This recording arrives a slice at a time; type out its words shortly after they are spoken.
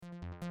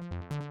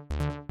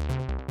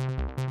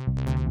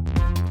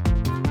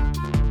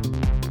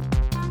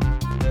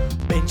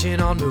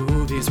Binging on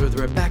movies with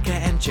Rebecca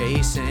and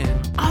Jason.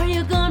 Are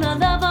you gonna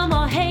love 'em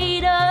or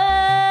hate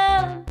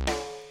 'em?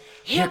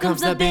 Here comes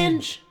the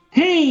binge.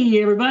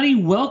 Hey everybody,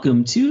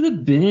 welcome to The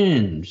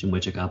Binge, in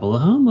which a couple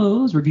of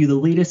homos review the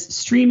latest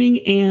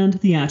streaming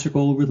and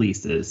theatrical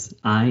releases.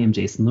 I am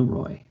Jason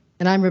Leroy.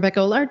 And I'm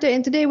Rebecca Olarte,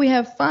 and today we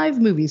have 5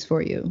 movies for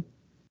you.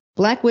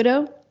 Black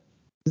Widow,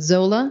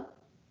 Zola,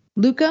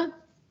 Luca,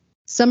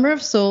 Summer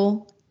of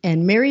Soul,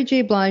 and Mary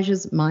J.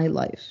 Blige's My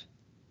Life.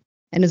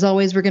 And as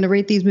always, we're going to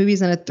rate these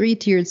movies on a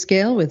 3-tiered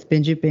scale, with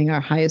Binge It being our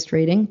highest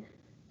rating.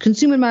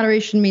 Consume in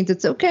moderation means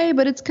it's okay,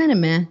 but it's kind of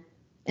meh.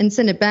 And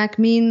send it back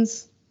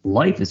means...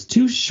 life is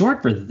too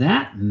short for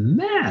that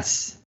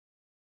mess.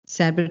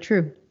 Sad but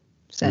true.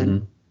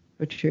 Sad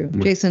but true.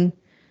 Jason,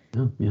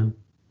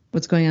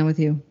 what's going on with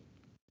you?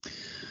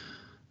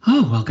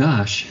 Oh, well,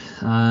 gosh.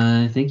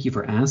 Thank you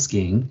for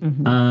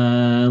asking.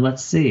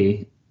 Let's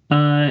see.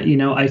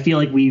 I feel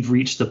like we've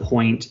reached the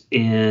point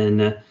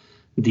in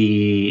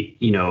the,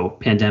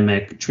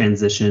 pandemic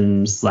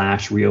transition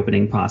 /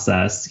 reopening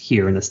process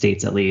here in the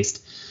States, at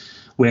least,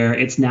 where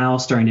it's now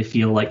starting to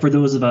feel like, for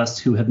those of us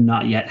who have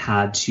not yet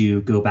had to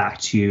go back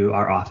to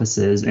our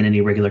offices in any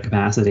regular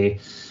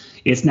capacity,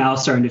 it's now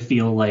starting to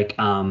feel like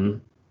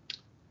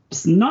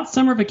not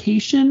summer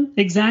vacation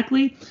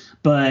exactly,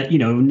 but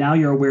now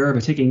you're aware of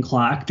a ticking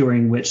clock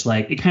during which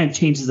it kind of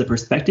changes the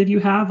perspective you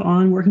have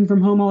on working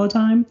from home all the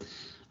time.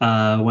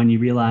 When you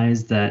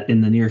realize that in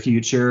the near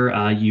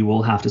future, you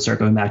will have to start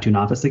going back to an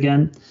office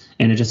again.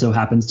 And it just so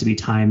happens to be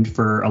timed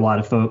for a lot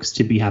of folks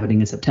to be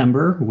happening in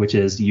September, which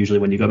is usually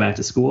when you go back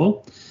to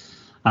school.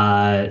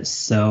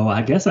 So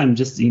I guess I'm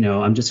just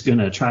going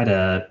to try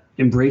to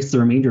embrace the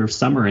remainder of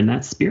summer in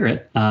that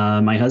spirit.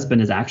 My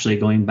husband is actually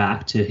going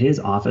back to his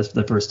office for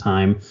the first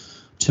time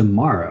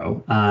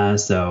tomorrow.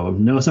 So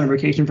no summer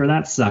vacation for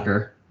that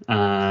sucker.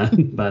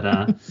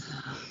 But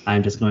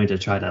I'm just going to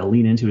try to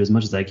lean into it as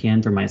much as I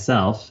can for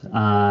myself.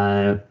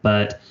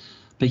 But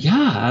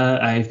yeah,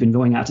 I've been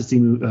going out to see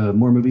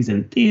more movies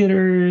in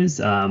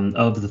theaters.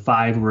 Of the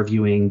 5 we're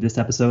reviewing this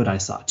episode, I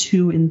saw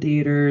 2 in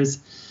theaters.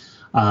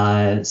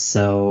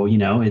 So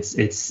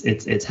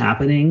it's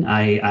happening.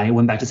 I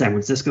went back to San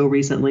Francisco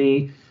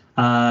recently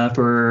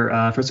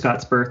for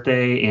Scott's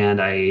birthday,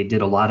 and I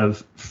did a lot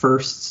of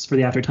firsts for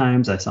the After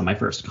Times. I saw my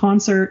first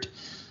concert,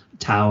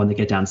 Tao and the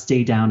Get Down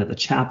Stay Down at the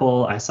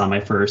Chapel. I saw my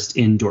first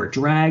indoor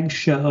drag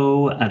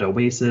show at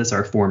Oasis,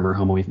 our former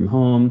home away from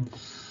home.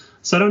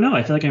 So I don't know.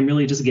 I feel like I'm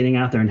really just getting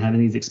out there and having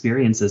these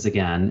experiences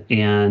again.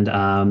 And,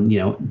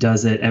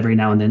 does it every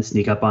now and then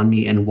sneak up on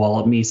me and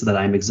wallop me so that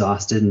I'm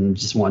exhausted and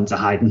just want to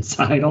hide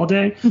inside all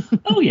day?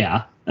 Oh,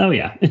 yeah.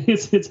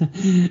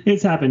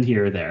 It's happened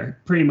here or there.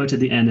 Pretty much at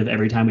the end of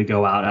every time we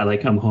go out, I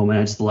come home and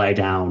I just lie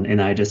down and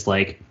I just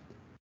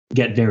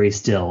get very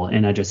still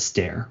and I just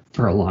stare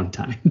for a long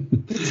time.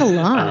 It's a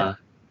lot.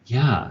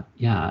 Yeah,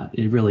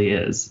 it really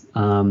is.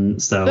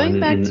 So going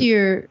back to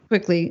your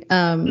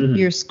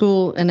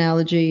school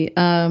analogy,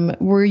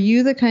 were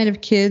you the kind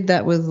of kid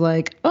that was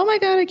like, oh my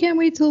God, I can't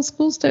wait till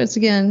school starts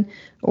again?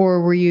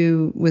 Or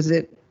was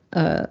it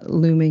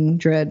looming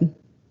dread?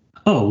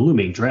 Oh,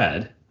 looming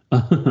dread.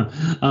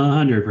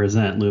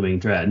 100% looming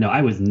dread. No,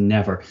 I was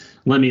never.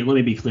 Let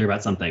me be clear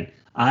about something.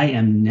 I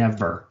am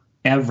never,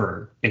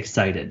 ever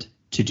excited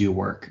to do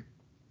work.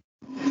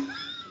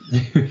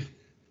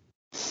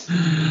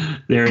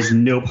 There is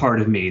no part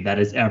of me that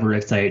is ever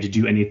excited to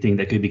do anything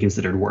that could be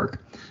considered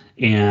work.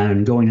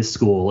 And going to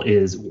school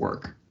is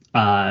work.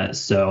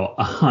 So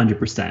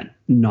 100%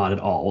 not at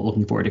all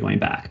looking forward to going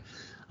back.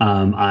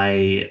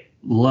 I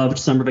loved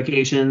summer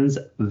vacations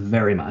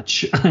very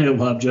much. I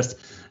love just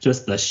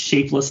the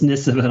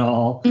shapelessness of it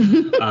all,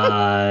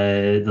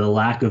 the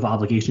lack of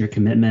obligation or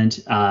commitment.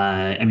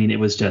 It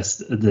was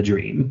just the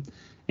dream.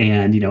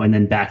 And, and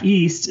then back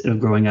east,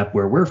 growing up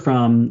where we're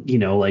from,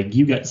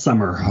 you get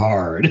summer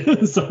hard.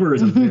 Summer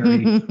is a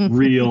very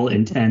real,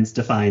 intense,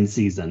 defined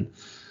season.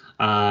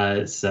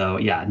 So,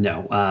 yeah,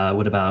 no.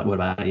 What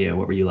about you?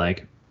 What were you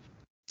like?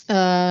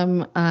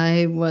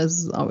 I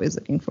was always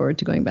looking forward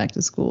to going back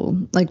to school.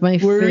 My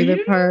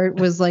favorite part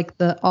was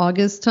the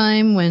August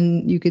time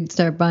when you could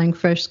start buying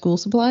fresh school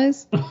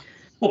supplies.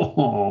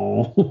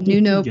 Oh,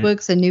 new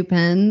notebooks and new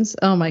pens.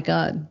 Oh, my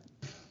God.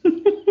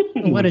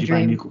 What a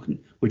dream.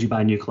 Would you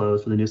buy new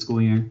clothes for the new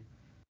school year?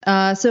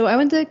 So I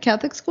went to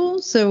Catholic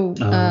school, so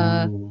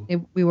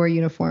we wore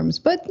uniforms,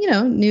 but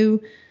new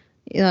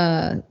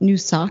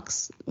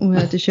socks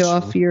to show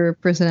off your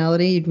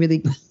personality. You'd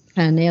really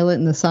kind of nail it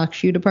in the sock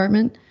shoe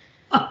department.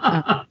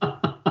 And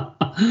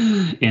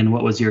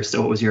what was your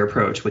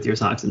approach with your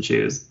socks and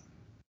shoes?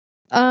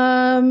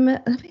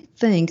 Let me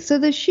think. So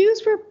the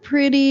shoes were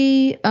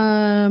pretty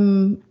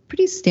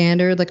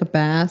standard, like a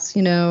Bass,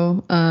 When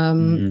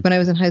I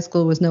was in high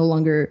school, it was no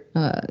longer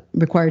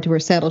required to wear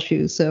saddle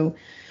shoes. So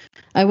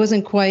I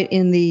wasn't quite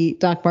in the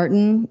Doc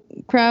Marten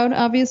crowd,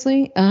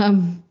 obviously,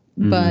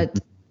 but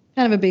kind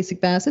of a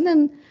basic Bass. And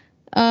then,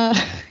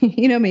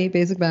 me,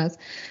 basic Bass.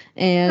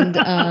 And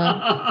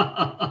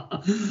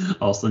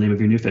Also the name of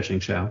your new fishing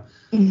show.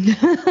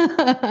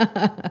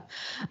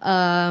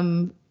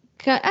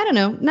 I don't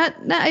know. Not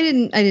I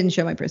didn't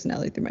show my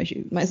personality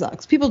through my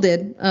socks. People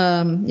did,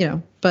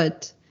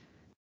 but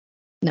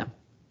no.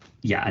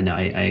 Yeah, no,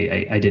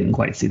 I didn't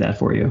quite see that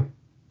for you.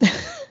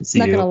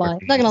 Not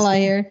gonna lie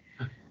here.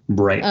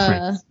 Bright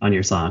prints on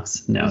your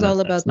socks. No, it's all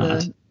about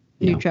the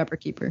new Trapper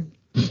Keeper.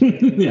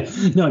 Yeah,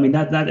 no, I mean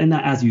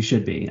that as you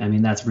should be. I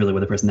mean that's really where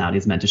the personality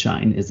is meant to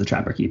shine, is the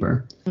Trapper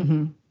Keeper.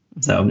 Mm-hmm.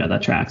 So no,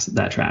 that tracks.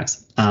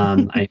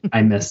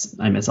 I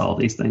miss all of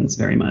these things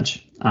very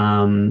much.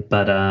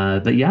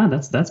 But yeah,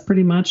 that's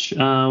pretty much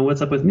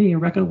what's up with me.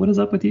 Rebecca, what is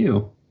up with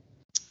you?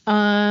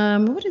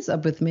 What is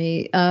up with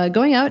me?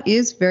 Going out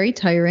is very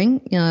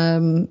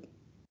tiring.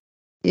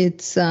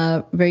 It's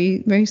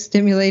very, very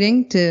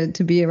stimulating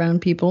to be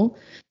around people.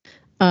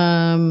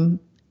 But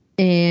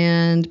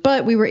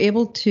we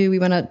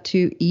went out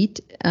to eat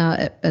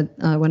at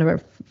one of our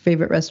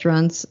favorite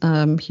restaurants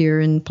here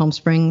in Palm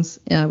Springs,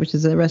 which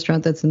is a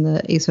restaurant that's in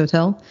the Ace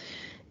Hotel.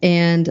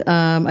 And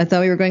I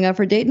thought we were going out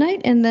for date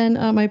night, and then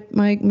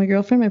my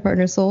girlfriend, my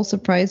partner Sol,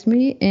 surprised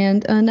me,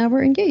 and now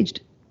we're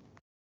engaged.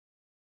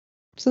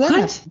 So that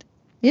happened.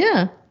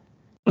 Yeah.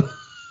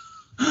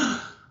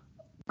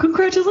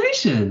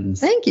 Congratulations.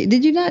 Thank you.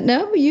 Did you not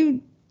know? I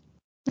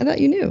thought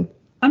you knew.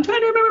 I'm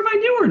trying to remember if I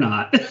knew or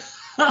not.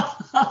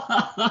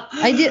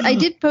 I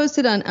did post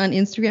it on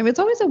Instagram. It's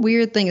always a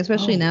weird thing,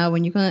 especially now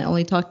when you can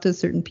only talk to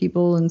certain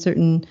people and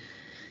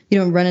you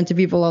don't run into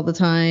people all the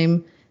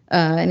time.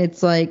 And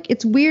it's like,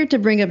 it's weird to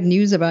bring up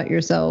news about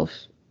yourself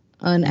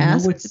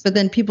unasked, but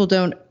then people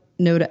don't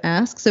know to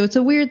ask. So it's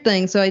a weird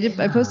thing. So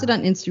I posted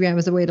on Instagram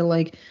as a way to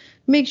like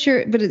make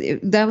sure, but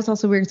that was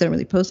also weird because I don't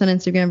really post on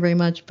Instagram very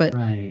much, but,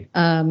 right.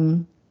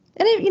 And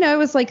I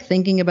was like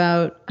thinking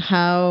about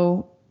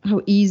how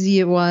easy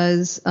it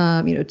was,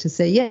 to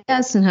say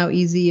yes, and how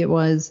easy it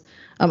was.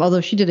 Although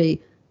she did a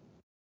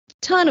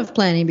ton of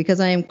planning because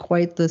I am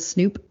quite the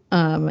snoop,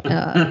 and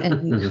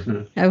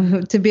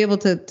to be able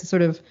to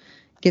sort of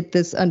get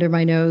this under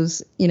my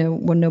nose,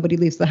 when nobody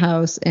leaves the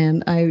house,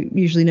 and I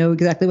usually know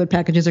exactly what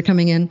packages are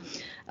coming in,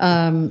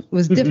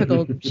 was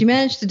difficult. She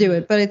managed to do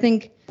it, but I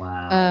think,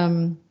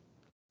 wow.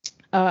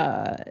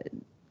 I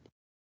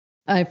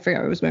forgot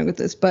where I was going with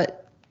this,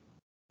 but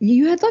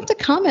you had left a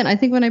comment, I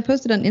think, when I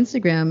posted on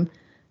Instagram.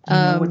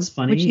 What's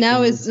funny, which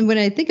now is, when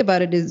I think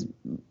about it, is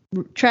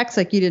tracks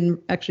like you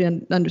didn't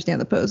actually understand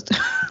the post.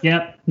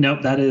 Yep.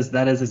 Nope. That is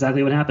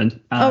exactly what happened.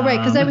 Oh, right.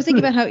 Because I was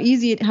thinking about how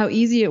easy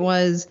it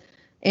was,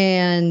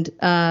 and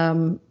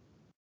then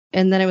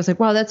I was like,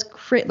 wow, that's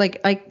great.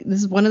 Like, this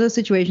is one of those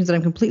situations that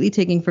I'm completely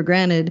taking for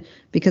granted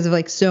because of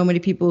like so many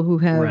people who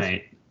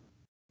have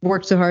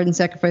worked so hard and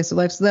sacrificed their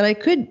life so that I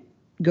could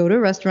go to a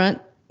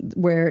restaurant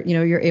where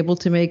you're able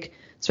to make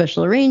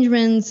special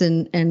arrangements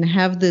and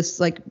have this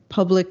like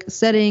public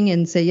setting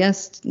and say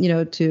yes,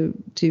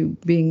 to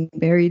being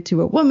married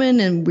to a woman,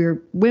 and we're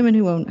women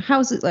who own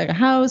houses, like a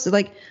house,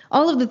 like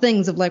all of the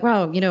things of like,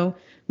 wow,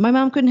 my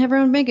mom couldn't have her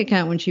own bank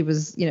account when she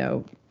was,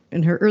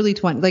 in her early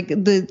 20s, like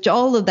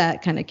all of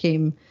that kind of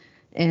came,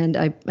 and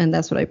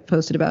that's what I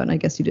posted about, and I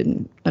guess you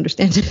didn't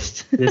understand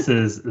it. This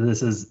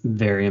is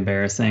very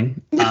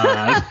embarrassing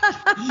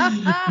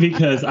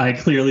because I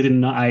clearly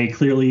didn't. I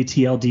clearly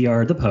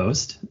TLDR'd the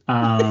post.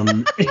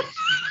 I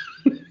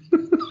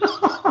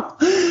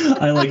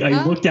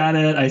looked at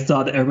it. I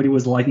saw that everybody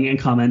was liking and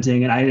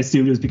commenting, and I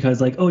assumed it was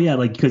because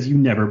because you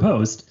never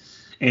post.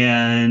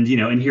 And,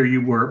 and here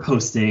you were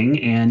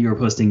posting, and you were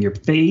posting your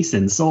face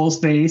and Soul's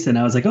face. And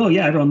I was like, oh,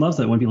 yeah, everyone loves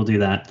it when people do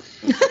that.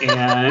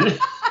 And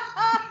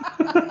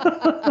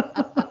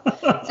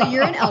so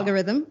you're an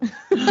algorithm.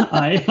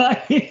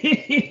 I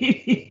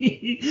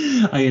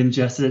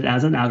ingested it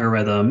as an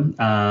algorithm.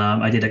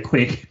 I did a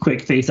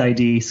quick Face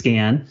ID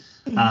scan.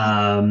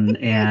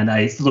 And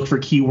I looked for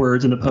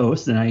keywords in the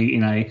post, and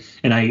I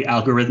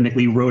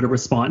algorithmically wrote a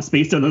response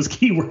based on those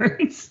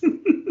keywords.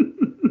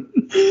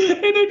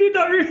 And I did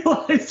not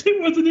realize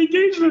it was an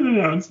engagement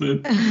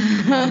announcement.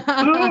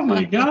 Oh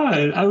my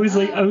God. I was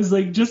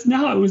like, just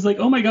now, I was like,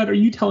 oh my God, are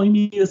you telling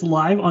me this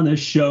live on the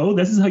show?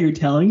 This is how you're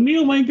telling me?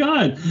 Oh my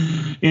God.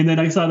 And then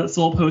I saw that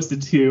Soul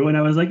posted too. And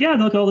I was like, yeah,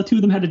 look, all the two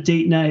of them had a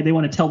date night. They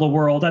want to tell the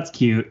world. That's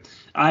cute.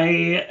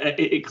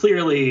 It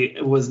clearly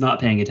was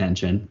not paying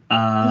attention.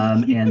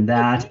 And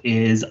that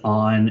is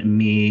on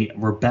me.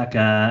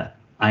 Rebecca,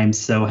 I'm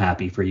so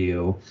happy for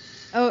you.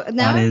 Oh,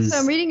 now so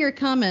I'm reading your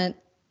comment.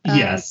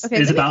 Yes, okay,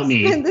 it's about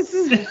me. This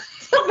is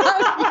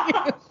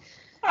about you.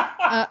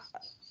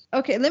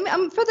 Okay,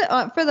 for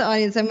the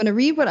audience, I'm going to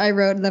read what I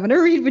wrote, and I'm going to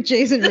read what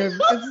Jason wrote.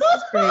 This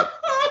is great.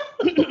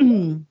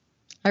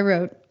 I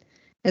wrote,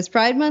 as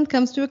Pride Month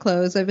comes to a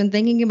close, I've been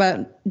thinking about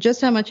just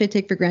how much I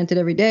take for granted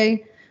every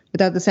day.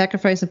 Without the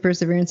sacrifice and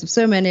perseverance of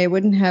so many, I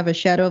wouldn't have a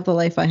shadow of the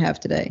life I have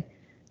today.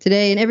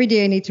 Today and every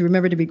day, I need to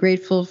remember to be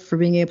grateful for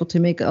being able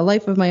to make a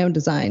life of my own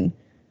design.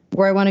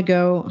 Where I want to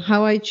go,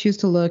 how I choose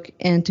to look,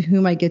 and to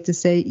whom I get to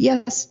say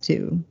yes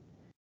to.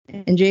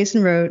 And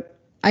Jason wrote,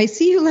 I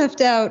see you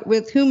left out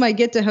with whom I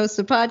get to host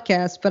a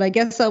podcast, but I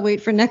guess I'll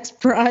wait for next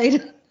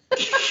Pride.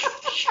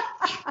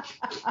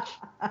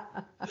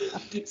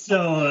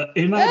 So,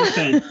 in my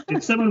defense,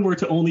 if someone were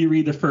to only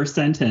read the first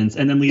sentence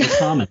and then leave a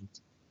comment,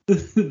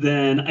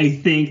 then I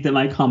think that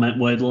my comment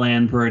would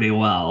land pretty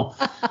well.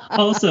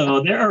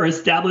 Also, there are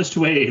established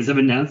ways of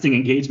announcing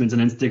engagements on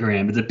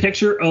Instagram. It's a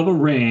picture of a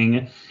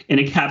ring and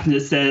a caption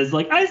that says,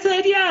 like, I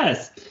said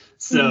yes.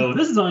 So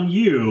this is on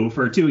you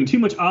for doing too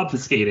much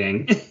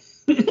obfuscating.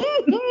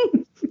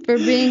 For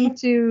being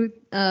too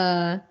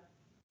thoughtful.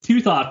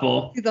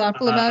 Too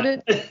thoughtful about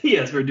it?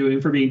 Yes, for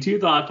being too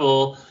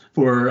thoughtful,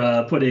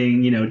 for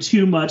putting,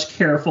 too much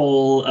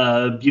careful,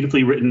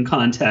 beautifully written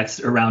context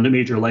around a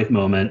major life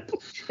moment.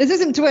 This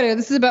isn't Twitter.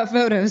 This is about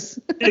photos.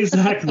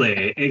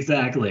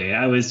 Exactly.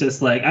 I was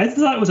just like, I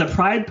thought it was a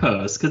pride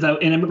post because I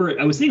remember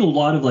I was seeing a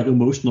lot of like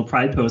emotional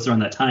pride posts around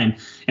that time,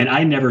 and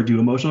I never do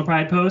emotional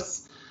pride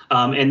posts.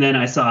 And then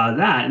I saw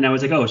that, and I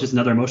was like, oh, it's just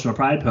another emotional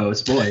pride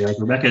post. Boy, like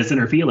Rebecca's in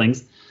her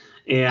feelings.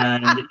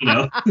 And, like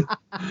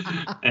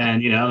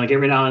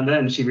every now and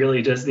then she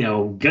really just,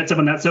 gets up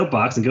on that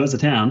soapbox and goes to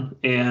town.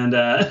 And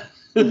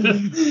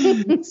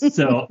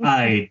so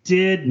I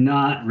did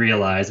not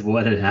realize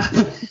what had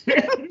happened.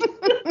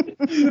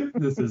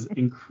 This is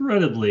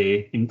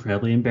incredibly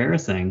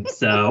embarrassing.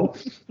 So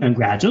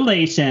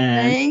congratulations.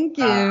 Thank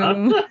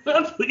you.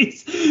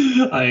 Please.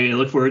 I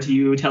look forward to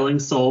you telling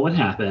Sol what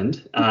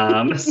happened.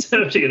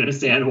 So she can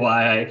understand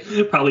why I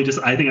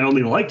think I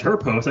only liked her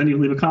post. I didn't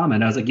even leave a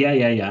comment. I was like,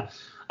 yeah.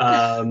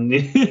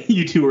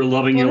 You two are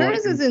loving your life.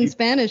 Hers is in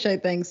Spanish, I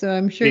think. So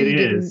I'm sure you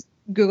didn't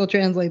Google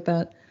Translate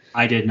that.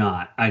 I did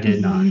not.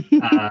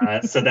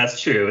 So that's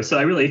true. So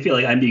I really feel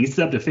like I'm being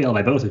set up to fail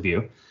by both of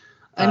you.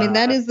 I mean,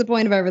 that is the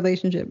point of our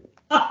relationship.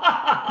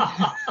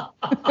 I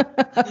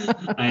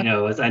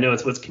know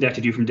it's what's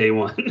connected you from day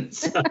one.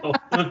 So,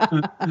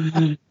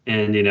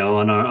 and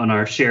on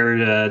our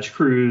shared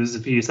cruise a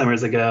few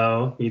summers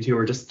ago, you two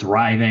were just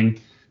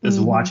thriving, just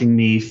watching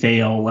me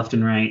fail left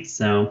and right.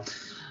 So,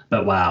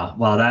 but wow,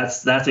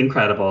 that's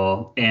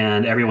incredible.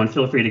 And everyone,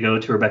 feel free to go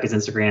to Rebecca's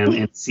Instagram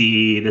and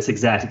see this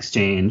exact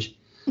exchange.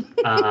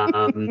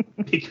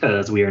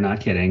 Because we are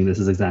not kidding. This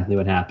is exactly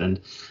what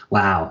happened.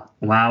 Wow.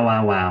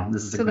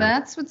 This is incredible.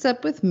 That's what's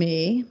up with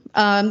me.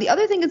 The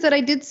other thing is that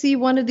I did see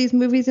one of these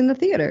movies in the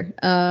theater.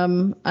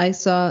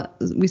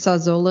 We saw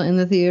Zola in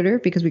the theater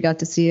because we got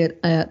to see it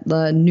at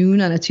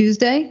noon on a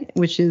Tuesday,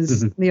 which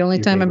is the only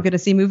time I'm going to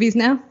see movies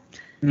now.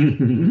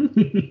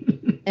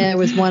 And there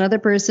was one other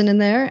person in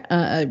there,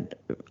 a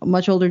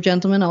much older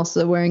gentleman,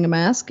 also wearing a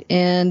mask,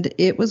 and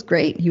it was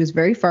great. He was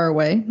very far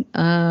away,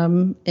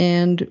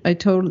 and I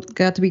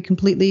got to be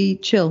completely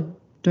chill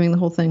during the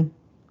whole thing.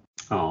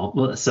 Oh,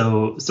 well,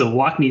 so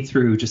walk me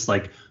through just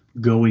like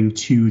going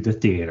to the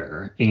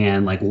theater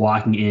and like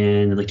walking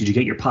in. Like, did you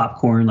get your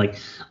popcorn? Like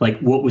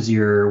what was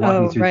your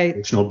walking through the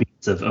emotional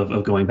beats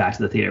of going back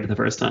to the theater for the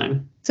first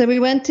time? So we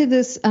went to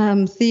this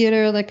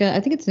theater, I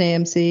think it's an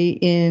AMC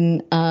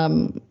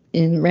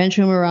in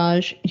Rancho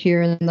Mirage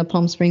here in the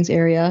Palm Springs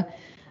area.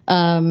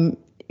 It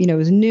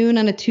was noon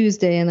on a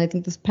Tuesday, and I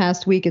think this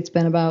past week it's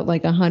been about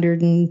like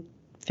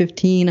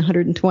 115,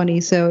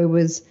 120. So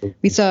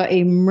we saw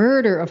a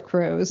murder of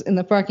crows in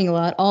the parking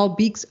lot, all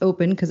beaks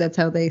open because that's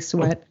how they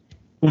sweat.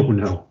 Oh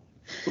no.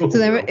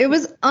 It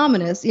was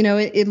ominous.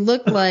 It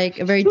looked like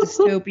a very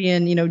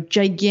dystopian,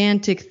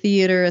 gigantic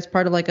theater as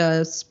part of like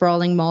a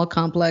sprawling mall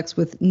complex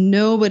with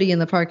nobody in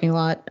the parking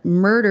lot.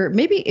 Murder.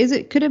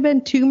 Could have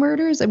been two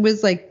murders. It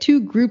was like two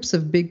groups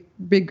of big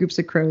groups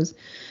of crows.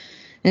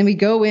 And we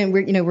go in,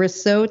 we're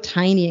so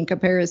tiny in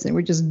comparison.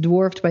 We're just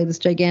dwarfed by this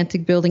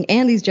gigantic building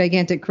and these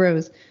gigantic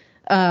crows,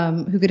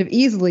 who could have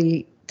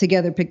easily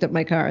together picked up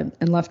my car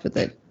and left with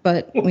it.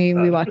 But we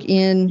walk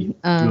in. You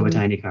have a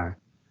tiny car.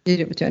 You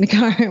do have a tiny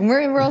car.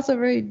 We're also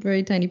very,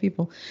 very tiny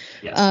people.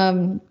 Yes.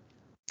 And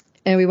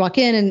we walk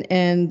in,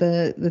 and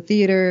the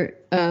theater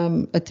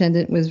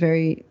attendant was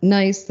very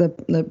nice. The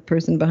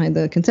person behind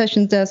the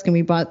concessions desk, and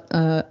we bought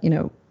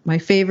my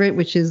favorite,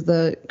 which is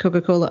the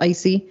Coca-Cola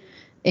Icy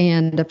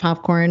and the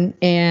popcorn.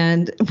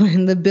 And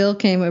when the bill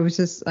came, it was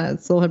just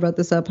Sol had brought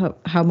this up,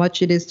 how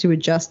much it is to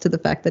adjust to the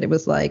fact that it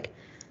was like,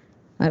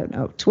 I don't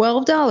know,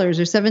 $12 or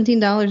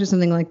 $17 or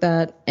something like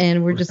that.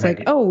 And we're just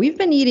like, oh, we've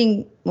been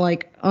eating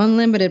like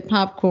unlimited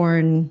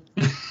popcorn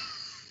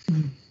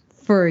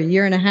for a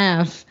year and a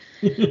half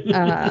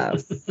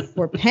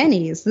for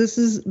pennies. This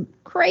is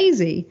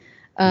crazy.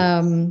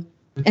 And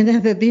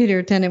then the theater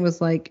attendant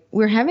was like,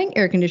 we're having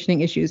air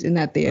conditioning issues in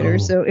that theater.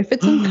 So if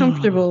it's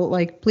uncomfortable,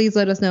 like, please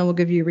let us know. We'll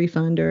give you a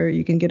refund or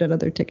you can get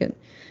another ticket.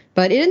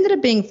 But it ended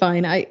up being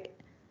fine.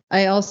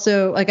 I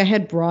also, I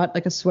had brought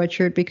like a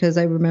sweatshirt because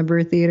I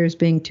remember theaters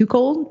being too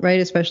cold, right?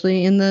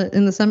 Especially in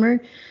the summer.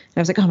 And I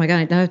was like, oh my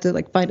God, now I have to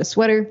like find a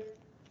sweater.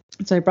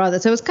 So I brought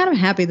that. So I was kind of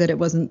happy that it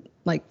wasn't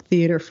like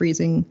theater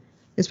freezing,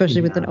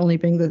 especially with it only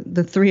being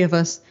the three of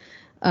us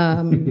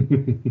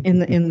in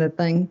the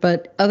thing.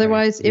 But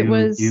otherwise it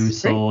was you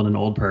sold an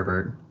old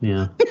pervert.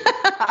 Yeah.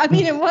 I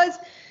mean, it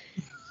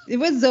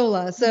was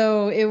Zola,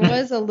 so it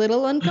was a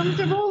little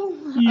uncomfortable.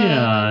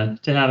 Yeah,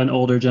 to have an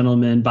older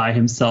gentleman by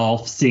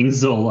himself seeing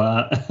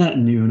Zola at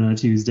noon on a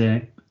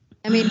Tuesday.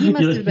 I mean, he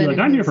must have been.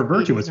 I'm here for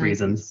virtuous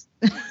reasons.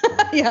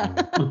 Yeah.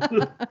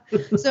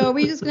 So are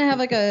we just gonna have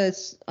like a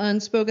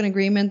unspoken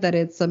agreement that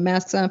it's a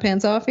masks on,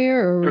 pants off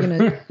here, or are we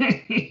gonna?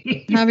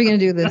 How are we gonna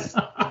do this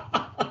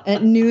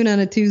at noon on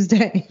a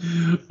Tuesday?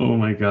 Oh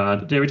my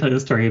God! Did I ever tell you the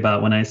story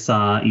about when I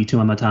saw Y Tu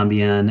Mamá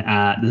También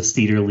at the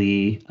Cedar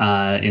Lee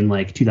in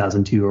like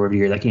 2002 or whatever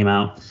year that came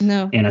out?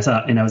 No. And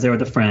I was there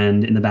with a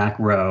friend in the back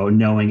row,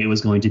 knowing it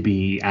was going to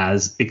be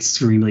as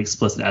extremely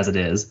explicit as it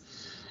is.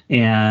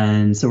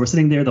 And so we're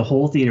sitting there, the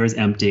whole theater is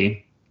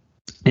empty.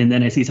 And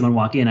then I see someone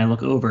walk in, I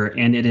look over,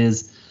 and it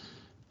is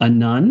a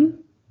nun.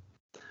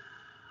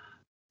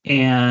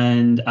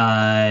 And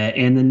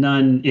the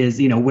nun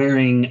is,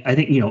 wearing, I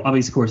think,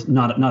 obviously, of course,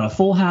 not a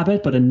full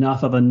habit, but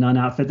enough of a nun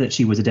outfit that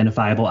she was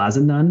identifiable as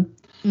a nun.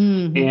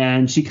 Mm-hmm.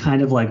 And she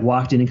kind of like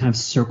walked in and kind of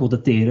circled the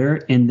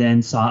theater and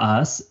then saw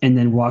us and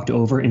then walked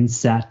over and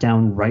sat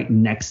down right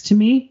next to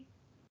me.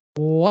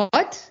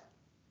 What?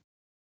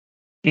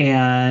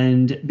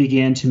 And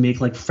began to make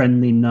like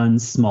friendly nun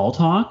small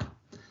talk.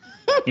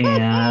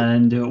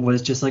 And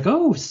was just like,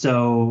 oh,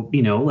 so,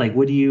 like,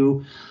 what do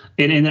you,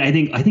 and I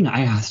think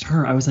I asked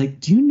her, I was like,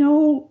 do you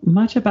know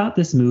much about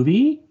this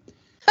movie?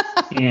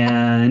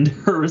 And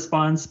her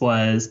response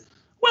was,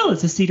 well,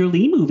 it's a Cedar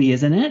Lee movie,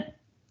 isn't it?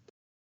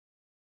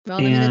 Well,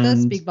 I mean, it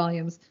does speak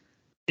volumes.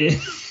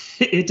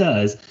 It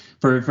does.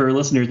 For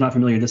listeners not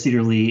familiar, the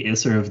Cedar Lee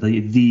is sort of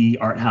the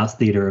art house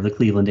theater of the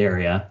Cleveland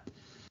area.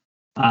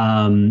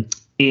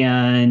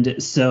 And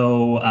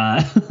so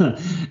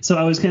so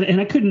I was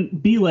and I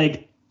couldn't be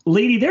like,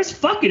 lady, there's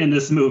fucking in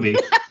this movie.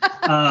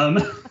 So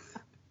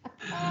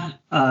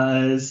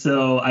I was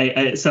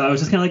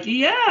just kind of like,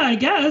 yeah, I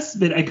guess,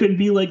 but I couldn't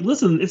be like,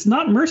 listen, it's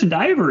not merchant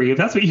ivory if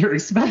that's what you're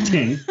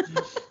expecting.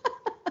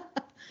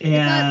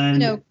 And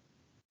not,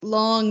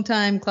 long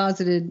time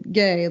closeted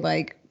gay,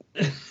 like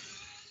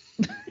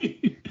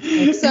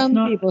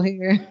some people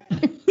here.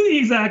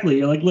 Exactly.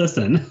 You're like,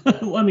 listen,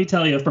 let me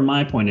tell you from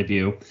my point of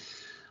view.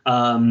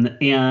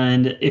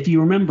 And if you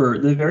remember,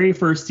 the very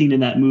first scene in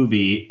that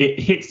movie,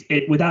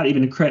 it without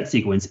even a credit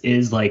sequence,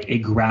 is like a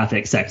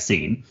graphic sex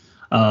scene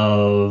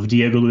of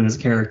Diego Luna's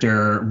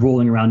character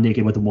rolling around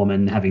naked with a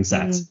woman having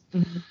sex.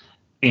 Mm-hmm.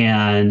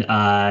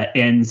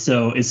 And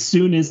so as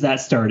soon as that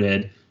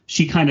started,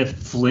 she kind of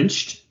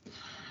flinched.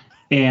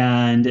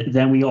 And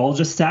then we all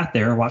just sat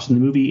there watching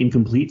the movie in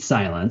complete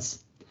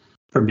silence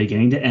from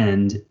beginning to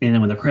end. And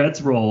then when the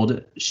credits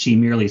rolled, she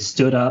merely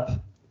stood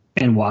up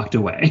and walked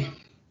away.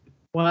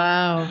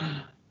 Wow.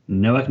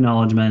 No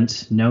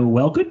acknowledgement,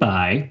 no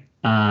goodbye.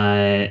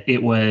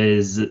 It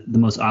was the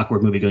most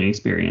awkward movie going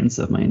experience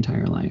of my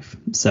entire life.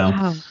 So,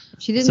 wow.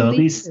 She didn't leave. At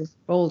least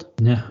bold.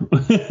 No.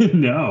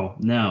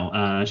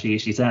 No. She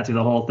sat through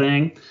the whole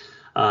thing.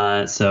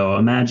 So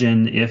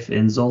imagine if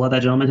in Zola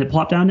that gentleman had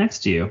plopped down next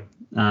to you.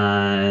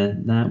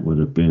 That would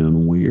have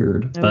been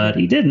weird, okay. But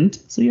he didn't,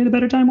 so you had a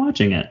better time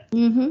watching it.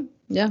 Mm-hmm.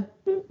 Yeah.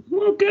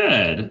 Well,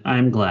 good.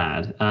 I'm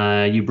glad.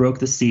 You broke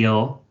the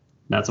seal.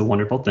 That's a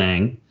wonderful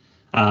thing.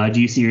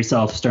 Do you see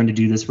yourself starting to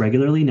do this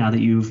regularly now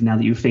that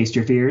you've faced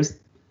your fears?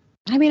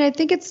 I mean, I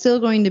think it's still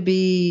going to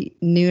be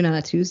noon on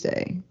a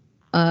Tuesday.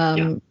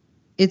 Yeah.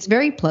 It's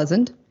very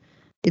pleasant.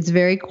 It's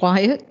very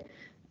quiet.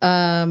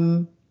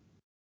 I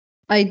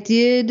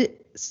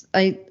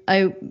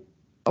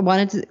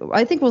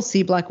think we'll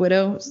see Black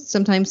Widow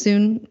sometime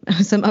soon,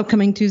 some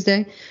upcoming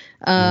Tuesday.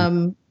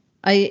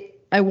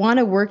 I want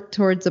to work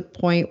towards a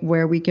point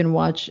where we can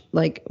watch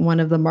like one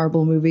of the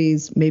Marvel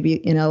movies, maybe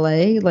in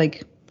LA.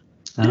 Like,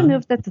 I don't know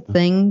if that's a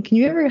thing. How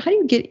do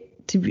you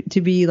get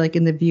to be like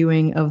in the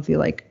viewing of the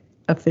like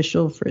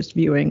official first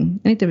viewing?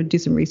 I need to do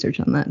some research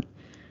on that.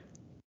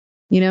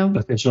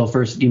 Official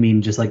first, you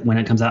mean just like when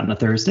it comes out on a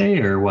Thursday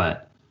or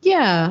what?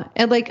 Yeah.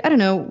 And like, I don't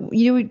know,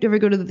 you ever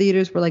go to the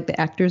theaters where like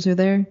the actors are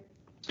there?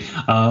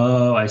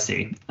 Oh, I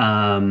see.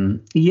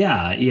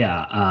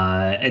 Yeah.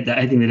 I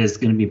think that is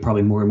going to be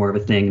probably more and more of a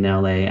thing in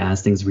LA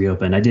as things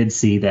reopen. I did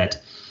see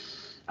that.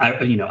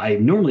 I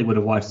normally would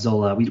have watched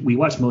Zola. We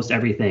watched most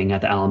everything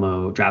at the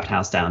Alamo Draft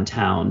House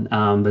downtown,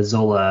 but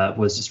Zola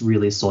was just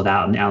really sold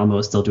out, and Alamo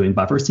is still doing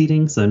buffer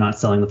seating, so they're not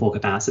selling the full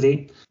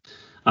capacity.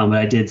 But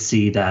I did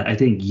see that, I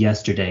think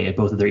yesterday at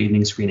both of their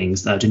evening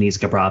screenings,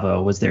 Janicza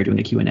Bravo was there doing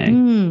a Q&A.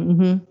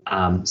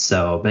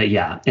 Mm-hmm. But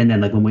yeah. And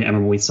then like I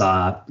remember we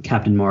saw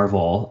Captain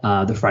Marvel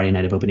the Friday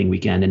night of opening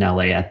weekend in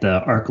LA at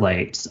the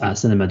ArcLight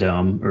Cinema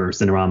Dome or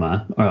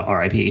Cinerama, or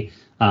RIP.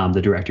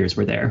 The directors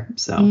were there.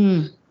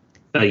 So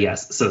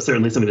yes, so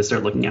certainly something to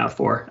start looking out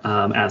for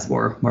as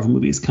more Marvel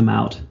movies come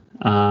out.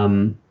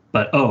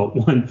 But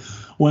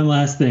one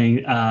last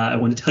thing I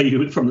want to tell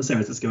you from the San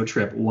Francisco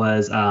trip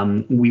was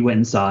we went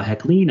and saw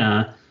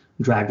Heklina,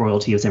 drag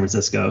royalty of San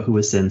Francisco, who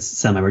was since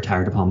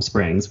semi-retired to Palm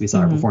Springs. We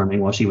saw her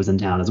performing while she was in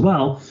town as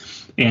well.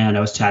 And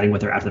I was chatting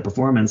with her after the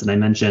performance, and I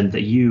mentioned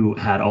that you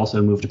had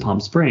also moved to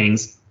Palm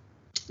Springs.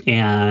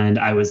 And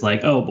I was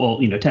like, oh, well,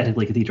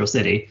 technically Cathedral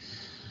City.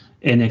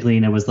 And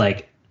Heklina was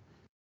like,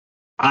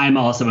 I'm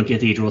also in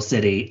Cathedral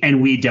City,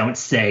 and we don't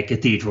say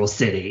Cathedral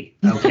City,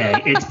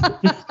 okay?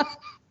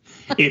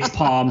 It's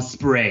Palm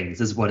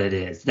Springs is what it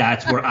is.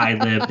 That's where I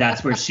live.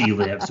 That's where she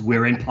lives.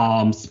 We're in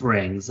Palm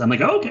Springs. I'm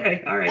like,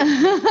 okay, all right.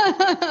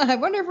 I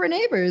wonder if we're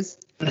neighbors.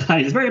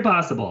 It's very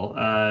possible.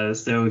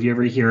 So if you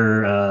ever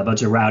hear a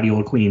bunch of rowdy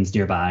old queens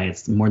nearby,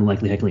 it's more than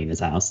likely Heclena's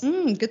house.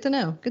 Good to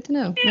know. Good to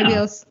know. Yeah. Maybe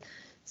I'll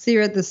see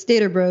her at the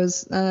Stater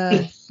Bros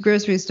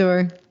grocery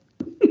store.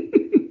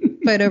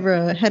 Fight over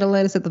a head of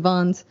lettuce at the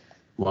Vons.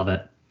 Love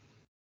it.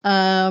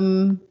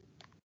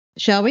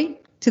 Shall we?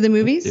 To the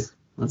movies?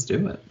 Let's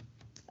do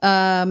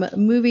it.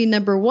 Movie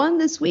number 1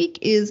 this week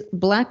is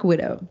Black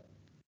Widow.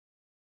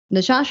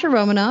 Natasha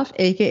Romanoff,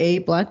 a.k.a.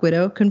 Black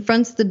Widow,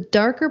 confronts the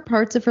darker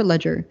parts of her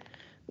ledger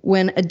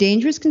when a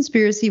dangerous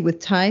conspiracy with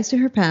ties to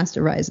her past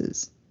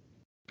arises.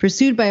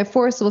 Pursued by a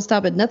force that will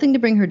stop at nothing to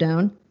bring her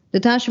down,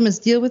 Natasha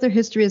must deal with her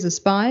history as a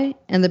spy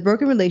and the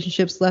broken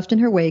relationships left in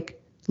her wake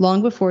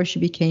long before she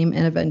became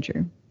an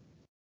Avenger.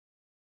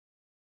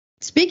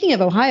 Speaking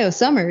of Ohio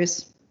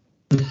summers...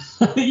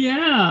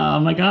 Yeah, oh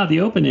my God,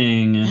 the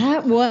opening.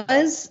 That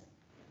was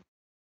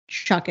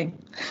shocking.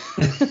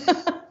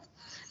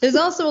 There's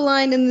also a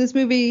line in this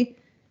movie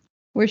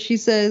where she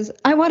says,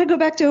 "I want to go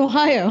back to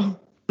Ohio."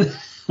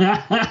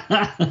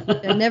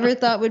 I never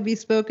thought would be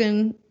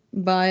spoken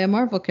by a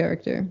Marvel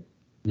character.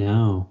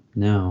 No,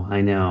 I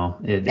know.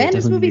 And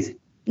this movie's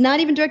not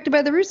even directed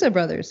by the Russo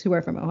brothers, who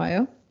are from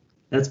Ohio.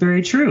 That's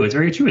very true. It's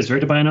very true. It's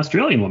directed by an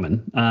Australian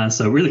woman.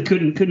 So really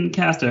couldn't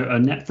cast a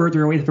net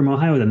further away from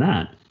Ohio than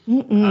that.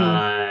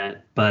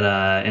 But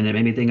and it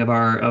made me think of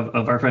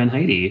our friend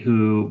Heidi,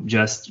 who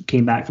just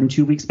came back from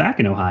 2 weeks back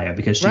in Ohio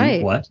because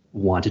she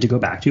wanted to go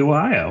back to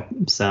Ohio.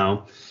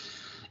 So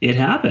it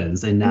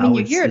happens, and now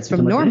you hear it's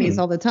from normies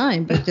all the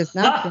time, but just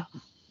not from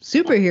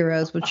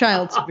superheroes, with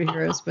child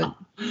superheroes. But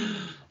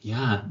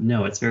yeah,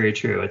 no, it's very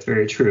true. It's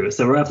very true.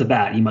 So right off the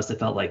bat, you must have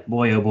felt like,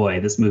 boy, oh boy,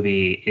 this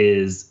movie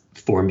is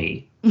for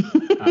me.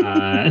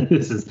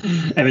 This is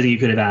everything you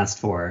could have asked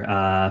for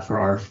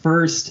our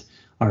first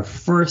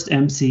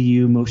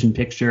MCU motion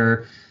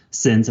picture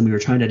since, and we were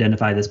trying to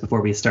identify this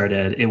before we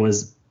started. It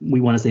was, we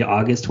want to say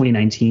August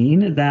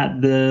 2019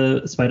 that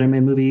the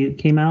Spider-Man movie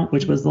came out,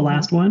 which was the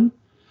last one.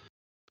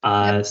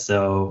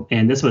 So,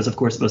 and this was of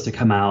course supposed to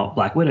come out,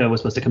 Black Widow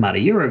was supposed to come out a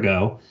year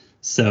ago.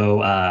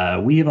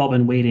 So we have all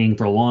been waiting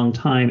for a long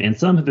time, and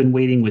some have been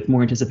waiting with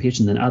more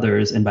anticipation than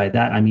others. And by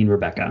that, I mean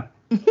Rebecca.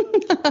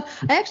 I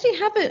actually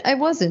haven't, I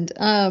wasn't.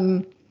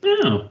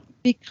 Oh.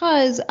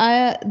 Because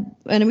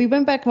and we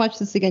went back and watched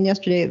this again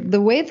yesterday.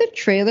 The way the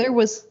trailer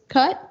was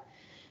cut,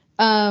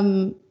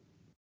 I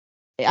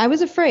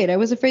was afraid. I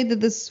was afraid that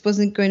this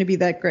wasn't going to be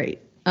that great.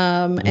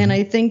 And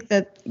I think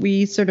that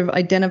we sort of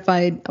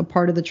identified a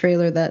part of the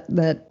trailer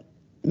that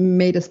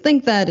made us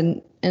think that,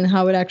 and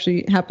how it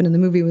actually happened in the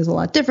movie was a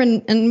lot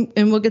different. And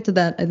we'll get to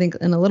that, I think,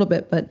 in a little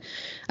bit. But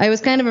I was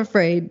kind of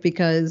afraid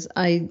because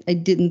I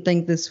didn't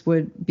think this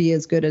would be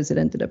as good as it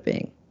ended up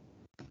being.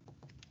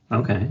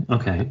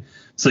 Okay.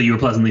 So you were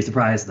pleasantly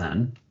surprised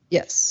then?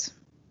 Yes.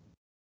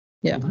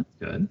 Yeah. Well, that's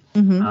good.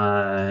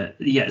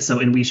 Yeah. So,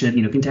 and we should,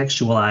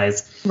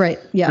 contextualize. Right.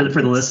 Yeah.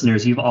 For the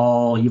listeners, you've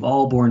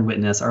all borne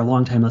witness. Our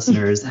longtime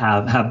listeners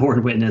have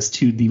borne witness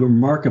to the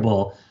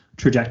remarkable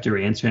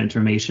trajectory and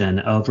transformation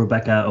of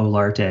Rebecca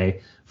Olarte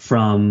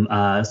from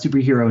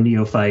superhero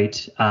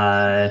neophyte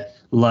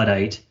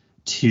Luddite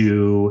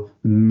to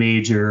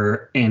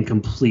major and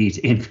complete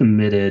and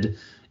committed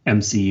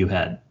MCU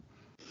head.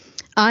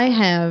 I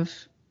have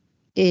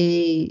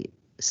a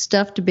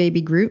stuffed baby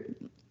Groot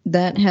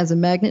that has a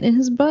magnet in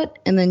his butt,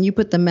 and then you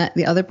put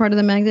the other part of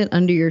the magnet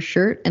under your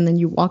shirt, and then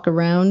you walk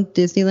around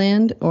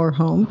Disneyland or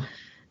home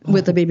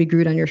with a baby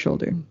Groot on your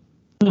shoulder.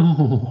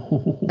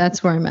 Oh.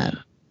 That's where I'm at.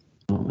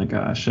 Oh my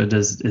gosh.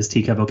 Is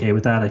Teacup okay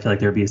with that? I feel like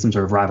there'd be some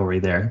sort of rivalry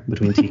there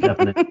between Teacup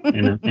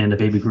and a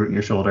baby Groot in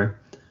your shoulder.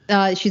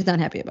 She's not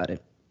happy about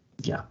it.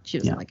 Yeah. She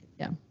doesn't like it.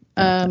 Yeah.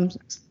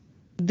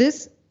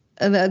 This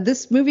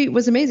movie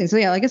was amazing. So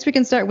yeah, I guess we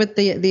can start with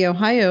the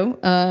Ohio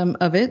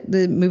of it.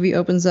 The movie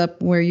opens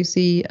up where you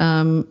see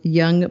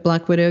young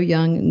Black Widow,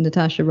 young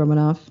Natasha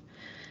Romanoff,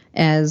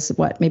 as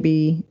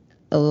maybe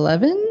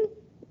 11,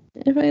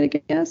 if I had to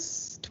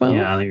guess, 12.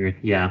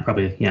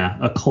 Probably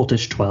a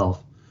cultish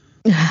 12.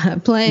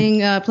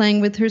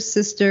 playing with her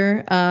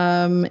sister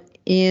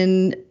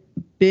in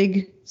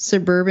big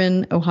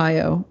suburban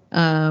Ohio,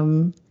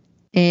 and.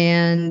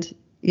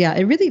 Yeah,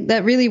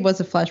 that really was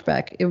a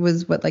flashback. It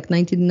was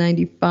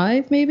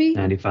 1995 maybe?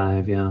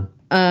 95, yeah.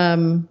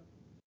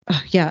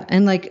 Yeah,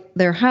 and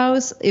their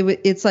house,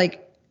 it's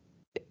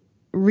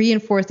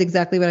reinforced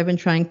exactly what I've been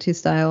trying to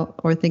style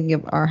or thinking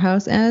of our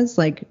house as.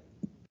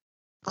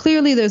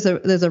 Clearly there's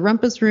a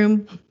rumpus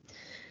room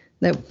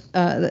that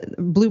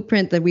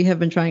blueprint that we have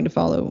been trying to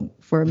follow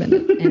for a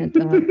minute, and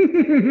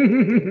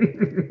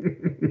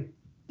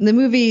the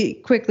movie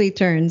quickly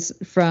turns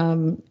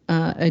from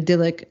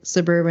idyllic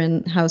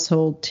suburban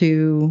household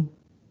to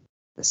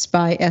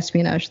spy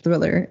espionage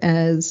thriller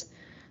as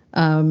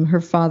her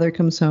father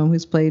comes home,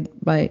 who's played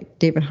by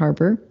David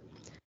Harbour,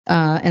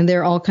 and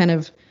they're all kind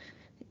of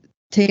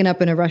taken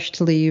up in a rush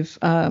to leave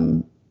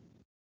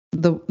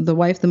the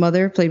wife, the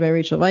mother, played by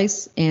Rachel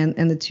Weisz,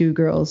 and the two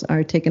girls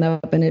are taken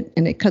up, and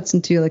it cuts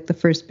into like the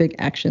first big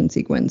action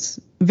sequence,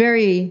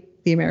 very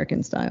the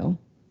American style.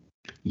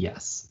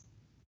 Yes.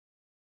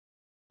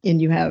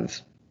 And you have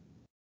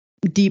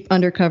deep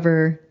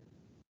undercover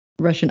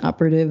Russian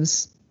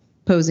operatives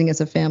posing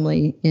as a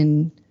family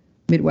in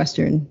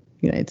Midwestern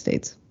United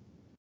States.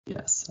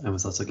 Yes, I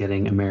was also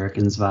getting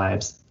Americans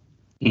vibes.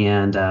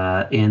 And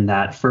in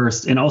that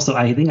first, and also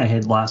I think I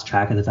had lost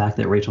track of the fact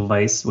that Rachel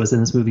Weisz was in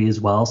this movie as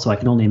well. So I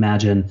can only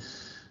imagine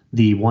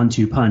the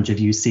 1-2 punch of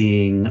you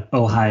seeing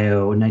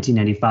Ohio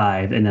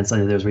 1995 and then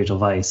suddenly there's Rachel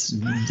Weisz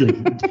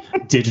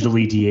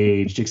digitally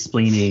de-aged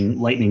explaining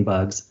lightning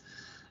bugs.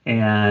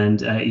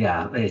 And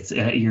it's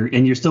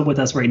you're still with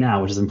us right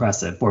now, which is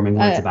impressive, forming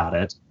words about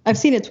it. I've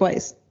seen it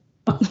twice.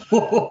 Which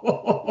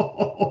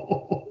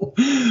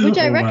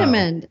I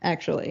recommend,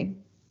 actually.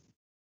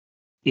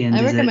 And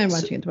I recommend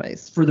watching it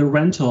twice. For the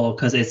rental,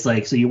 because it's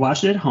like, so you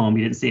watched it at home,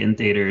 you didn't see it in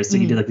theaters, so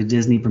you did like the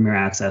Disney Premier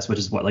Access, which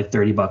is what, like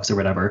 $30 or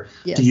whatever.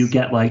 Yes. Do you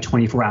get like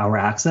 24-hour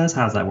access?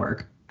 How does that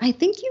work? I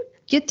think you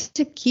get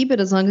to keep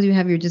it as long as you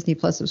have your Disney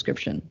Plus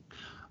subscription.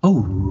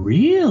 Oh,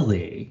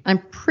 really? I'm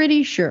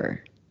pretty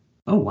sure.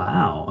 Oh,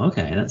 wow.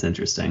 Okay, that's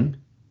interesting.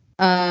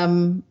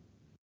 Yeah,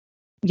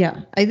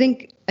 I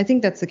think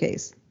that's the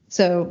case.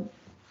 So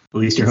at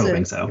least you're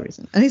hoping so.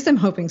 At least I'm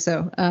hoping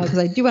so, because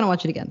I do want to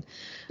watch it again.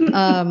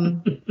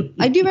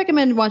 I do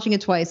recommend watching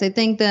it twice. I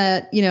think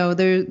that,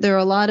 there are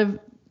a lot of,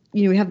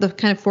 we have the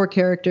kind of four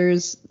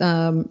characters.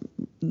 The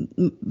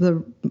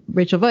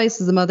Rachel Weisz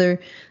is the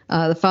mother,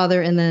 the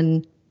father, and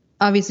then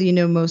obviously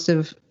most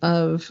of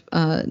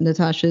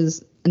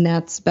Natasha's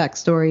Nat's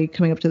backstory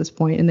coming up to this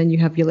point, and then you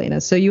have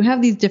Yelena. So you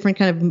have these different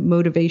kind of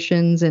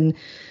motivations and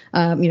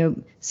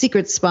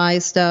secret spy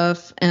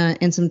stuff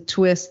and some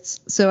twists.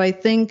 So I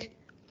think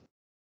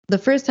the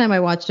first time I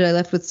watched it, I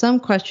left with some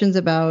questions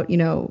about,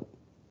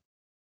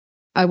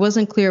 I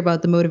wasn't clear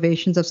about the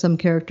motivations of some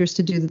characters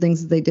to do the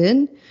things that they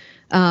did.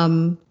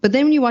 But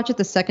then when you watch it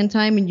the second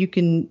time, and you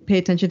can pay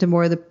attention to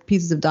more of the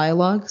pieces of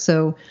dialogue.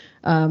 So,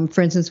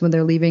 for instance, when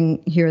they're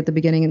leaving here at the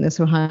beginning in this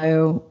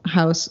Ohio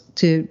house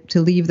to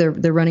leave,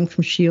 they're running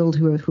from S.H.I.E.L.D.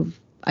 who've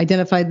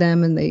identified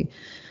them, and they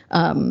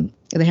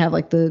have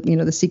like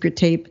the secret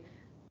tape.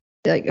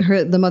 Like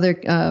the mother,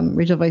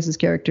 Rachel Weisz's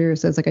character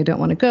says like, I don't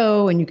want to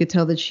go. And you could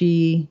tell that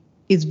she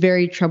is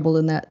very troubled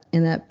in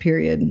that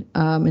period,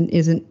 and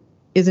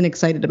isn't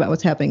excited about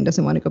what's happening,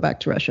 doesn't want to go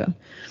back to Russia.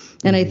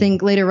 And I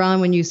think later on,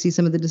 when you see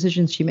some of the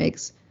decisions she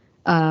makes,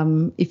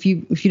 if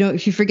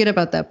you forget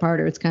about that part,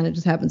 or it's kind of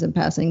just happens in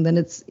passing, then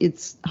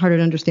it's harder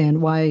to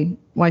understand why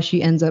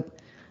she ends up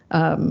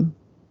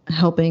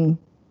helping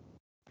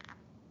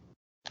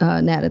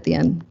Nat at the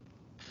end.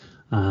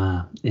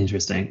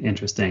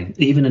 Interesting.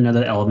 Even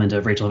another element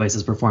of Rachel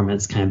Weisz's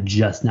performance kind of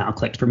just now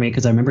clicked for me,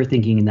 because I remember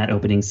thinking in that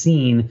opening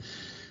scene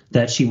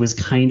that she was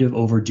kind of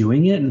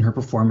overdoing it in her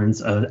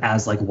performance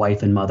as like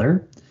wife and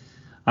mother.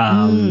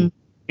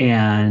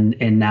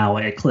 And now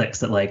it clicks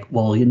that like,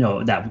 well,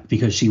 that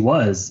because she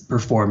was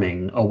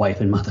performing a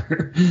wife and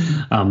mother,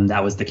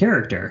 that was the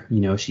character.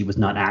 She was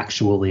not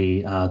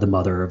actually the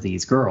mother of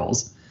these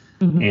girls.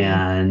 Mm-hmm.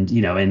 And,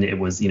 and it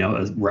was,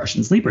 a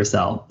Russian sleeper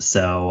cell.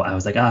 So I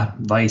was like,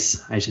 Weisz,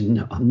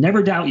 I'll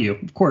never doubt you.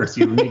 Of course,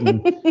 you're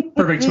making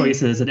perfect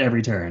choices at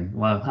every turn.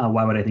 Well,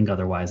 why would I think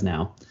otherwise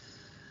now?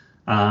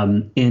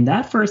 And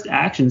that first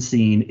action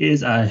scene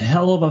is a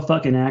hell of a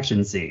fucking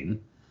action scene.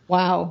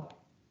 Wow.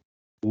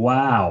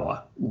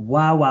 Just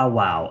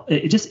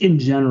in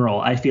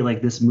general, I feel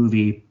like this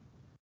movie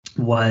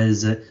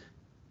was,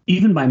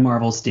 even by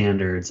Marvel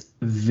standards,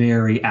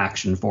 very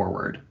action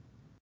forward.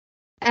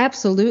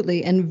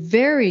 Absolutely. And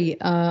very,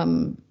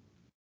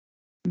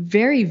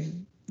 very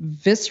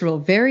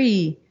visceral,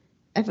 I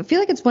feel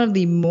like it's one of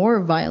the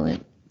more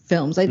violent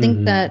films. I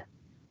think that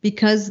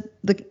because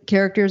the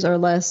characters are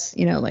less,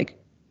 like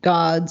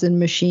gods and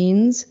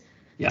machines,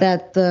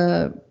 that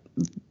the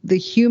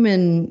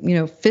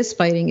human, fist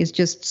fighting is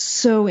just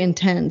so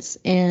intense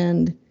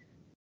and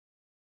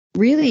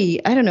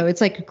really, I don't know, it's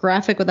like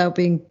graphic without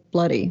being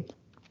bloody.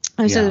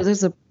 So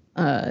there's a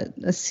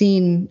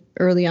scene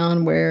early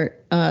on where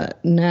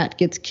Nat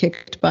gets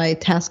kicked by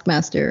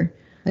Taskmaster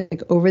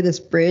like over this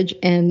bridge,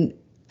 and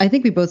I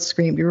think we both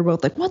screamed. We were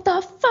both like, "What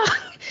the fuck?"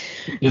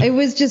 Yeah. It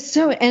was just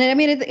so. And I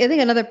mean, I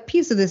think another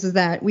piece of this is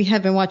that we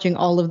have been watching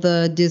all of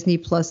the Disney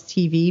Plus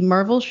TV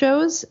Marvel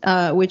shows,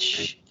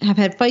 which have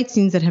had fight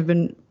scenes that have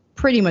been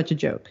pretty much a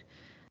joke.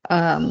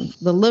 The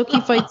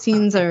Loki fight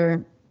scenes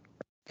are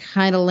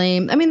kind of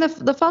lame. I mean,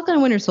 the Falcon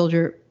and Winter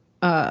Soldier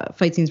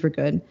fight scenes were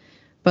good.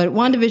 But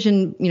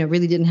WandaVision,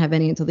 really didn't have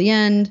any until the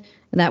end,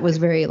 and that was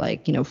very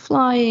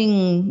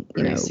flying,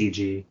 very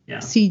CG,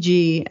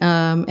 CG.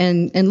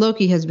 And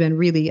Loki has been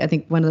really, I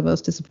think, one of the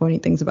most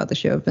disappointing things about the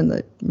show have been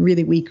the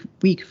really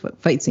weak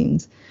fight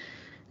scenes.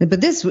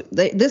 But this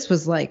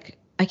was like,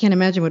 I can't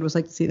imagine what it was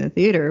like to see it in the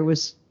theater. It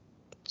was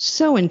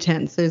so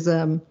intense. There's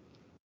the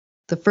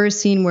first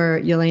scene where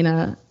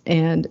Yelena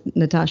and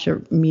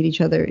Natasha meet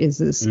each other is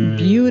this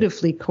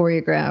beautifully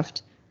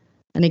choreographed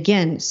And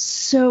again,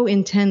 so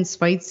intense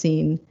fight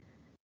scene.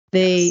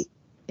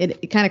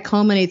 It kind of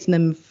culminates in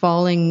them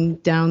falling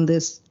down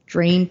this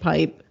drain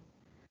pipe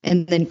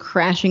and then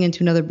crashing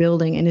into another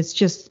building. And it's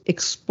just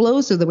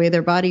explosive the way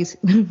their bodies.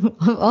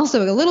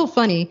 Also a little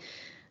funny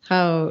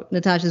how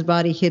Natasha's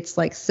body hits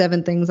like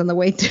 7 things on the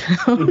way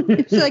down.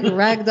 It's like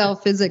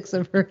ragdoll physics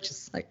of her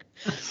just like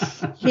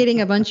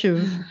hitting a bunch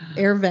of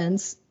air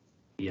vents.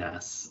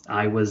 Yes,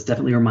 I was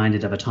definitely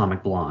reminded of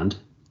Atomic Blonde.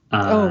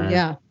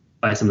 Yeah.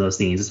 By some of those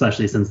scenes,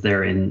 especially since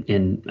they're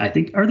in I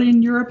think, are they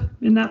in Europe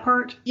in that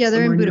part? Yeah,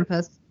 they're in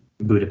Budapest.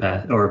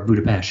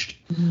 Budapest,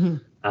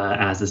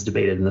 as is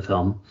debated in the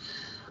film.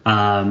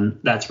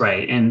 That's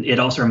right. And it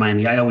also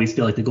reminded me, I always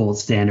feel like the gold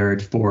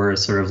standard for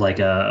sort of like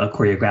a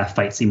choreographed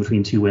fight scene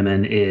between 2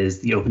 women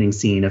is the opening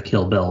scene of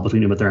Kill Bill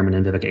between Uma Thurman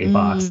and Vivica A.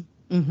 Fox.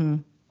 Mm-hmm.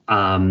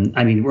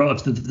 I mean, we're up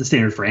to the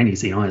standard for any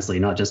scene, honestly,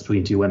 not just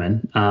between 2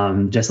 women.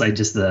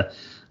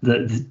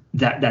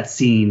 That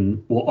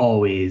scene will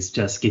always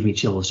just give me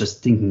chills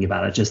just thinking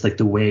about it. Just like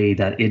the way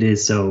that it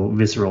is so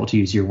visceral, to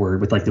use your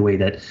word, with like the way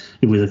that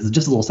it was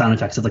just little sound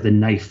effects of like the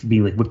knife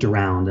being like whipped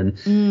around and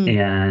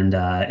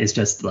it's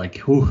just like,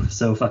 whew,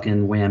 so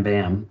fucking wham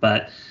bam.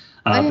 But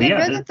I had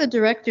read that the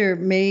director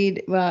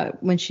made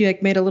when she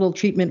like made a little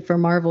treatment for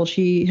Marvel,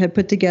 she had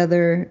put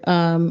together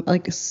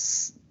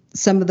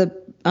some of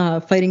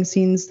the fighting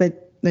scenes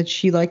that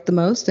she liked the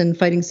most and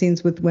fighting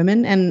scenes with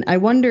women. And I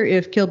wonder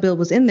if Kill Bill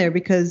was in there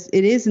because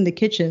it is in the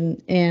kitchen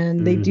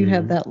and they do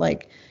have that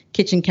like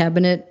kitchen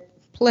cabinet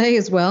play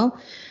as well.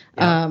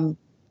 Yeah.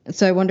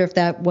 So I wonder if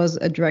that was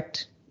a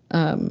direct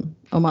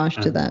homage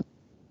to that.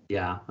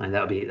 Yeah, and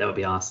that would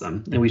be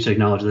awesome. And we should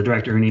acknowledge the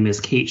director. Her name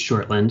is Cate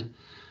Shortland.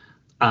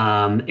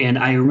 And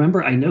I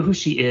know who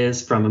she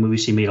is from a movie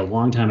she made a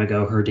long time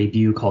ago, her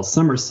debut called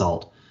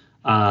Somersault,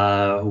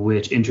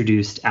 which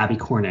introduced Abby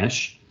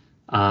Cornish,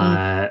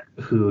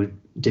 who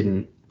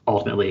didn't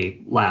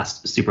ultimately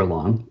last super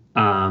long,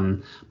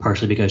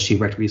 partially because she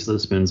wrecked Reese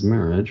Witherspoon's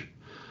marriage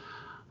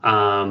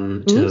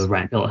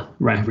to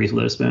Reese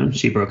Witherspoon.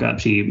 She broke up.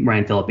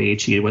 Ryan Phillippe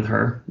cheated with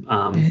her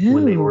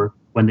when they were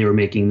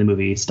making the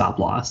movie Stop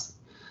Loss,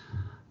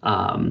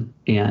 and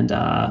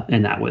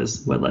that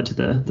was what led to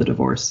the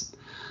divorce.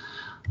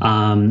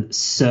 But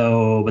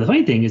the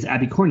funny thing is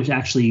Abby Cornish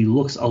actually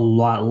looks a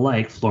lot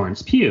like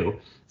Florence Pugh.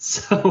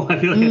 So I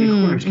feel like Abby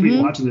Cornish could be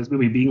watching this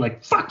movie being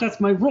like, fuck, that's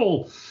my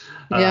role.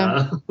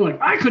 Yeah.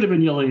 Like I could have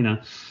been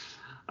Yelena.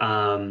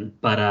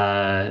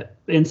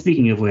 And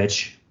speaking of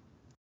which,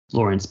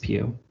 Florence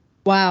Pugh.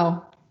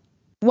 Wow.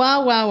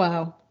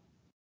 Wow.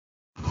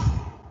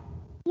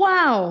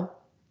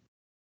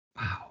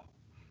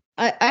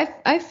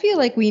 I feel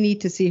like we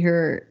need to see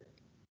her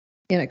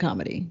in a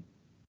comedy.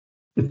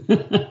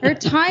 Her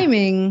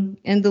timing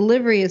and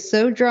delivery is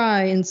so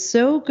dry and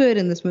so good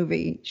in this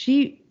movie.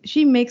 She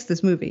makes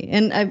this movie.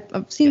 And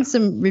I've seen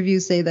some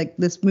reviews say that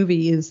this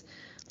movie is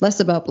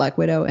less about Black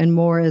Widow and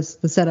more as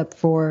the setup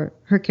for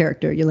her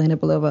character, Yelena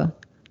Belova.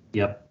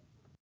 Yep.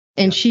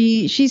 And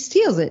she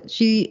steals it.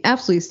 She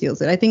absolutely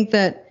steals it. I think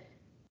that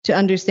to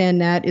understand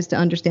Nat is to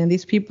understand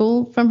these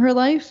people from her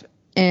life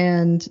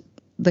and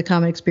the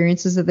common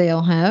experiences that they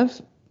all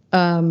have.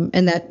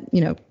 And that,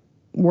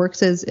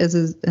 works as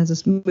a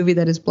movie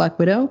that is Black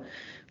Widow,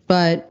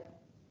 but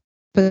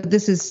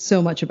this is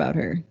so much about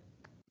her.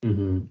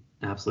 Mm-hmm.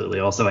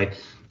 Absolutely. Also,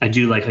 I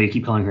do like how you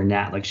keep calling her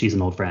Nat, like she's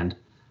an old friend.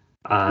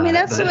 I mean,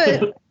 that's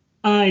what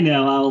I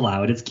know. I'll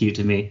allow it. It's cute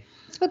to me.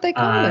 That's what they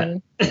call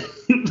her.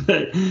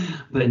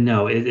 but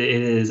no, it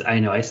is. I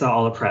know. I saw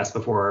all the press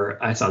before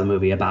I saw the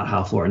movie about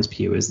how Florence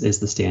Pugh is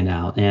the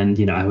standout,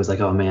 and I was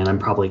like, oh man, I'm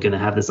probably gonna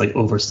have this like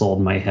oversold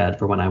in my head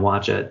for when I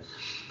watch it.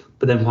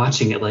 But then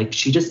watching it, like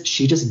she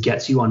just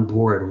gets you on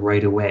board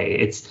right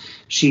away.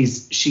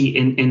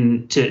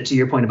 To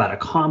your point about a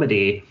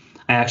comedy,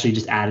 I actually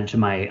just added to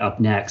my up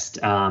next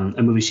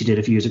a movie she did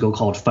a few years ago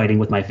called Fighting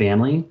with My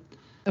Family.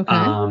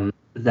 Okay.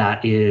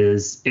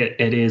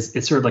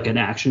 It's sort of like an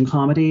action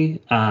comedy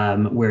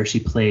where she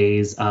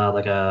plays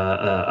like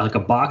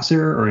a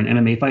boxer or an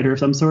MMA fighter of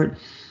some sort.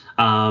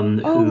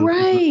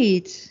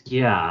 Right.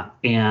 Yeah,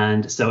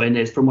 and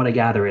it's, from what I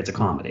gather, it's a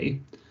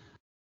comedy.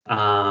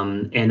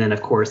 And then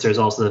of course there's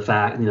also the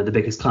fact, the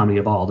biggest comedy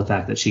of all, the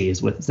fact that she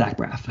is with Zach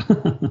Braff.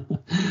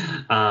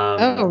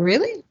 Oh,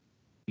 really?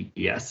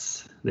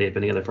 Yes, they've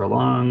been together for a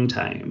long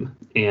time,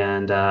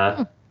 and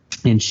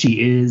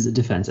she is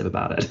defensive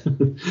about it.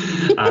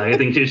 I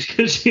think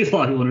she's a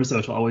lot of people on her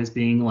social always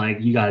being like,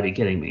 "You got to be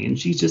kidding me," and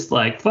she's just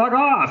like, "Fuck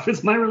off!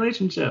 It's my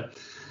relationship."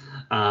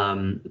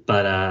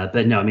 But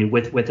no, I mean,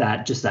 with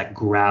that, just that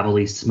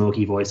gravelly,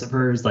 smoky voice of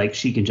hers, like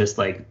she can just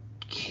like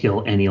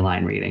kill any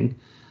line reading.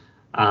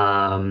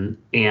 And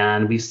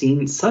we've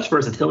seen such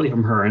versatility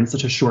from her in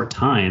such a short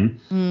time.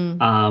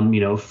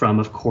 From,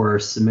 of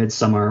course,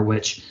 Midsommar,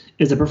 which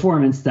is a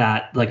performance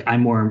that like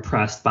I'm more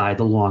impressed by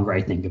the longer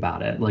I think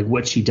about it, like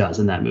what she does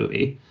in that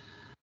movie.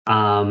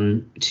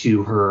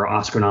 to her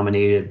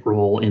Oscar-nominated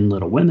role in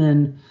Little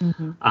Women,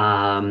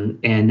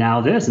 and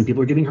now this, and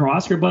people are giving her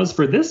Oscar buzz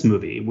for this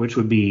movie, which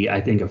would be,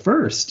 I think, a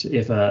first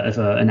if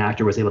an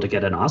actor was able to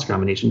get an Oscar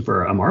nomination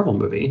for a Marvel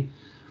movie.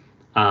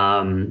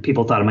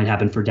 People thought it might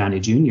happen for Downey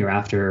Jr.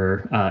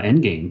 after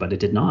Endgame, but it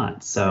did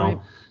not.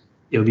 So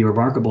it would be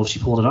remarkable if she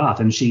pulled it off.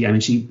 And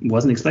she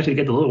wasn't expected to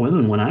get the Little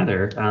Women one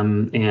either.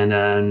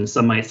 And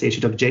some might say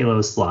she took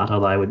J-Lo's slot,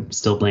 although I would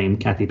still blame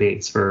Kathy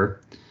Bates for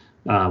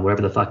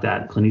whatever the fuck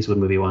that Clint Eastwood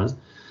movie was.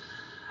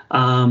 But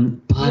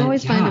you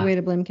always find a way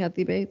to blame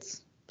Kathy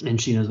Bates. And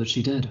she knows what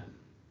she did.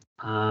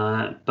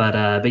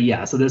 But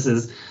yeah, so this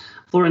is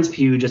Florence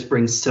Pugh just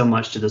brings so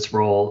much to this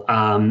role,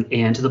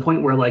 and to the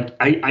point where, like,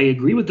 I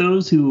agree with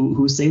those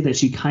who say that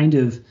she kind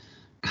of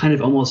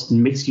almost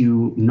makes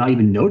you not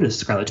even notice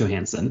Scarlett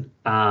Johansson,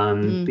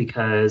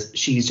 because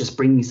she's just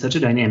bringing such a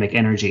dynamic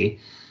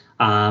energy.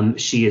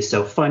 She is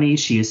so funny.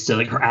 She is so,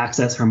 like,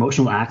 her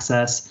emotional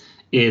access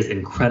is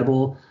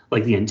incredible.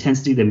 Like, the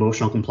intensity, the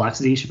emotional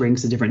complexity she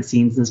brings to different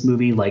scenes in this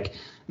movie, like,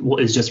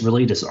 is just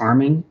really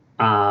disarming.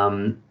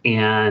 And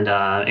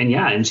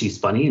she's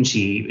funny, and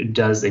she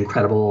does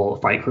incredible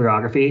fight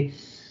choreography,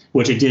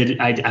 which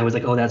I was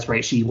like, oh, that's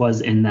right. She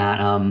was in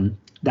that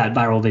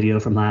viral video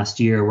from last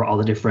year where all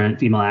the different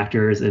female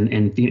actors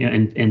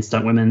and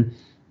stunt women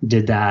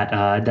did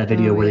that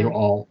video where they were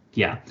all,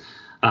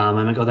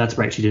 I'm like, oh, that's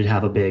right. She did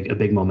have a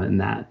big moment in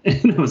that.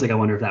 And I was like, I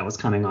wonder if that was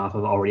coming off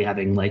of already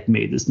having, like,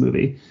 made this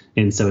movie.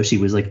 And so she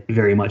was, like,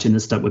 very much in the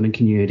stunt women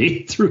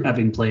community through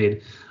having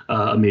played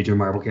a major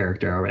Marvel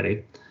character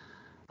already.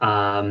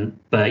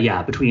 But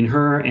yeah, between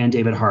her and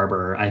David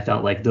Harbour, I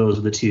felt like those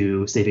were the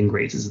two saving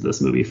graces of this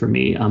movie for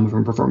me, from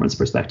a performance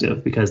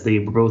perspective, because they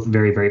were both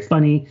very, very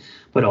funny,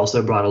 but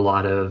also brought a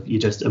lot of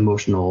just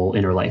emotional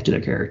inner life to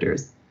their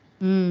characters.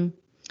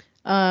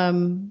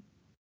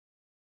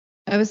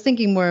 I was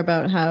thinking more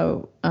about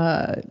how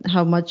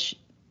much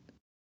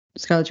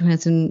Scarlett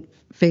Johansson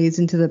fades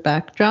into the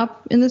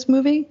backdrop in this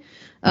movie,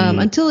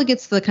 until it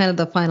gets to the kind of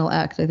the final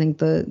act. I think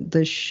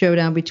the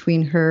showdown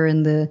between her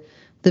and the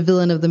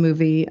villain of the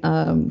movie,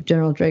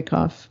 General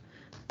Dreykov,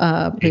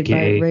 played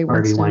by Ray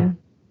Winstone.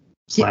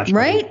 Yeah,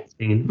 right?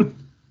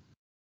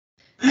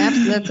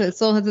 Absolutely.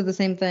 Soul had said the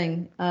same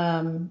thing.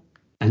 And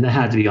that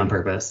had to be on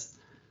purpose.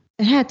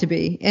 It had to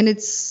be. And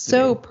it's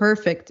so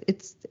perfect.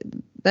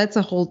 That's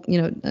a whole,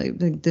 a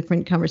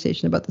different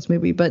conversation about this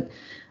movie. But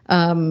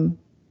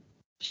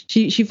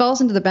she falls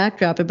into the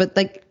backdrop. But,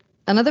 like,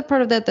 another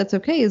part of that's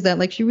okay is that,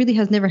 like, she really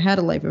has never had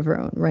a life of her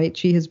own, right?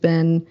 She has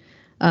been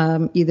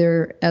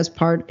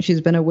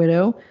she's been a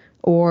widow,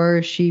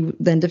 or she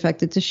then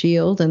defected to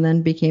S.H.I.E.L.D. and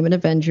then became an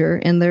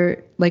Avenger. And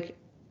they're like,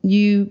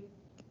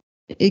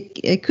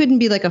 it couldn't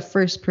be like a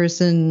first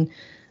person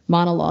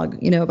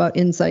monologue, about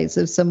insights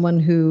of someone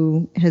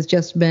who has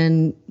just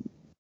been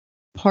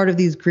part of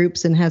these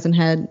groups and hasn't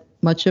had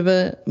much of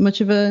a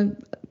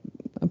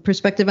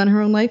perspective on her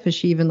own life, as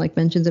she even, like,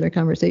 mentions in her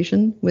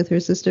conversation with her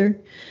sister.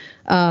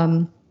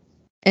 And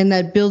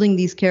that building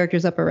these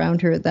characters up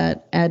around her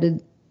that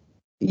added,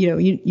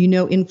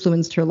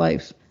 influenced her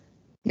life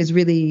is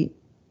really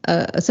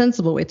a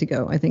sensible way to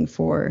go, I think,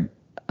 for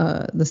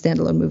the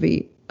standalone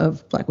movie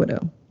of Black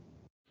Widow.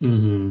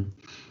 Mm-hmm.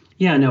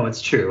 Yeah, no,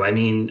 it's true. I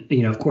mean,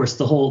 of course,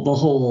 the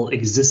whole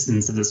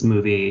existence of this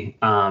movie,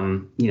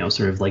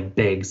 sort of, like,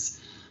 begs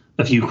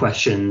a few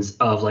questions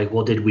of, like,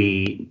 well, did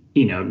we,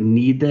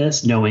 need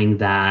this, knowing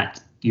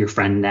that your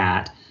friend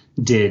Nat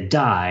did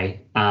die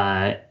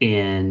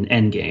in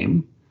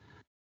Endgame?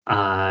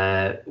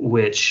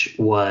 Which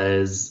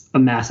was a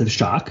massive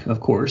shock, of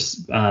course,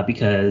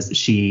 because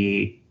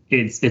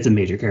it's a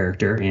major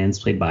character and it's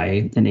played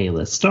by an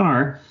A-list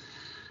star.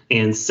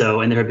 And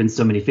there have been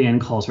so many fan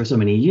calls for so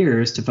many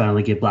years to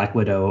finally give Black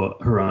Widow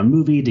her own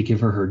movie, to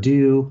give her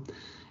due.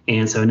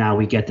 And so now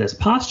we get this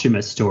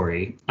posthumous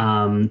story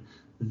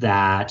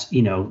that,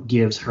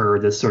 gives her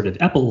this sort of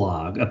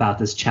epilogue about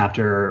this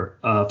chapter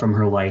from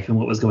her life and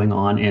what was going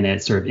on in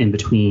it, sort of in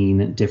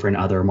between different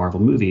other Marvel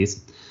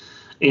movies.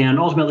 And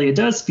ultimately, it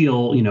does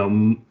feel,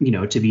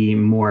 to be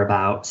more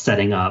about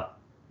setting up,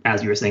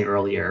 as you were saying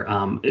earlier,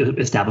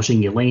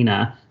 establishing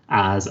Yelena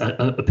as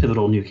a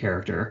pivotal new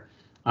character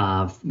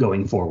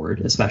going forward,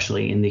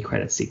 especially in the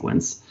credits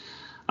sequence.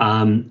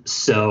 It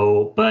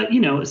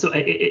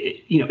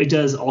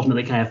does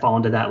ultimately kind of fall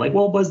into that, like,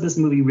 well, was this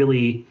movie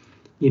really,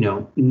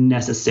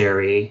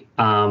 necessary,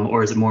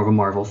 or is it more of a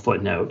Marvel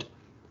footnote?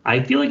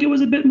 I feel like it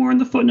was a bit more in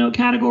the footnote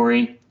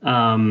category,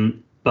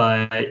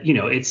 but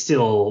it's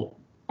still,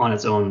 on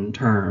its own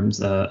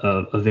terms,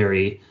 a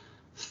very,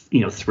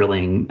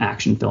 thrilling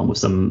action film with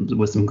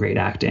some great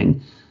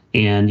acting,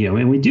 and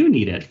we do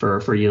need it for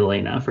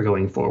Yelena for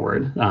going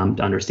forward,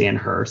 to understand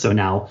her. So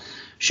now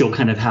she'll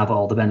kind of have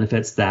all the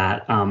benefits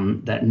that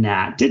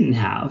Nat didn't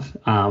have,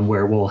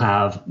 where we'll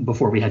have,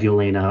 before we have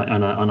Yelena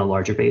on a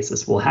larger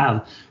basis, we'll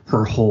have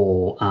her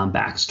whole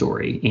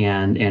backstory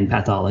and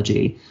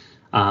pathology,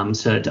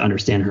 to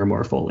understand her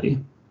more fully.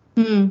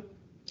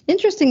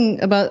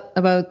 Interesting about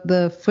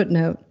the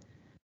footnote.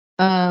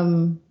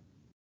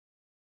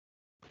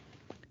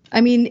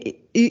 I mean,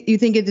 you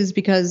think it is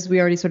because we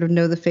already sort of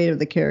know the fate of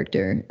the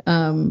character.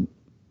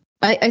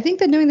 I think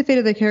that knowing the fate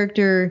of the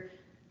character,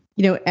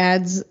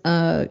 adds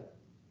a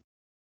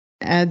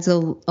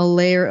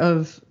layer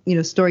of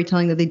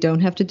storytelling that they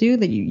don't have to do.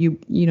 That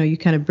you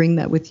kind of bring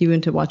that with you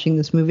into watching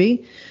this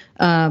movie,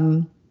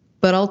 but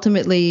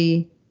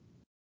ultimately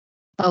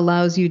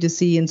allows you to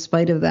see, in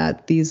spite of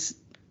that, these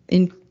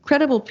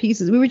incredible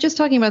pieces. We were just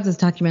talking about this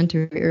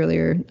documentary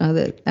earlier,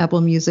 the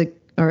Apple Music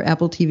or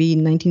Apple TV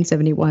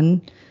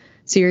 1971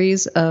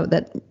 series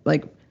that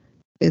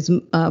is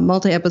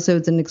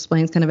multi-episodes and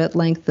explains kind of at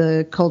length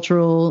the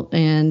cultural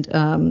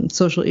and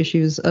social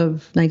issues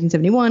of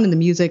 1971 and the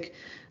music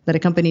that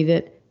accompanied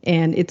it.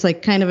 And it's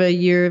like kind of a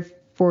year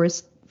for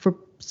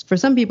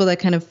some people that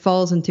kind of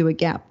falls into a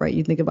gap, right?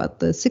 You think about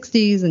the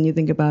 60s and you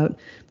think about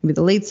maybe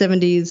the late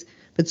 70s,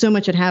 but so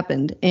much had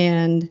happened.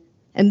 And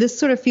this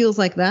sort of feels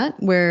like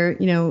that, where,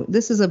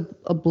 this is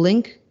a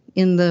blink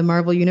in the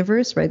Marvel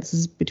universe, right? This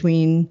is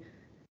between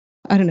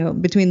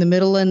the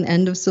middle and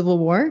end of Civil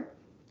War.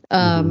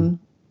 And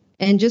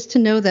just to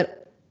know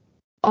that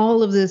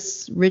all of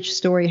this rich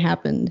story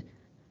happened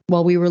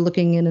while we were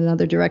looking in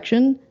another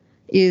direction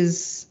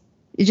it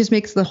just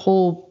makes the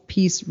whole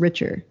piece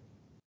richer.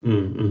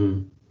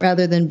 Mm-hmm.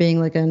 Rather than being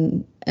like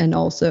an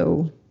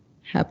also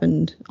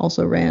happened,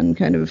 also ran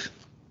kind of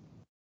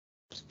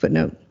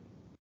footnote.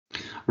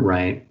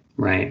 Right.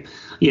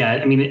 Yeah,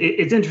 I mean,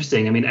 it's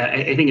interesting. I mean,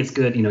 I think it's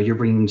good. You're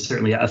bringing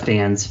certainly a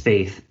fan's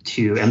faith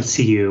to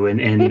MCU, and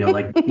in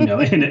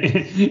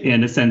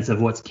a sense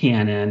of what's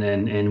canon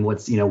and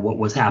what's what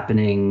was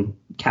happening,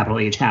 capital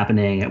H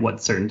happening at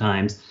what certain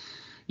times.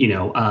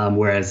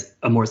 Whereas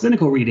a more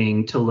cynical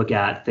reading to look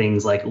at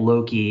things like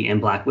Loki and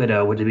Black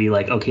Widow would be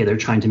like, okay, they're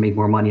trying to make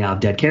more money out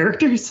of dead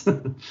characters.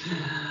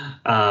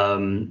 I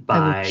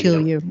will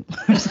kill you.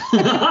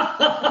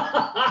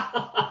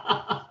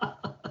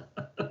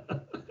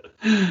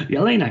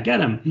 Yelena, get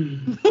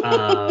him.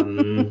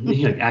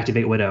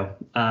 Activate Widow.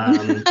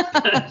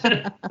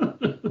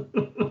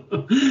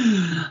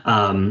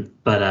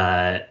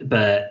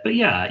 But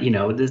yeah,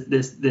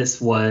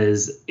 this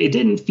was, it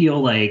didn't feel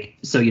like,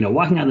 so,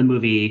 walking out of the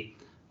movie,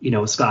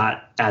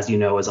 Scott, as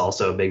is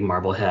also a big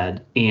Marvel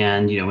head,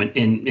 and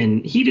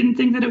he didn't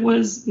think that it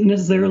was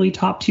necessarily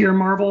top tier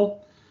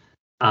Marvel,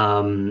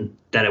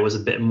 that it was a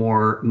bit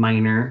more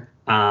minor.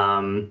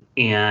 I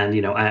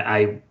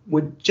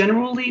would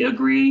generally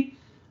agree.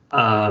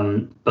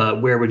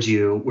 But where would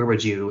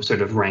you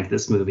sort of rank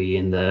this movie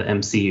in the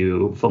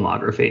MCU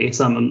filmography?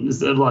 A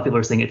lot of people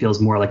are saying it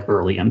feels more like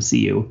early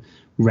MCU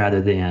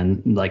rather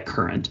than like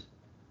current.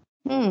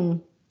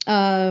 In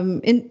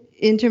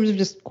terms of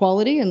just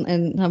quality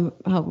and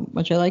how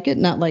much I like it,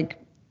 not like,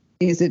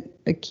 is it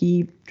a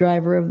key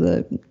driver of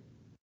the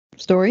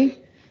story?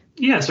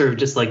 Yeah, sort of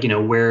just like,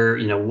 where,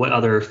 what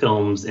other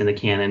films in the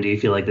canon do you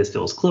feel like this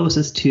feels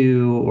closest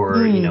to,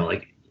 or,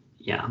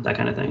 that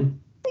kind of thing.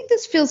 I think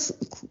this feels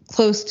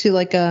close to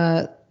like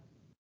a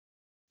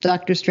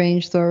Doctor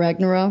Strange, Thor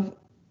Ragnarok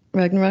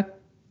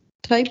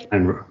type.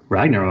 And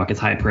Ragnarok is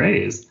high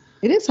praise.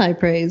 It is high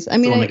praise. I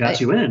mean, the one that got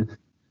you in.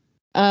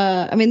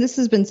 I mean, this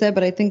has been said,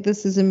 but I think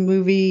this is a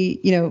movie,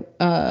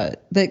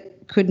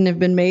 that couldn't have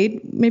been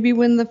made maybe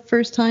when the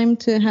first time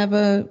to have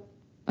a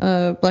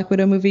Black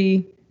Widow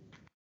movie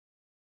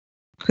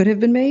could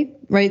have been made,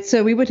 right?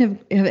 So we wouldn't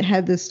have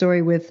had this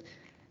story with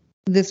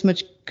this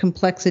much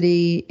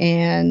complexity,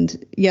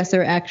 and yes,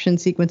 there are action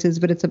sequences,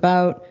 but it's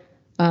about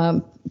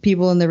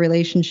people and their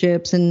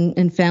relationships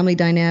and family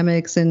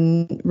dynamics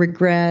and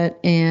regret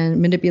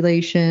and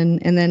manipulation.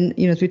 And then,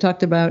 as we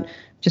talked about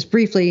just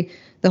briefly,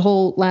 the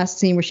whole last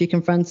scene where she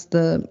confronts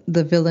the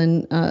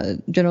villain,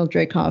 General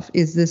Dreykov,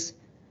 is this,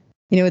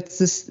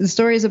 the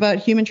story is about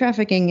human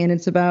trafficking, and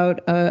it's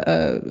about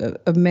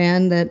a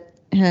man that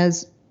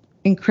has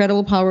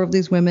incredible power over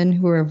these women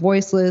who are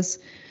voiceless.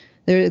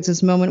 There's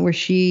this moment where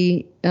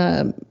she,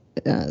 Nat,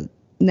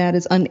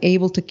 is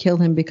unable to kill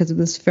him because of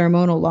this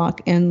pheromonal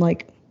lock. And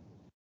like,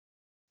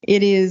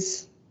 it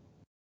is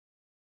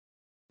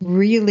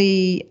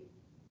really,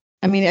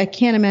 I mean, I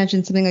can't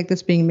imagine something like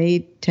this being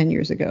made 10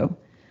 years ago.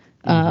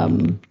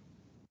 Mm-hmm.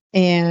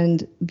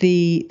 And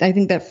I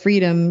think that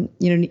freedom,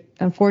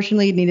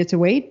 unfortunately needed to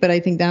wait, but I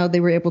think now they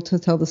were able to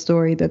tell the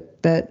story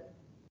that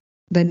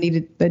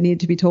needed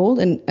to be told.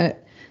 And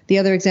the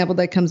other example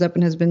that comes up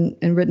and has been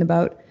written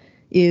about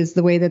is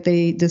the way that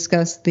they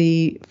discuss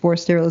the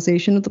forced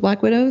sterilization of the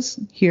Black Widows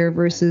here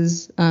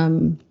versus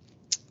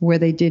where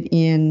they did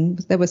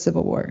that was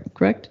Civil War,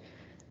 correct?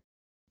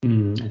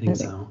 I think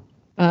so.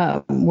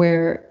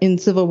 Where in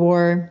Civil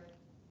War,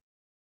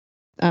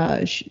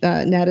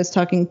 Nat is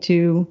talking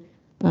to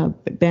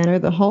Banner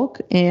the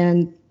Hulk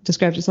and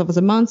describes herself as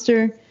a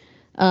monster.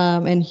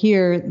 And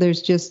here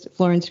there's just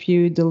Florence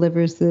Pugh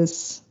delivers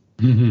this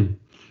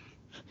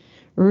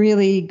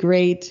really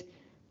great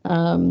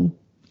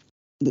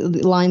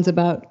lines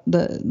about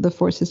the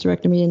forced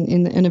hysterectomy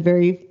in a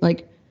very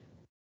like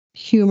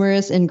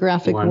humorous and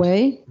graphic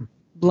way,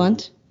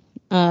 blunt.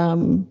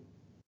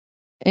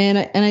 And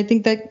I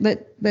think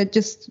that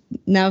just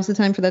now's the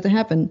time for that to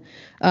happen.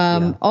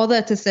 All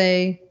that to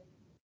say,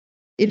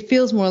 it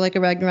feels more like a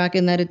Ragnarok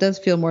in that it does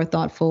feel more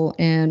thoughtful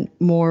and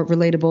more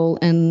relatable.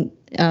 And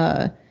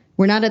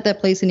we're not at that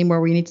place anymore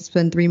where you need to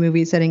spend 3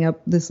 movies setting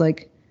up this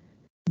like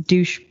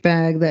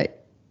douchebag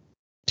that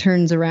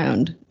turns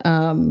around.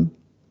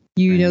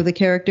 You know the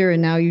character,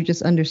 and now you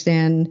just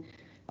understand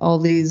all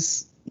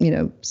these,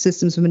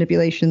 systems of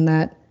manipulation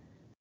that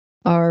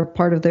are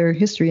part of their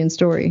history and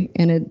story.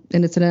 And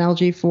it's an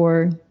analogy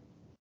for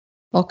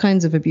all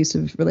kinds of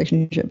abusive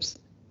relationships.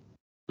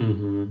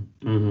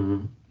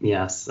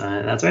 Yes,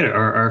 that's right.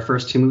 Our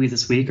first 2 movies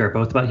this week are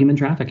both about human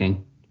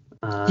trafficking.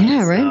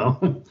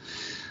 Right.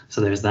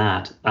 So there's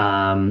that.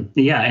 And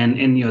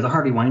the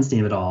Harvey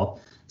Weinstein of it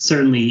all.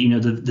 Certainly,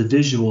 the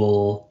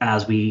visual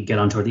as we get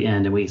on toward the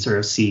end and we sort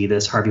of see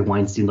this Harvey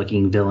Weinstein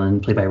looking villain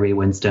played by Ray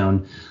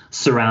Winstone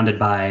surrounded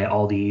by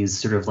all these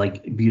sort of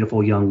like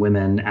beautiful young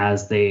women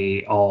as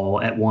they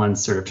all at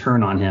once sort of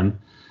turn on him.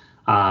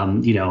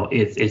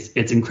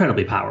 It's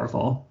incredibly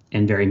powerful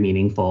and very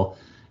meaningful.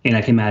 And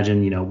I can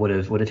imagine, would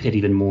have hit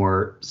even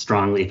more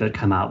strongly if it had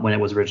come out when it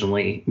was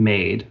originally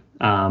made.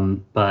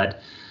 But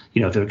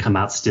if it would come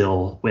out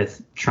still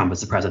with Trump as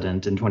the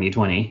president in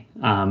 2020,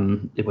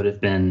 it would have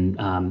been,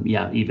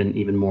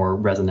 even more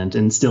resonant,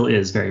 and still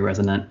is very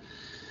resonant.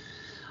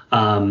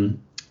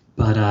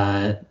 But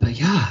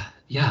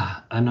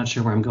I'm not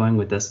sure where I'm going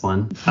with this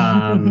one.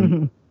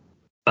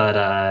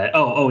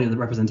 The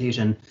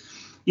representation.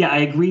 Yeah, I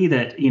agree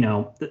that,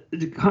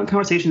 the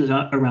conversations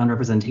around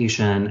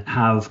representation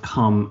have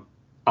come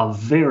a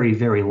very,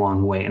 very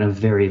long way in a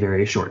very,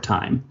 very short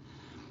time.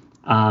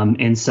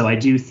 And so I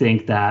do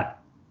think that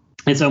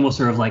it's almost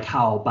sort of like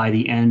how by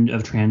the end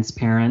of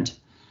Transparent,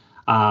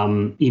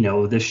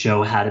 the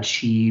show had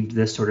achieved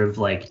this sort of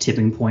like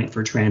tipping point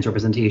for trans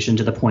representation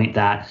to the point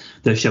that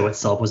the show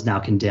itself was now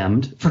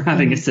condemned for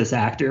having a cis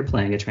actor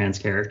playing a trans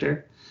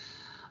character.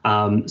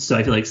 So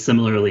I feel like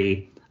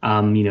similarly,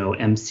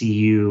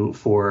 MCU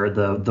for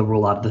the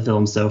rollout of the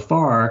film so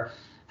far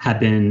have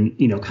been,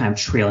 kind of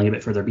trailing a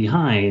bit further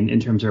behind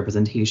in terms of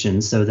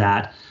representation, so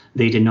that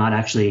they did not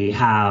actually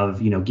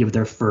have, give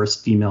their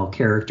first female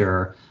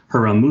character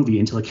her own movie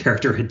until the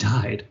character had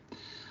died.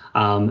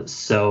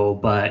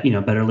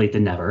 But better late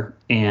than never.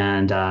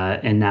 And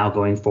now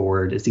going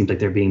forward, it seems like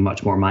they're being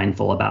much more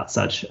mindful about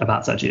such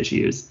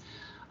issues.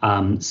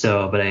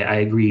 But I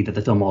agree that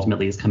the film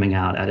ultimately is coming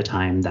out at a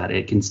time that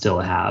it can still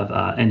have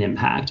an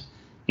impact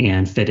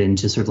and fit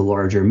into sort of the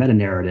larger meta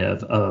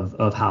narrative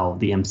of how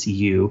the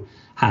MCU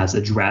has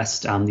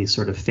addressed these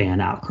sort of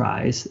fan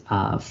outcries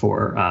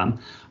for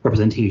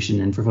representation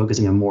and for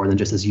focusing on more than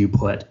just, as you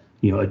put,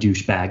 a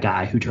douchebag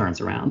guy who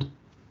turns around.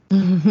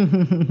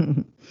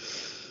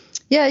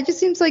 Yeah, it just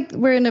seems like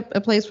we're in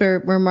a place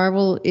where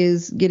Marvel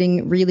is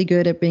getting really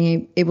good at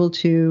being able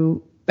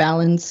to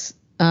balance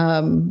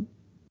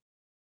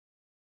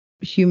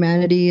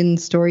humanity and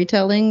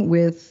storytelling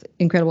with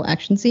incredible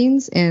action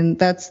scenes, and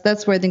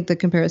that's where I think the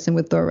comparison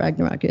with Thor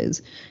Ragnarok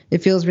is.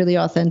 It feels really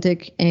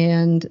authentic,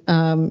 and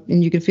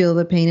you can feel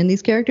the pain in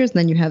these characters, and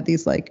then you have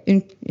these like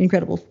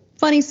incredible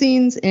funny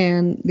scenes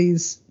and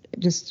these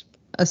just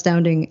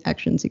astounding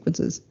action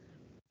sequences.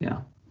 Yeah.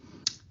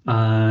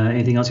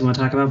 Anything else you want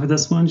to talk about for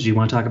this one? Do you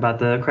want to talk about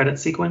the credit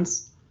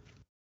sequence?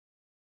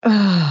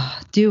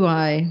 Do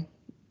I?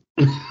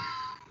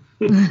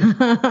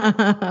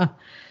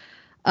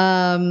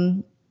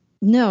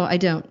 No, I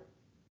don't.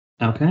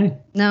 Okay.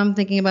 Now I'm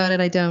thinking about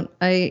it, I don't.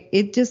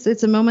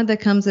 It's a moment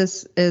that comes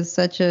as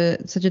such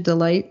a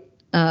delight.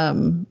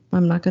 I'm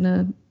not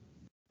gonna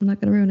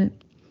ruin it.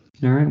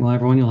 All right. Well,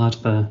 everyone, you'll have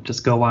to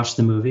just go watch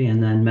the movie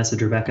and then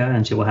message Rebecca,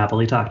 and she will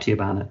happily talk to you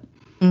about it.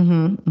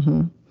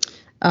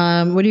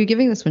 What are you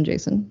giving this one,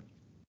 Jason?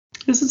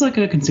 This is like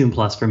a Consume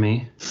Plus for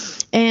me.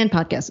 And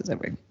podcast is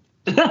over.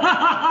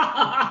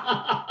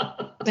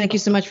 Thank you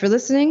so much for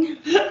listening.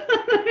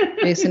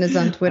 Jason is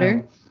on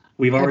Twitter.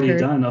 We've already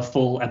done a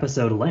full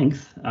episode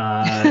length.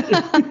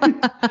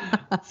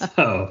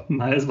 So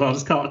might as well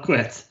just call it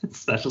quits.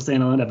 Special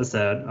standalone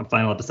episode, our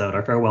final episode,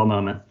 our farewell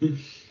moment.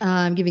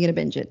 I'm giving it a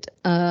binge it.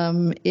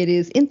 It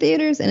is in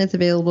theaters and it's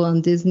available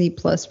on Disney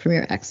Plus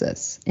Premier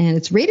Access. And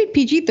it's rated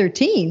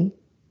PG-13.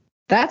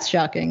 That's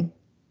shocking.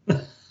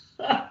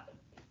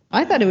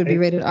 I thought it would be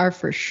rated R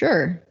for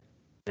sure.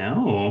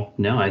 No.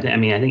 I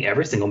think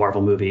every single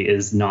Marvel movie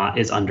is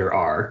under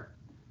R.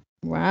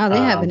 Wow, they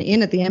have an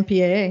in at the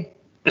MPAA.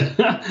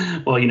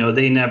 Well,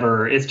 they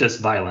never. It's just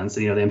violence.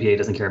 The MPAA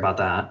doesn't care about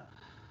that.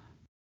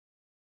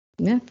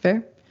 Yeah,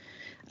 fair.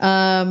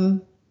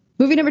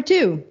 Movie number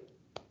 2,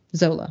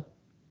 Zola.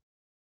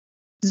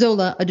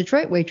 Zola, a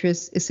Detroit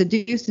waitress, is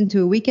seduced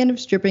into a weekend of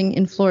stripping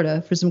in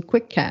Florida for some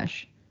quick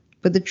cash.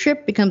 But the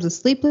trip becomes a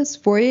sleepless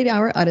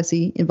 48-hour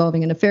odyssey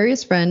involving a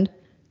nefarious friend,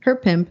 her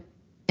pimp,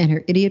 and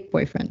her idiot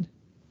boyfriend.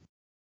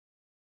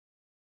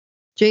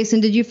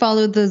 Jason, did you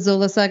follow the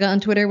Zola saga on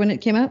Twitter when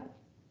it came out?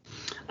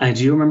 I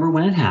do remember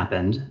when it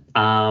happened.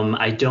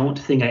 I don't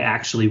think I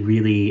actually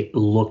really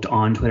looked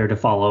on Twitter to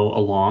follow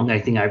along. I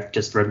think I've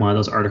just read one of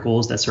those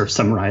articles that sort of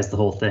summarized the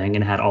whole thing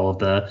and had all of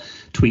the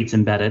tweets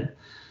embedded.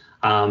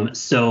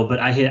 But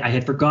I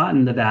had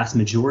forgotten the vast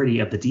majority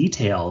of the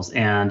details,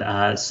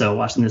 and so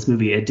watching this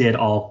movie, it did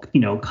all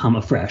come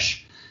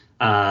afresh.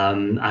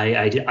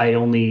 I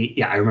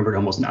remembered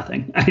almost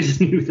nothing. I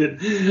just knew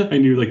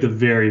like the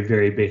very,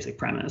 very basic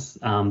premise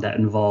that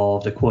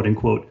involved a quote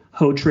unquote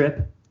hoe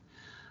trip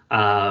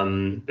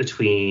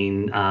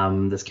between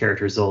this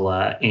character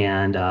Zola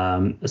and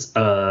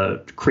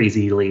a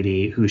crazy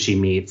lady who she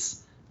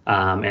meets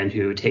and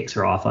who takes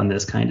her off on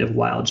this kind of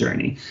wild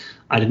journey.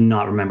 I did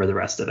not remember the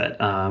rest of it.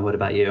 What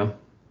about you?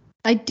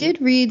 I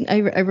did read.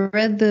 I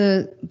read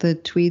the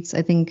tweets.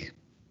 I think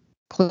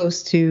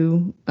close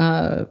to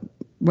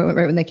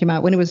right when they came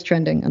out, when it was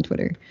trending on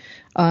Twitter,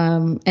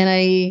 and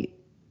I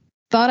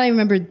thought I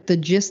remembered the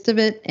gist of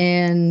it,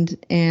 and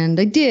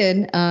I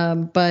did,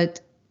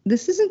 but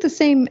this isn't the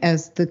same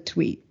as the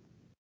tweet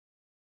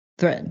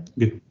thread.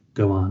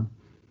 Go on.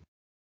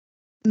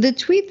 The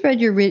tweet thread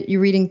you're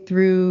reading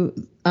through,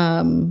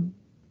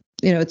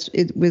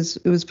 it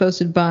was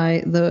posted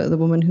by the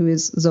woman who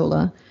is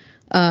Zola,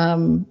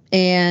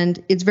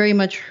 and it's very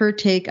much her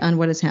take on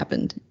what has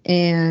happened,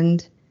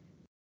 and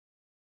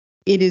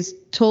it is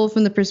told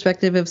from the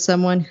perspective of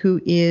someone who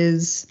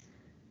is.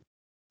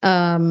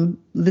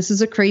 This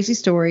is a crazy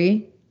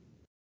story.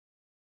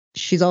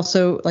 She's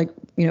also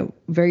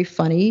very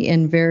funny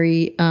and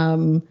very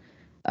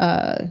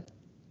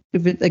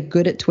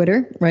good at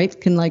Twitter,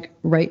 right? Can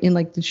write in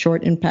the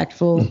short,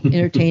 impactful,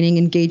 entertaining,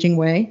 engaging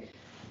way.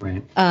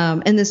 Right.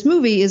 And this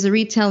movie is a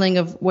retelling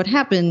of what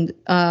happened,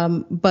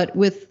 but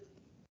with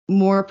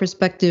more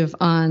perspective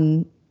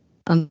on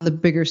the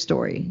bigger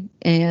story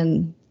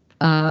and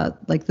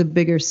the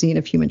bigger scene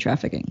of human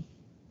trafficking.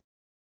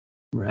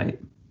 Right.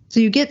 So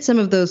you get some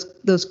of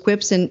those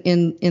quips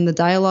in the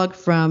dialogue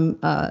from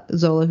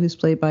Zola, who's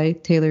played by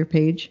Taylor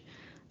Page,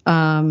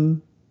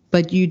 but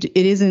it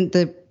isn't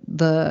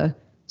the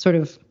sort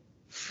of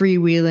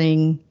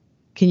freewheeling,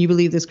 can you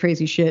believe this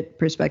crazy shit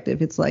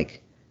perspective. It's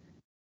like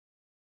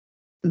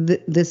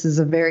this is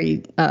a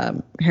very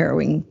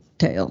harrowing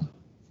tale.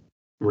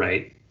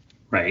 Right.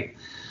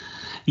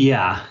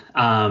 Yeah.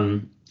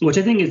 Which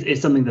I think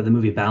is something that the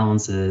movie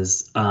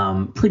balances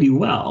pretty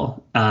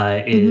well.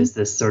 Is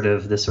this sort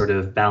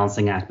of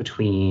balancing act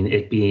between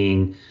it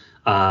being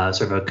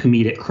sort of a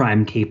comedic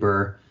crime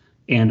caper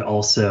and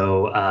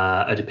also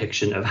a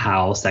depiction of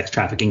how sex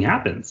trafficking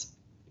happens.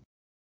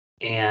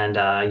 And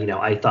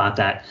I thought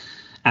that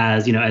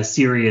as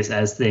serious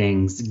as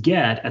things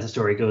get as the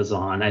story goes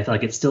on, I feel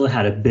like it still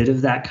had a bit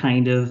of that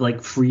kind of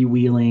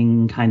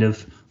freewheeling kind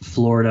of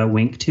Florida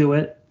wink to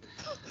it.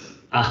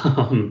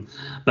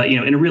 But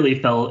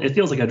it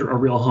feels like a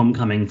real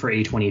homecoming for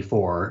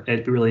A24.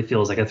 It really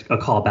feels like a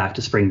callback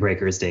to Spring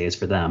Breakers days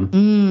for them.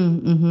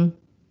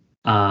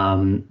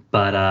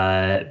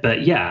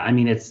 But yeah, I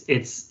mean, it's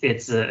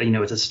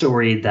a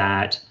story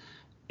that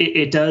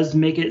it does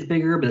make it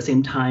bigger, but at the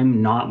same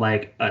time, not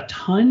like a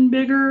ton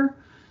bigger,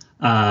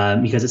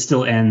 because it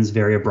still ends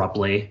very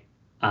abruptly.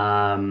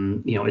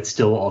 It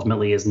still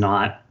ultimately is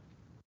not.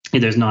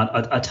 There's not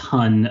a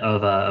ton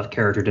of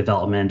character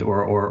development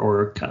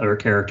or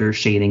character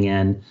shading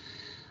in.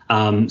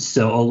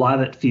 So a lot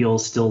of it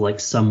feels still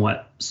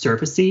somewhat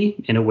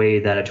surfacey in a way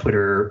that a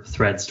Twitter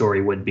thread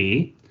story would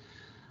be.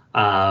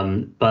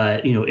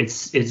 But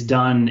it's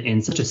done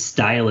in such a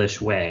stylish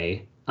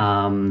way,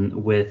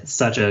 with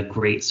such a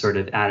great sort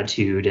of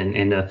attitude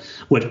and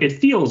what it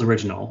feels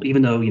original,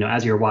 even though,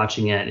 as you're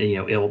watching it,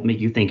 it'll make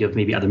you think of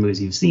maybe other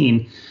movies you've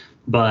seen.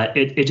 But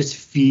it just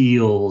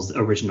feels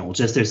original.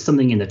 Just there's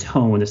something in the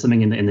tone, there's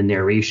something in the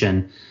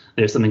narration,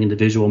 there's something in the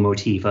visual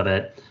motif of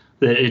it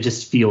that it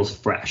just feels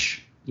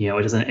fresh.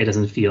 It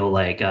doesn't feel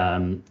like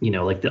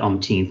the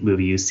umpteenth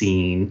movie you've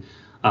seen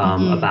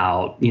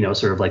about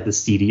sort of like the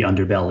seedy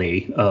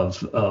underbelly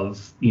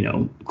of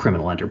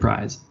criminal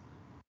enterprise.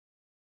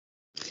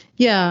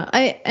 Yeah,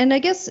 I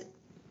guess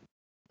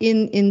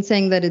in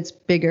saying that it's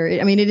bigger,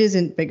 I mean, it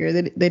isn't bigger.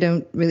 They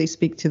don't really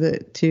speak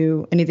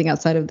to anything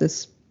outside of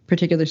this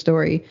particular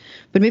story,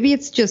 but maybe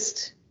it's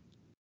just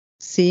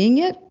seeing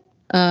it,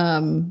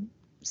 the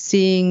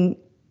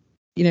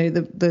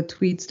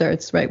tweet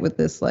starts right with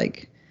this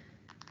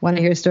want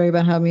to hear a story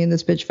about how me and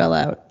this bitch fell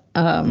out,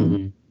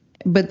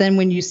 but then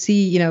when you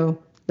see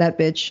that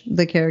bitch,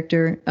 the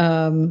character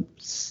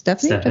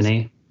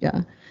Stephanie,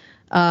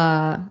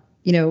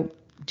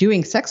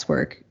 doing sex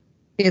work,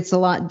 it's a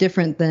lot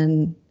different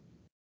than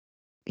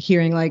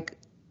hearing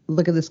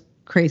look at this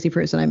crazy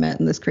person I met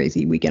and this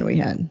crazy weekend we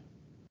had.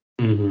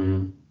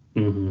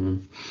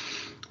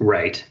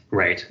 Right.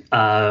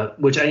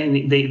 Which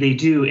they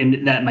do,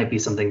 and that might be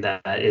something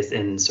that is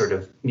in sort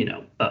of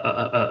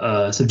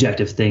a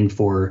subjective thing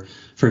for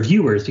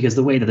viewers, because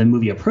the way that the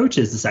movie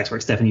approaches the sex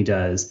work Stephanie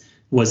does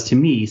was, to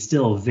me,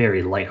 still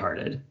very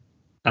lighthearted.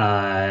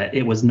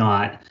 It was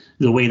not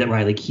the way that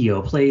Riley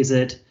Keough plays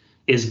it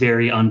is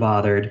very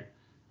unbothered.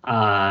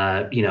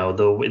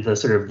 The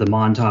sort of the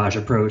montage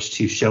approach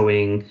to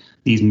showing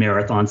these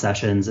marathon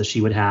sessions that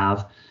she would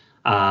have,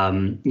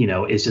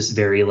 is just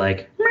very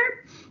like,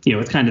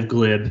 it's kind of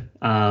glib.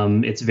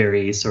 It's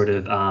very sort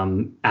of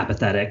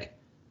apathetic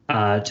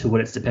to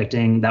what it's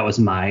depicting. That was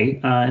my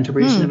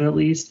interpretation of it, at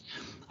least.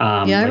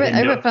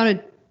 I found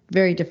it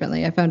very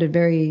differently. I found it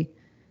very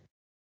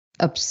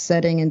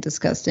upsetting and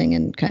disgusting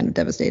and kind of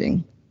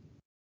devastating.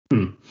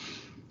 Were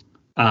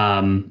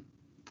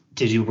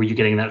you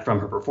getting that from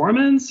her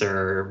performance,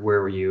 or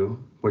where do you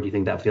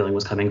think that feeling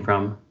was coming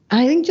from?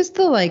 I think just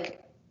the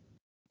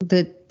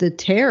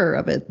terror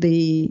of it,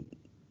 the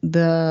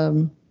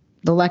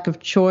lack of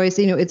choice.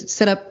 It's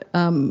set up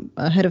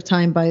ahead of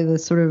time by the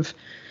sort of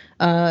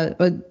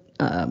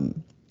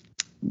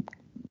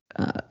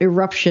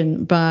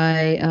eruption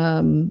by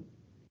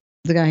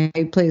the guy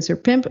who plays her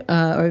pimp,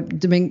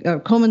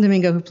 Coleman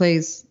Domingo, who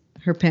plays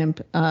her pimp,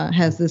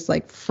 has this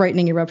like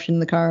frightening eruption in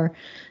the car,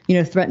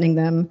 threatening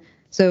them.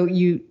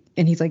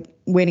 And he's like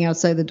waiting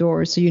outside the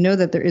door. So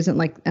that there isn't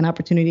like an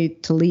opportunity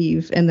to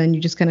leave. And then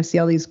you just kind of see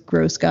all these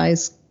gross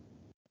guys,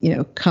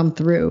 come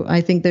through.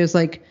 I think there's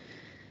like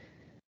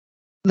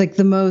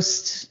the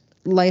most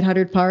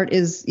lighthearted part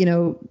is,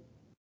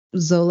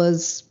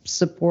 Zola's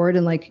support.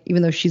 And like,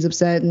 even though she's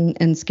upset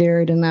and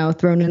scared and now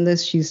thrown in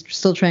this, she's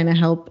still trying to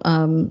help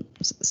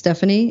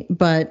Stephanie,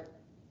 but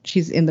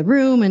she's in the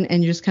room and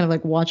you're just kind of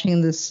like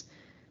watching this,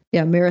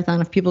 marathon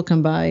of people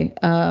come by.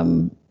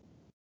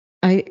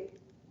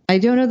 I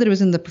don't know that it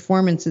was in the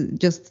performance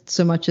just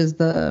so much as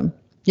the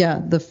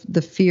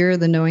fear,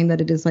 the knowing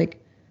that it is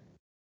like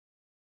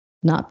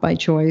not by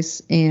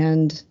choice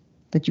and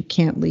that you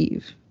can't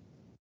leave.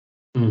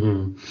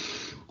 Mm-hmm.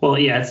 Well,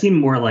 yeah, it seemed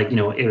more like,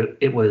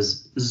 it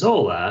was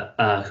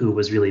Zola who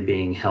was really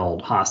being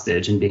held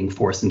hostage and being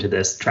forced into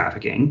this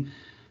trafficking,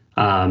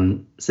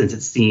 since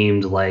it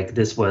seemed like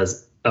this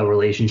was a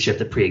relationship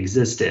that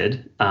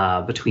preexisted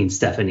between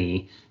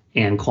Stephanie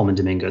and Coleman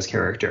Domingo's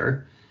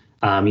character.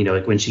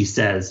 Like when she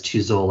says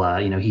to Zola,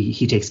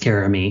 he takes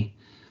care of me.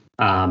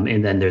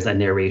 And then there's that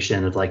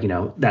narration of like,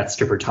 that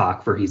stripper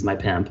talk for he's my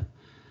pimp.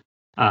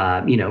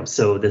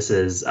 So this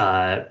is,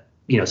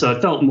 so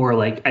it felt more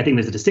like, I think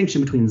there's a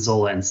distinction between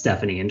Zola and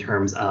Stephanie in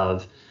terms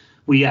of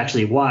we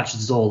actually watched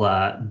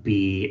Zola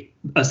be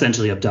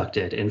essentially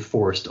abducted and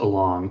forced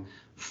along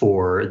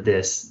for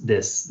this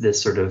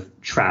sort of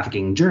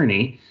trafficking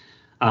journey.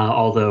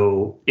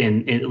 Although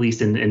at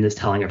least in this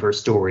telling of her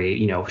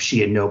story,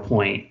 she at no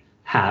point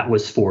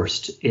was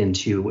forced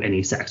into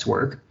any sex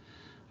work.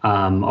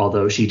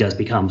 Although she does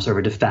become sort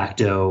of a de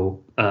facto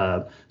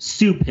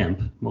sue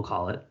pimp, we'll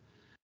call it.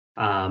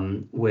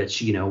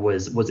 Which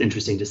was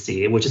interesting to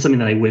see, which is something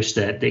that I wish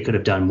that they could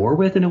have done more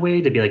with in a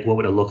way, to be like, what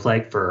would it look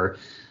like for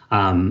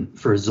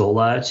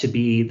Zola to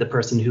be the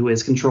person who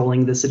is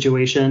controlling this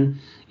situation,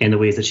 and the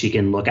ways that she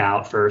can look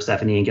out for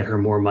Stephanie and get her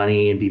more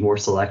money and be more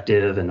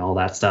selective and all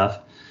that stuff.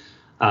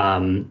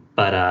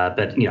 But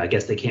I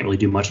guess they can't really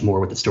do much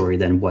more with the story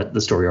than what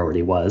the story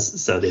already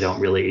was, so they don't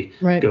really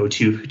go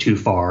too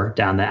far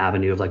down the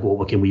avenue of like, well,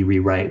 what can we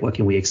rewrite, what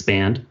can we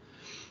expand,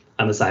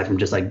 aside from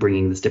just like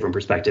bringing this different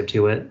perspective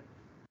to it.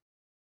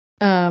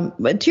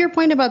 But to your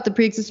point about the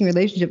pre-existing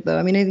relationship, though,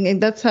 I mean, I think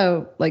that's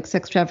how like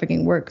sex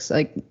trafficking works.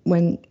 Like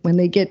when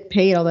they get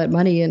paid all that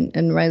money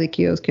and Riley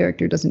Keough's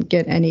character doesn't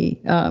get any,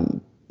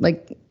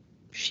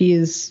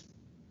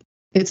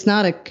 it's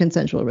not a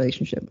consensual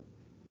relationship.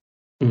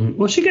 Mm-hmm.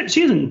 Well, she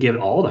doesn't give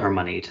all of her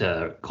money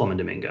to Coleman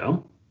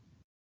Domingo.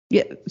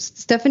 Yeah,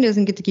 Stephanie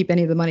doesn't get to keep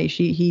any of the money.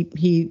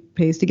 He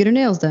pays to get her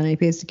nails done. And he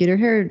pays to get her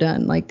hair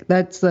done. Like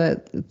it's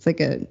like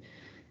a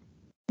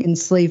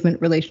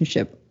enslavement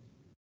relationship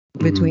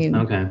between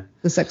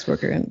the sex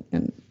worker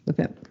and the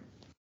pimp.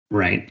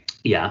 Right.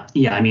 Yeah.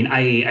 Yeah. I mean,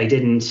 I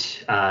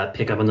didn't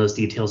pick up on those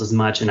details as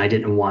much, and I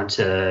didn't want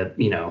to,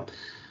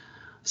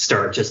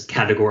 start just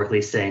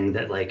categorically saying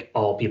that like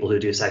all people who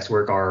do sex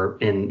work are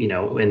and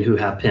who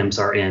have pimps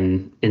are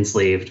in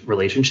enslaved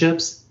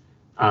relationships.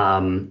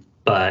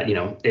 But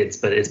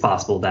it's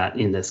possible that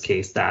in this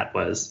case that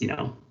was,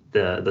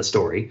 the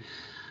story.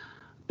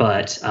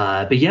 But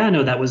yeah,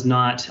 no, I was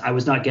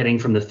not getting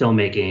from the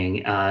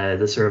filmmaking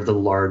the sort of the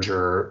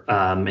larger,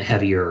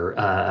 heavier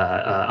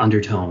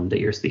undertone that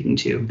you're speaking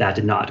to. That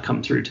did not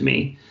come through to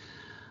me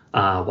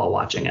while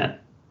watching it.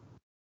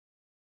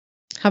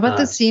 How about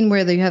the scene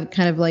where they have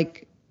kind of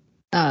like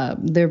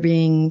they're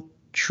being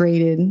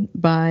traded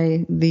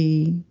by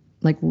the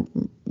like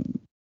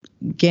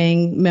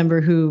gang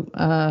member who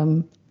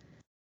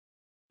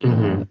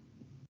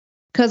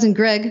cousin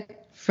Greg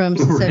from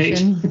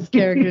Succession,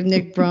 character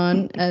Nick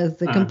Braun as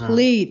the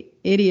complete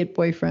idiot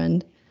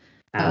boyfriend.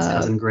 As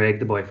cousin Greg,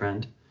 the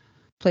boyfriend.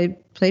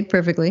 Played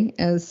perfectly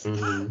as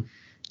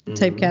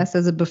typecast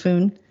as a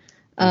buffoon.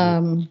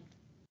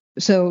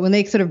 So when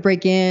they sort of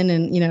break in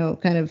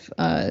and, kind of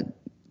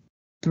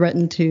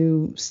threaten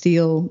to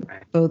steal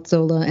both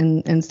Zola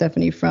and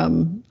Stephanie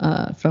from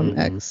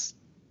X.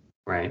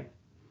 Right.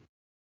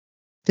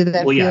 Did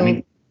that feel... Yeah, I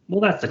mean,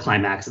 well, that's the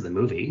climax of the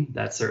movie.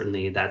 That's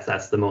certainly,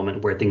 that's the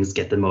moment where things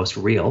get the most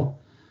real.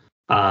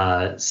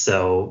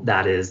 So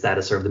that is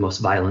sort of the most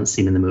violent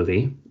scene in the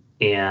movie.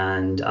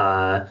 And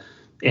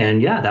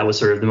yeah, that was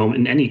sort of the moment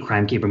in any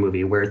crime caper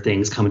movie where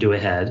things come to a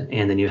head,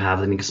 and then you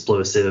have an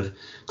explosive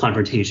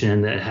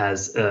confrontation that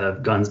has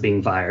guns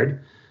being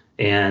fired,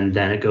 and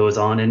then it goes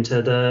on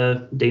into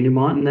the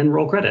denouement and then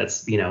roll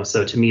credits.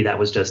 So to me, that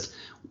was just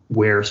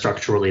where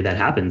structurally that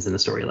happens in a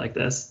story like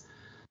this.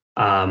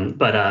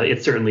 But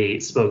it certainly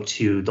spoke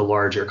to the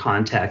larger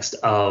context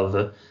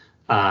of,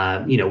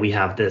 we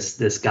have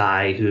this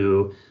guy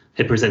who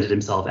had presented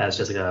himself as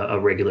just like a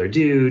regular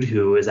dude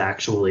who is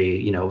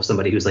actually,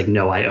 somebody who's like,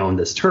 no, I own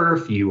this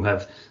turf.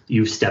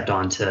 You've stepped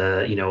onto,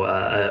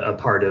 a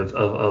part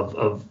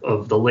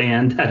of the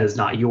land that is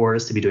not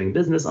yours to be doing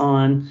business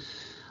on.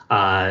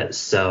 It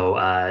was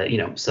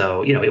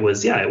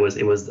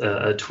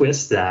a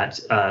twist that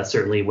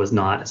certainly was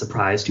not a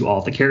surprise to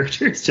all the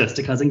characters, just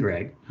to Cousin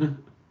Greg.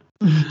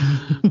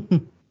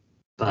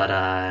 But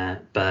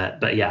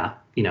yeah,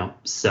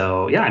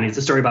 so yeah, I mean, it's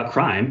a story about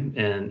crime,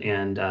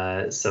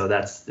 and so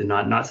that's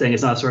not saying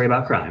it's not a story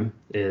about crime.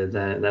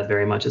 That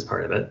very much is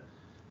part of it.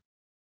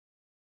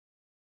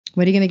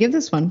 What are you going to give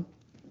this one?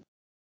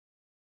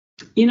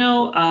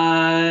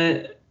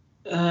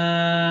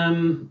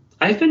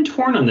 I've been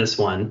torn on this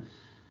one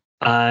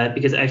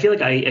because I feel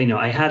like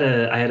I had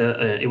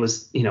a it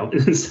was,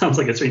 it sounds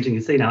like a strange thing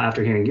to say now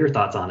after hearing your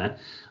thoughts on it,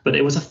 but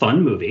it was a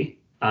fun movie.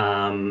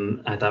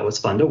 I thought it was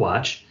fun to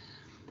watch.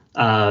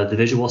 The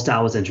visual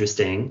style was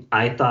interesting.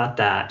 I thought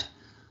that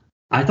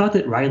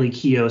Riley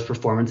Keough's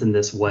performance in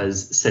this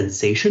was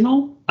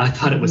sensational. I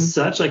thought it was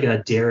such like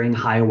a daring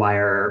high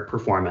wire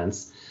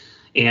performance.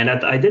 And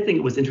I did think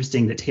it was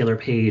interesting that Taylor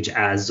Page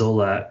as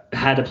Zola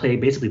had to play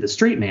basically the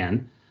straight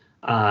man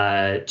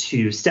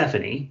to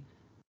Stephanie.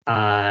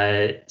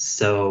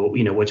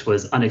 Which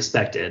was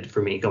unexpected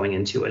for me going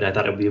into it. I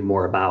thought it would be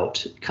more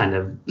about kind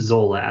of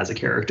Zola as a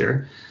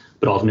character.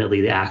 But ultimately,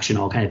 the action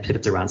all kind of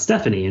pivots around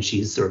Stephanie, and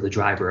she's sort of the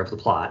driver of the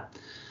plot.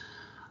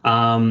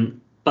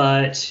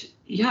 But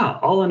yeah,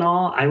 all in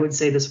all, I would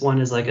say this one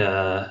is like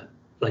a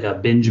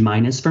binge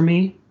minus for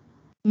me.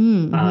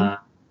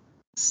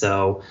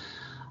 So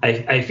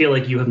I feel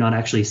like you have not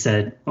actually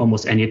said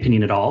almost any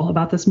opinion at all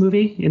about this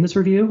movie in this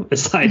review,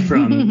 aside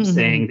from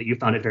saying that you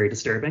found it very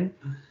disturbing.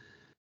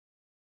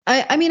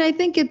 I mean, I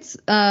think it's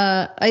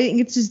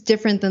just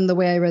different than the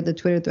way I read the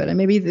Twitter thread. And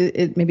maybe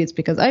it's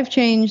because I've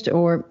changed,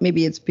 or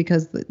maybe it's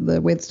because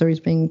the way the story is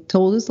being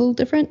told is a little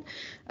different.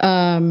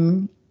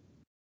 But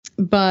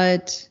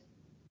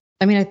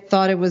I mean, I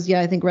thought it was,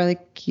 I think Riley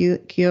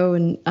Keough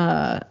and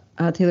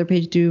Taylor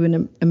Page do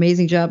an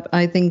amazing job.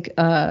 I think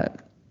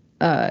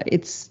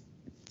it's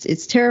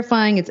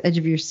terrifying. It's edge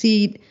of your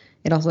seat.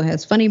 It also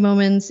has funny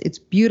moments. It's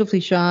beautifully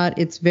shot.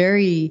 It's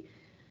very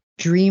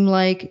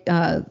dreamlike.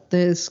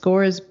 The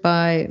score is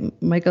by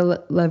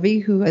Michael Levy,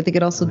 who I think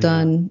had also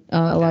done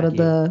a lot of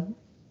the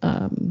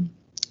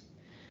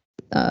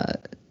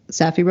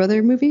Safdie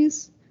brother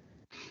movies.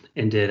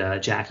 And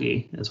did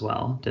Jackie as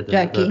well. Did the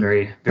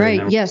very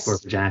right, score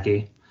for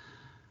Jackie.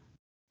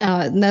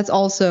 And that's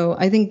also,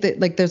 I think that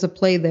like there's a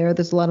play there.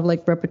 There's a lot of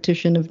like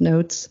repetition of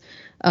notes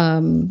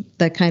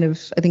that kind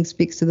of, I think,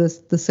 speaks to the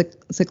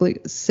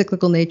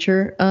cyclical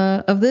nature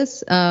of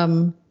this.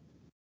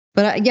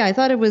 But I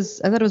thought it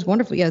was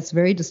wonderful. Yeah, it's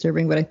very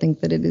disturbing, but I think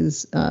that it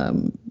is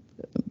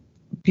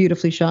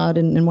beautifully shot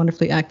and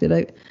wonderfully acted.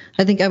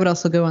 I think I would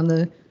also go on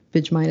the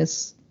binge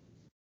minus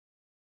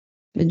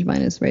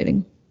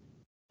rating.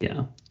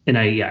 Yeah. And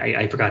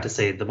I forgot to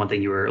say the one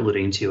thing you were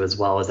alluding to as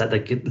well is that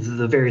like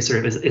the very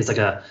sort of is like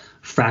a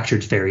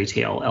fractured fairy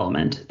tale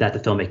element that the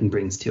filmmaking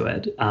brings to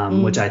it,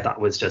 which I thought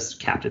was just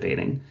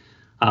captivating.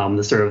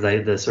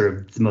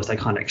 The most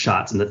iconic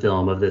shots in the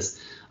film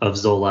of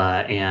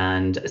Zola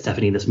and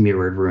Stephanie in this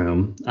mirrored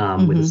room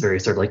with this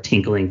very sort of like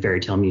tinkling fairy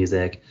tale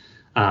music,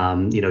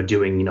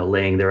 doing,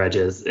 laying their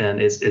edges.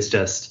 And it's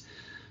just,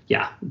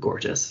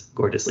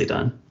 gorgeously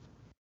done.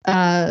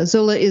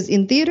 Zola is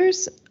in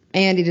theaters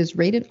and it is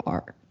rated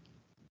R.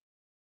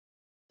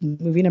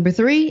 Movie number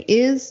 3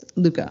 is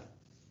Luca.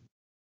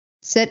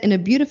 Set in a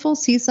beautiful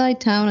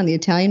seaside town on the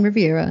Italian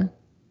Riviera,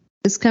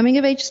 this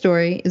coming-of-age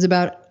story is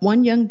about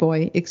one young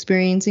boy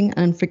experiencing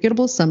an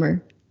unforgettable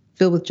summer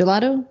filled with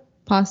gelato,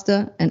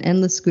 pasta, and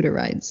endless scooter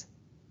rides.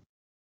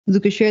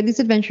 Luca shared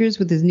these adventures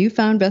with his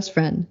newfound best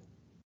friend,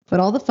 but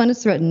all the fun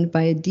is threatened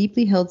by a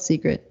deeply held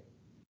secret.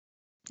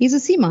 He's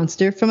a sea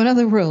monster from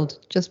another world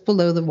just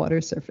below the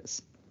water's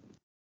surface.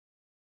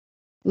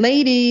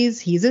 Ladies,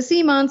 he's a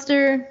sea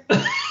monster.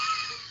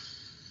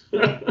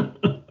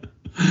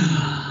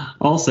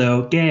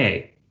 Also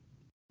gay.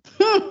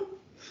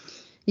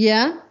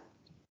 Yeah.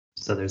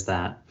 So there's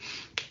that.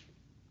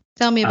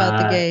 Tell me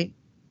about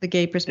the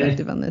gay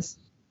perspective on this.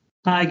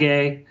 Hi,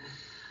 gay.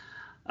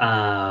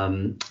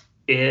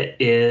 It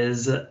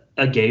is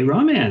a gay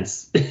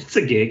romance. It's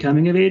a gay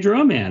coming of age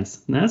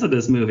romance. And that's what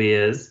this movie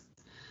is.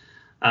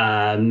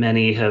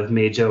 Many have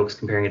made jokes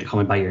comparing it to Call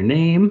Me by Your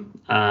Name,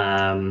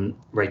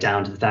 right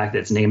down to the fact that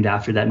it's named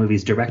after that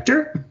movie's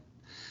director.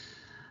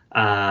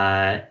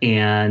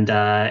 And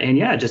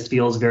yeah, it just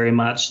feels very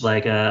much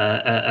like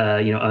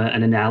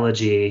an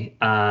analogy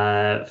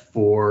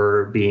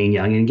for being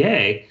young and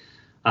gay.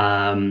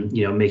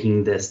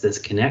 Making this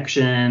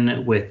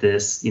connection with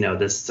this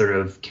sort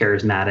of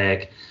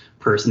charismatic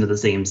person of the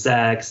same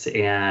sex,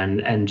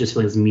 and just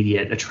feeling this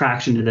immediate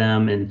attraction to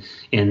them,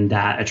 and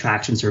that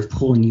attraction sort of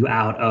pulling you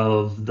out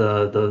of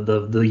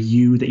the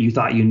you that you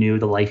thought you knew,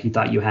 the life you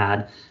thought you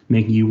had,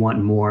 making you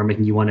want more,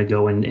 making you want to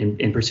go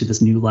and pursue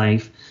this new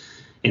life.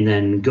 And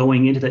then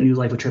going into that new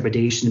life with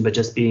trepidation, but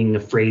just being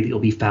afraid that you'll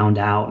be found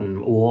out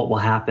and what will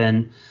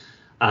happen.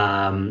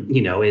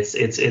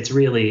 It's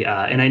really,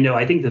 and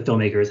I think the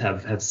filmmakers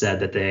have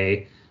said that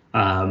they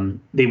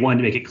wanted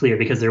to make it clear,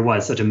 because there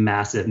was such a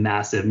massive,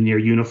 near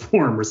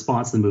uniform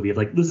response to the movie of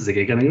like, this is a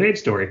gay coming of age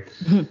story.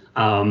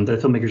 Mm-hmm. The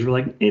filmmakers were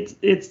like,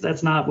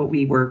 that's not what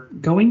we were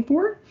going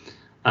for.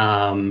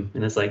 And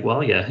it's like,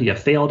 well, yeah, you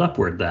failed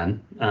upward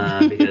then,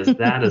 because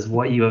that is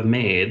what you have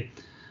made.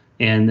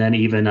 And then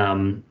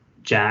even,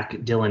 Jack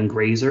Dylan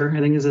Grazer,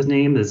 I think is his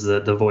name, is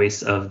the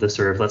voice of the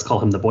sort of, let's call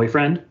him the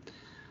boyfriend,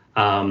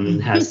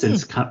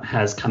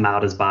 has come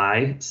out as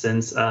bi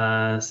since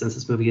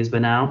this movie has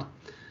been out.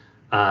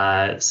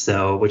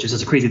 Which is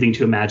just a crazy thing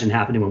to imagine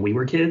happening when we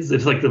were kids.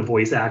 If like the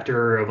voice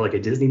actor of like a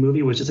Disney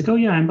movie was just like, oh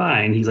yeah, I'm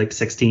bi, and he's like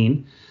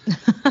 16.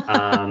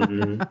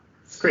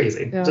 It's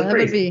crazy. Yeah,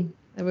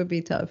 that would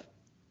be tough.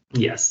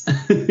 Yes.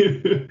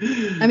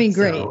 I mean,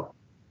 great.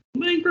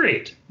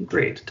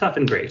 Great, tough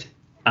and great.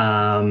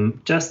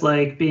 Just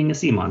like being a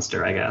sea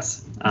monster, I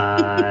guess.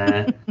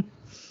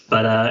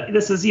 But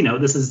this is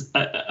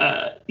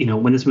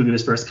when this movie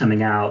was first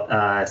coming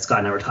out, Scott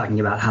and I were talking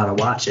about how to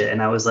watch it,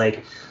 and I was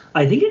like,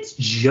 I think it's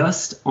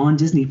just on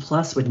Disney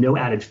Plus with no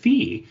added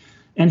fee.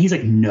 And he's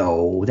like,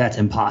 no, that's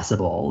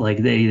impossible. Like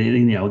they're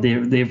going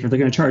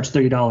to charge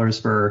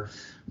 $30 for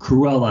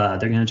Cruella.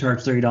 They're going to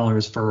charge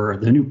 $30 for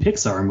the new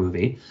Pixar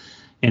movie.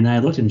 And I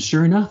looked, and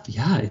sure enough,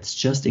 yeah, it's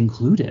just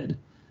included.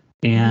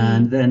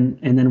 And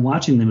then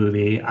watching the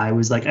movie, I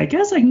was like, I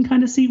guess I can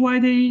kind of see why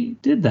they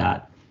did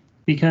that,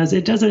 because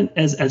it doesn't,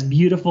 as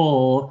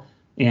beautiful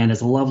and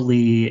as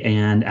lovely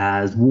and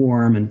as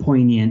warm and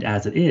poignant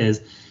as it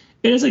is,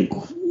 it doesn't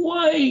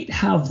quite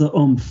have the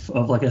oomph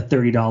of like a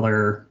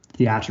 $30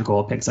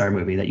 theatrical Pixar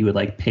movie that you would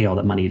like pay all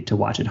that money to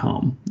watch at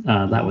home.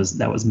 That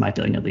was my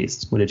feeling, at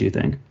least. What did you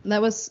think?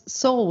 That was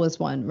Soul was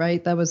one,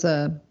 right? That was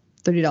a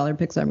 $30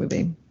 Pixar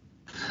movie.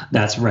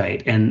 That's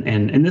right.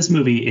 And this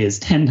movie is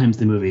 10 times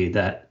the movie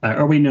that,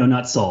 no,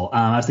 not Soul.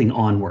 I was thinking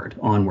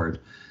Onward.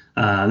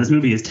 This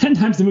movie is 10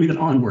 times the movie that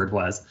Onward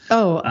was.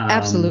 Oh,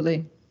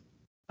 absolutely.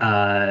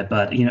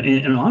 But,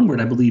 in Onward,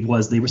 I believe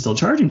they were still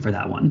charging for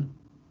that one.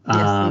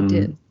 Yes, they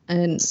did.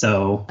 And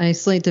so I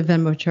slate to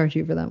Venmo charge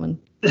you for that one.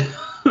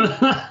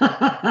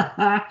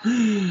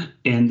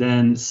 And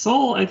then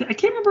Soul, I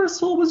can't remember if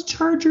Soul was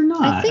charged or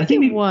not. I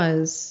think it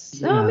was.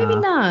 Yeah. Oh, maybe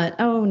not.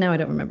 Oh, now I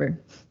don't remember.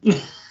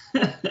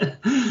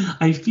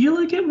 I feel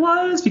like it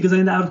was, because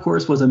that, of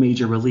course, was a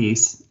major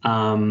release.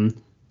 And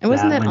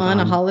wasn't that on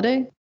a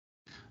holiday?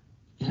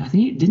 I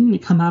think didn't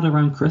it come out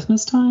around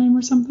Christmas time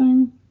or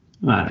something?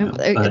 I don't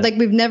know. Like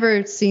we've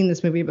never seen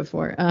this movie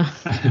before.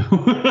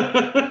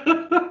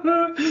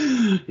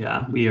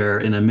 Yeah, we are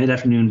in a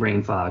mid-afternoon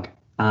brain fog.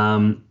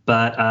 So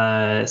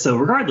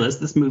regardless,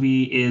 this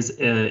movie is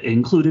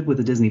included with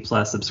the Disney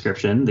Plus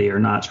subscription. They are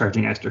not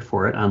charging extra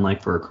for it,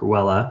 unlike for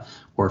Cruella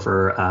or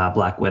for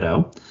Black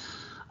Widow.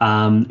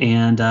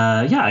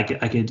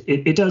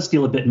 It does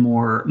feel a bit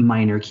more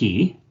minor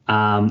key.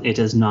 It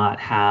does not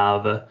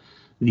have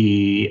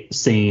the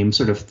same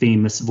sort of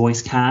famous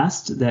voice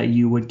cast that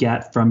you would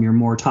get from your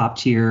more top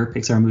tier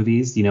Pixar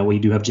movies. We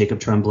do have Jacob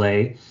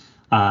Tremblay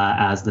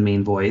as the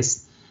main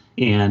voice.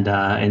 And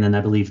then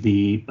I believe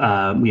we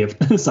have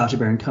Sacha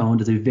Baron Cohen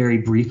does a very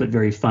brief but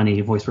very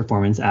funny voice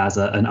performance as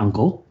an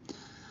uncle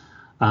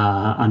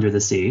under the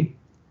sea.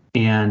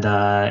 And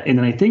then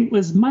I think,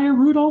 was Maya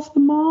Rudolph the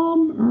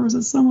mom, or was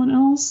it someone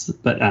else?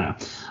 But I don't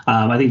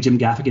know. I think Jim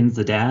Gaffigan's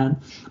the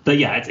dad. But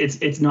yeah,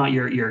 it's not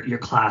your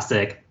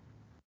classic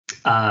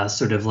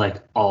sort of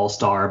like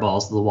all-star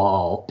balls to the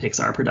wall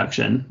Pixar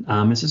production.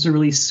 It's just a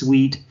really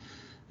sweet,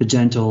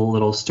 gentle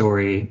little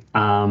story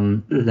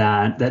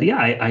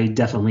I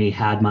definitely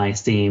had my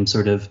same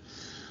sort of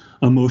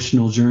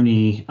emotional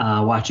journey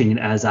watching it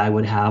as I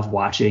would have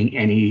watching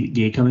any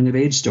gay coming of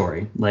age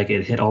story. Like,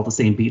 it hit all the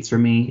same beats for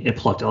me. It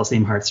plucked all the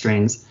same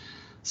heartstrings.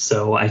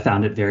 So I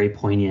found it very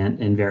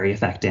poignant and very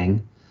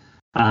affecting,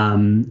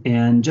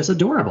 and just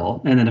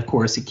adorable. And then, of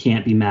course, you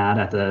can't be mad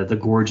at the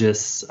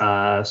gorgeous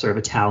sort of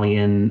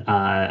Italian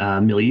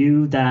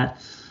milieu that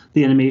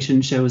the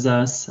animation shows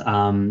us.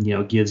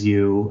 Gives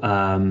you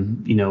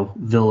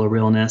villa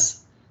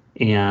realness,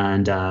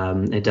 and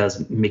it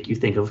does make you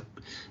think of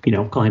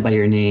Calling by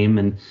Your Name,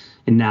 and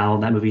now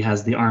that movie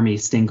has the army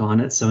stink on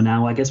it. So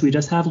now I guess we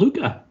just have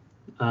Luca.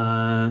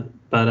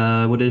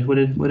 What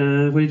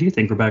did you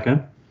think,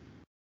 Rebecca?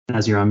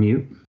 As you're on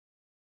mute.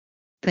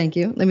 Thank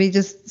you. Let me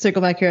just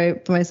circle back here. I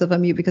put myself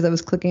on mute because I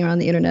was clicking around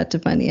the internet to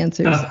find the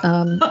answers.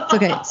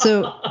 Okay,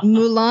 so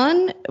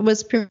Mulan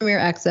was premiere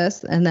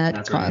access, and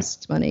that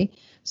cost money.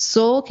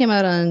 Soul came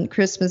out on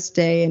Christmas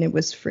Day, and it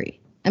was free.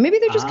 And maybe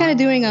they're just kind of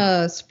doing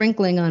a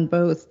sprinkling on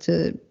both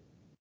to...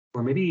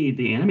 Or maybe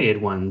the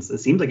animated ones. It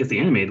seems like it's the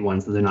animated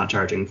ones that they're not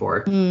charging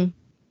for.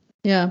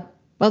 Yeah.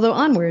 Although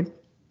Onward.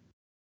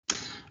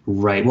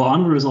 Right. Well,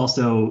 Onward was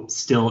also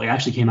it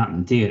actually came out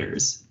in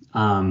theaters.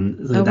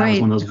 That was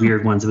one of those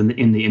weird ones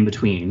in the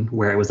in-between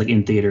where it was like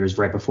in theaters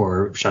right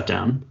before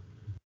shutdown.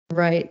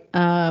 Right.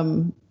 I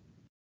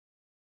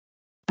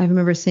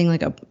remember seeing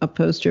like a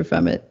poster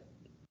from it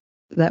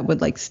that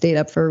would like stayed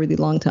up for a really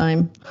long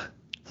time,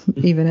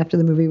 even after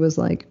the movie was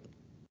like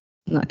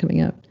not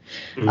coming out.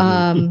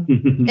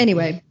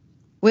 Anyway,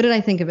 what did I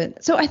think of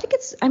it? So I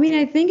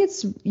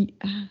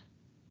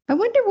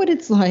wonder what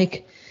it's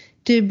like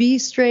to be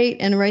straight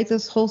and write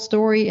this whole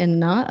story and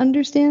not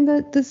understand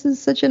that this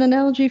is such an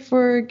analogy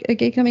for a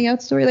gay coming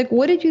out story. Like,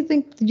 what did you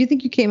think? Did you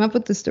think you came up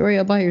with the story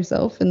all by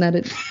yourself and that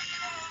it...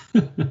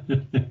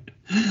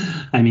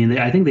 I mean,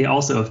 I think they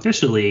also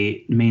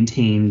officially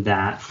maintain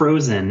that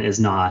Frozen is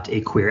not a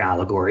queer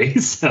allegory.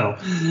 So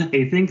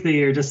I think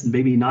they are just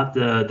maybe not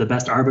the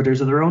best arbiters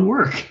of their own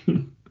work.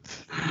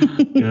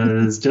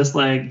 Because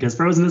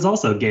Frozen is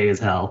also gay as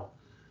hell.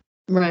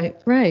 Right.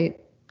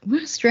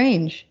 What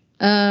strange.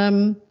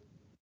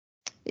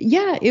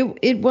 Yeah,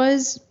 it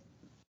was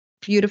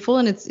beautiful,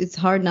 and it's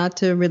hard not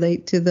to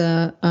relate to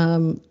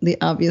the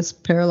obvious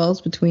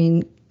parallels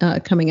between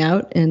coming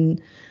out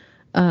and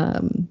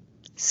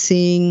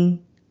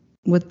seeing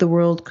what the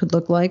world could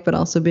look like, but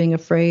also being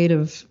afraid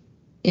of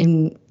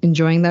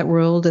enjoying that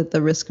world at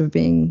the risk of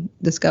being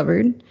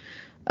discovered.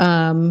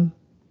 I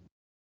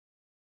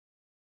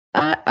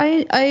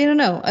don't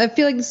know. I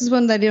feel like this is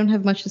one that I don't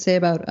have much to say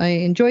about. I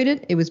enjoyed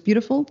it. It was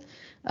beautiful.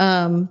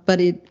 But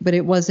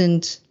it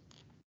wasn't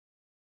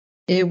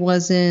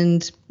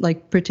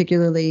like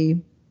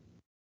particularly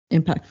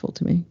impactful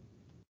to me.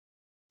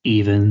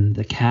 Even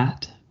the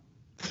cat?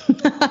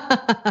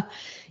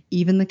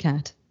 Even the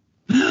cat.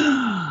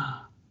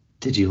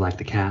 Did you like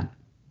the cat?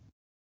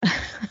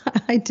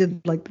 I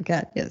did like the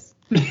cat, yes.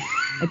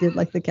 I did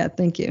like the cat,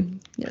 thank you.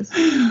 Yes.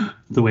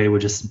 The way it would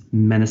just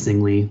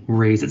menacingly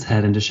raise its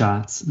head into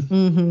shots.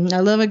 I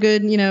love a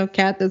good,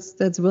 cat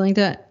that's willing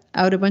to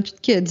out a bunch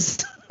of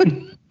kids.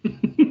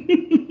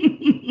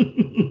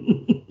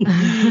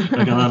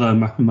 Like I love a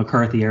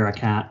McCarthy era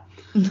cat.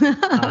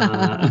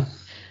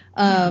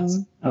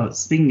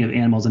 Speaking of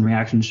animals and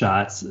reaction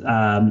shots,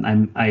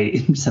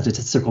 I just have to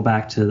circle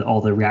back to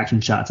all the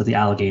reaction shots of the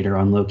alligator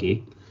on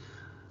Loki.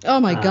 Oh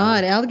my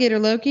God, alligator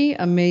Loki,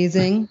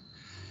 amazing.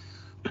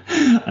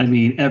 I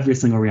mean, every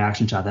single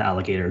reaction shot of the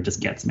alligator just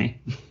gets me.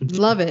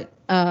 Love it.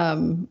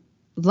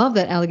 Love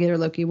that alligator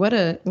Loki. What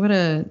a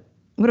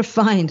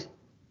find.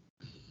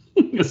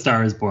 A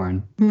Star is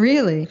Born.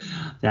 Really?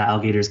 That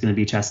alligator is going to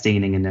be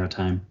Chastaning in no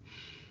time.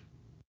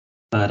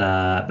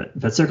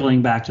 But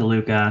circling back to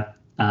Luca,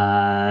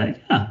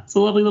 it's a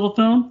lovely little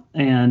film,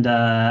 and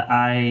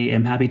I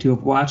am happy to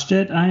have watched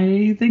it.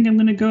 I think I'm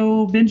going to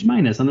go binge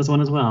minus on this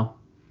one as well.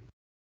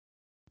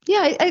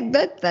 Yeah,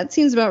 that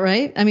seems about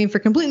right. I mean, for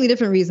completely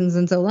different reasons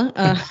than Zola.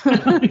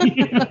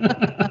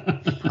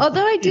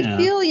 Although I did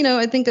feel,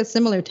 I think a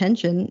similar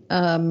tension.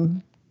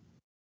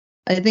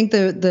 I think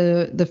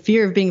the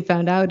fear of being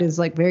found out is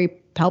like very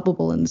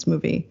palpable in this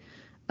movie.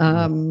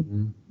 I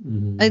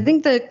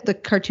think the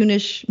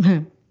cartoonish,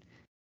 can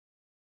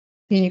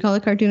you call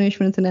it cartoonish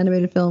when it's an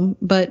animated film?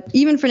 But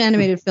even for an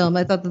animated film,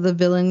 I thought that the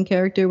villain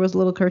character was a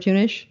little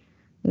cartoonish.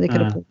 They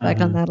could have pulled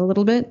back on that a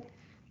little bit.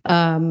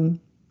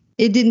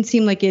 It didn't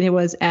seem like it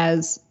was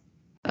as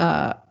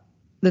that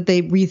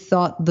they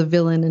rethought the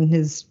villain and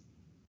his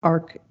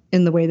arc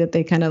in the way that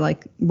they kind of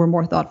like were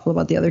more thoughtful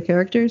about the other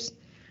characters.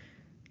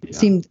 It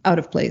seemed out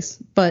of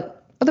place,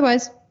 but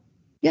otherwise,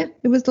 yeah,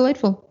 it was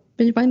delightful.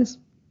 Binge minus.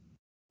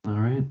 All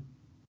right.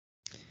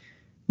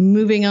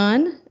 Moving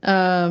on,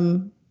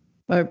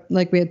 or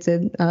like we had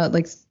said,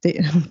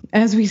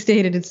 as we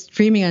stated, it's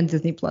streaming on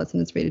Disney Plus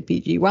and it's rated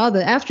PG. Wow,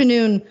 the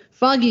afternoon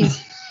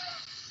foggies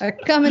are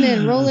coming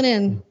in, rolling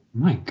in. Oh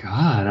my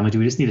God, do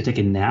we just need to take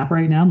a nap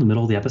right now in the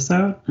middle of the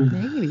episode?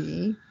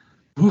 Maybe.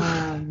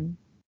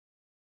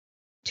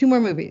 2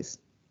 more movies,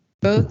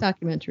 both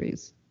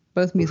documentaries.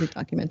 Both music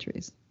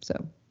documentaries.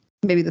 So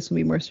maybe this will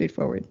be more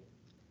straightforward.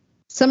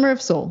 Summer of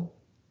Soul.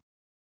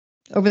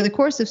 Over the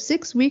course of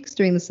 6 weeks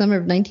during the summer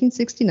of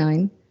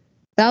 1969,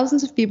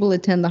 thousands of people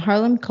attend the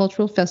Harlem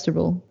Cultural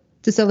Festival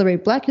to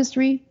celebrate Black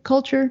history,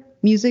 culture,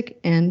 music,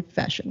 and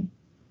fashion.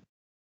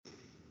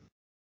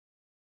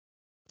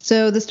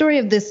 So the story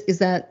of this is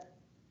that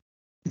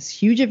this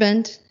huge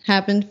event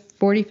happened,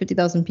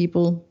 50,000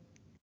 people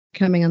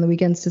coming on the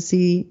weekends to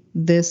see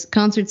this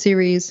concert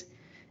series.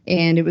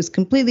 And it was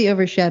completely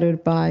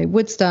overshadowed by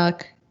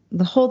Woodstock.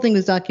 The whole thing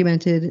was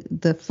documented.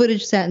 The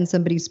footage sat in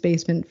somebody's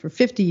basement for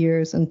 50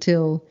 years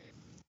until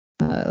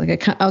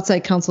like an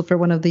outside counsel for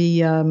one of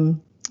the, I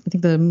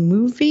think the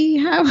movie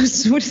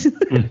house. What is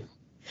it?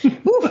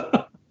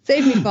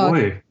 Save me, Fog.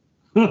 Boy.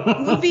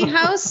 movie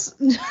house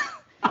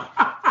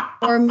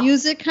or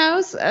music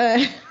house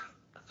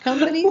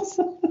companies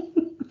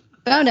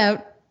found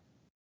out,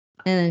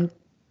 and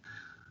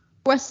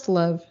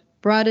Questlove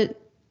brought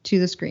it to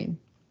the screen.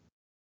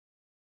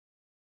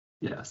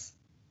 Yes,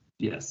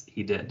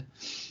 he did.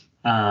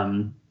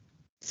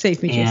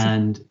 Save me,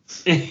 Jason.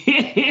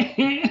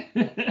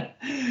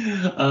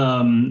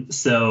 And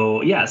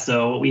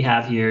so what we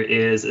have here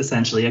is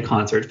essentially a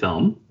concert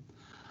film.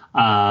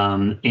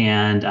 It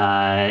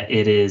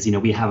is,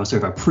 we have a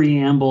sort of a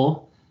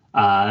preamble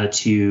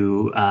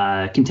to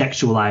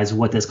contextualize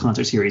what this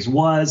concert series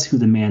was, who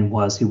the man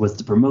was, who was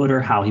the promoter,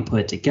 how he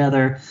put it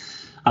together.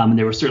 And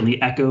there were certainly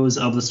echoes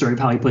of the story of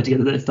how he put it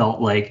together that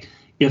felt like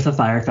if the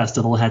Fire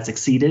Festival had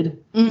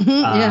succeeded.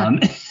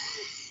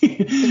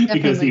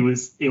 Because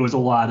it was a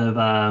lot of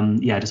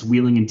just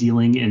wheeling and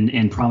dealing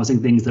and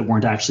promising things that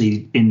weren't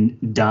actually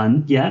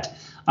done yet,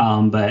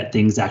 but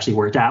things actually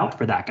worked out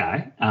for that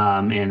guy,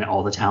 and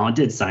all the talent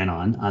did sign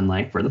on,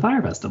 unlike for the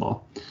Fire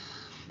Festival.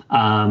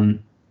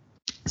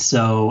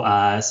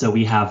 So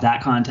we have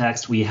that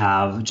context. We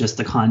have just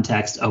the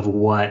context of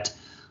what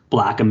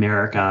Black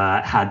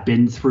America had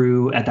been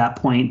through at that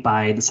point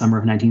by the summer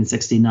of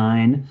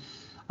 1969.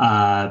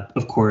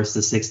 Of course, the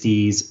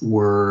 60s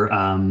were,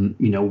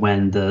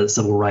 when the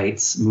civil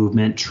rights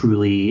movement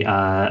truly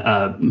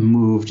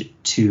moved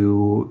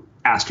to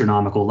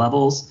astronomical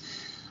levels,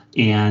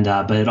 and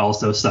but it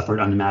also suffered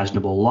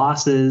unimaginable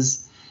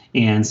losses.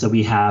 And so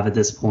we have at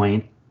this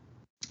point,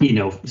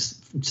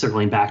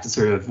 circling back to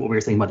sort of what we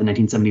were saying about the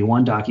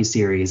 1971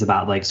 docuseries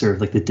about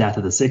sort of the death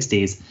of the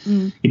 60s.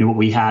 What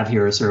we have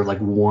here is sort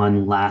of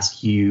one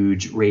last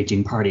huge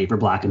raging party for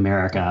Black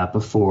America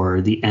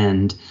before the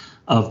end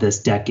of this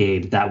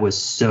decade that was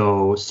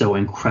so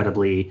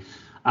incredibly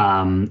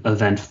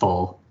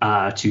eventful,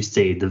 to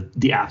say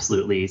the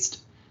absolute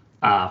least,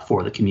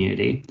 for the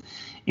community.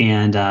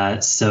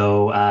 And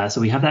so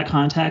we have that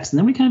context, and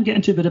then we kind of get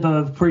into a bit of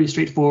a pretty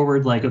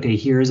straightforward, okay,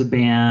 here's a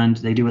band,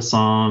 they do a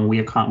song, we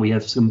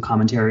have some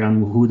commentary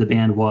on who the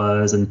band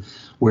was and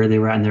where they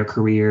were at in their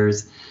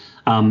careers.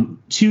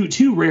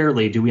 Too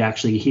rarely do we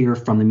actually hear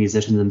from the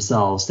musicians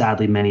themselves.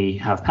 Sadly, many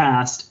have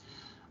passed.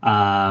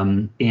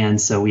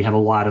 And so we have a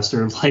lot of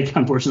sort of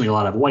unfortunately, a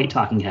lot of white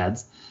talking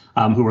heads,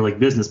 who were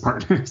business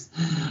partners.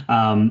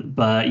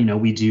 But,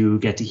 we do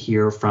get to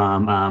hear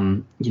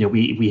from,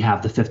 we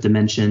have the Fifth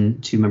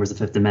Dimension, two members of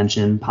Fifth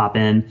Dimension pop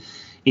in,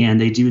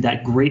 and they do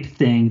that great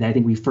thing that I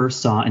think we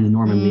first saw in the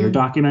Norman Lear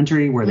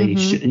documentary where they,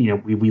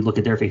 we look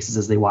at their faces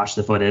as they watch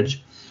the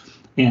footage.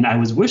 And I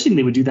was wishing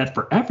they would do that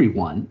for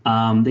everyone.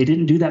 They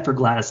didn't do that for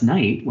Gladys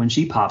Knight when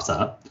she pops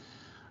up.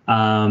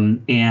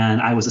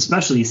 And I was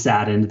especially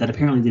saddened that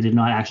apparently they did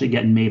not actually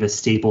get Mavis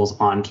Staples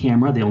on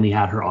camera. They only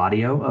had her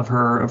audio of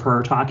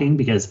her talking,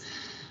 because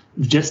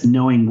just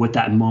knowing what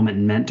that moment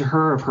meant to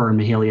her, of her and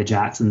Mahalia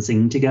Jackson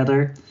singing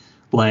together,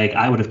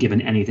 I would have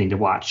given anything to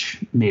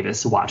watch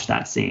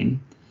that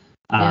scene.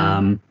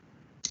 Yeah.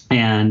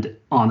 And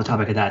on the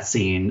topic of that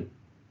scene,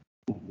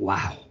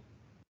 wow,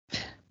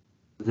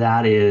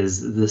 that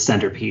is the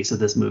centerpiece of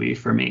this movie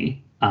for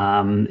me.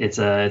 It's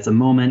a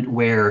moment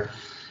where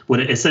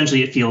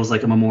essentially it feels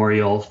like a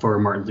memorial for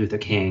Martin Luther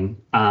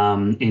King,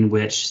 in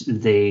which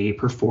they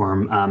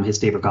perform his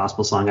favorite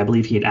gospel song. I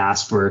believe he had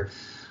asked for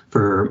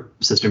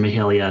Sister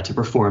Mahalia to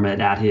perform it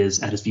at his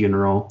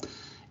funeral,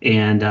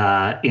 and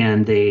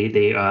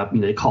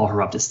they call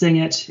her up to sing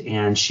it,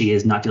 and she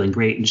is not feeling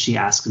great, and she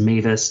asks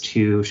Mavis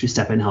to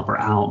step in and help her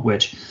out,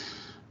 which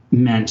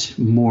meant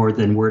more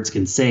than words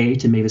can say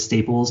to Mavis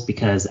Staples,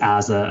 because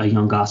as a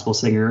young gospel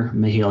singer,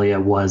 Mahalia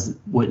was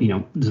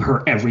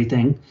her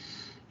everything.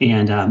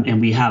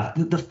 And we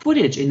have the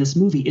footage in this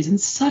movie is in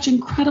such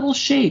incredible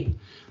shape.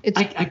 It's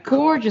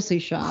gorgeously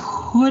shot.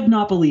 Could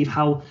not believe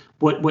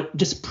what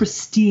just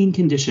pristine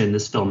condition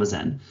this film is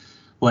in.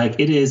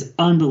 It is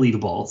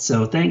unbelievable.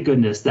 So thank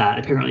goodness that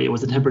apparently it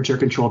was a temperature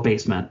controlled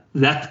basement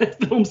that the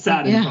film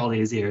sat in for all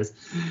these years,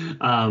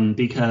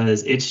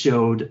 because it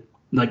showed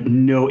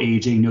no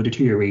aging, no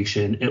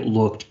deterioration. It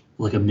looked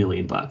like $1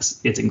 million.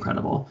 It's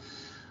incredible.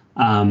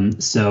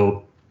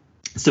 So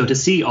to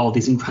see all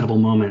these incredible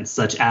moments,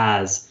 such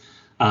as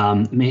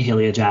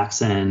Mahalia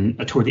Jackson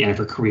toward the end of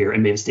her career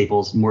and Mavis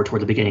Staples more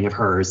toward the beginning of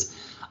hers,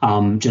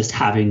 just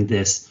having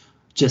this,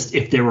 just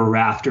if there were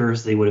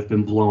rafters, they would have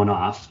been blown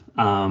off.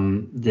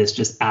 This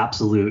just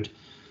absolute,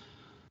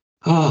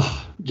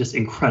 just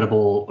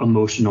incredible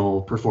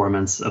emotional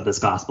performance of this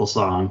gospel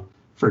song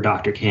for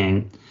Dr.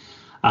 King.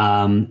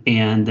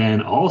 And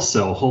then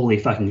also, holy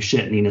fucking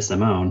shit, Nina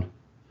Simone.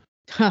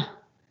 Huh.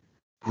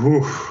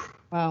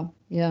 Wow.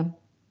 Yeah.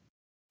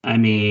 I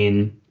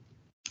mean,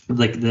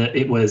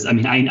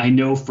 I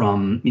know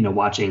from,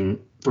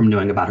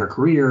 knowing about her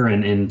career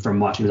and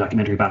from watching the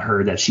documentary about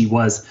her, that she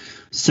was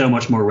so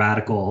much more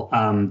radical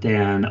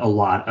than a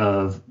lot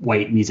of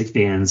white music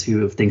fans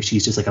who think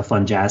she's just a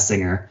fun jazz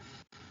singer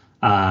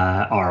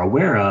are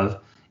aware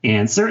of.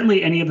 And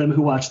certainly any of them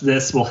who watch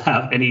this will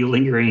have any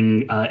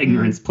lingering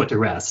ignorance put to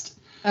rest.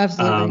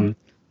 Absolutely.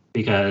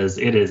 because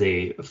it is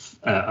a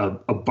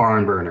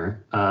barn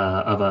burner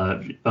of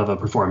a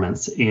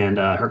performance, and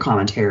her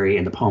commentary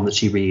and the poem that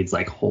she reads,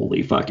 like,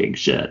 holy fucking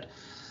shit.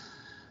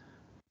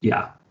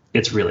 Yeah,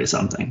 it's really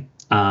something.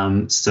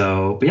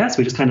 So we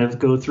just kind of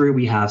go through.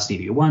 We have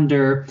Stevie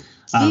Wonder.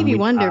 Stevie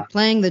Wonder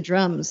playing the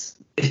drums.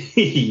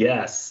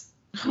 Yes.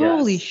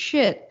 Holy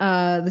shit.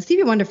 The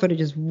Stevie Wonder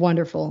footage is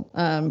wonderful.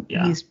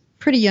 He's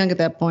pretty young at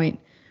that point.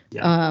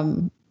 Yeah.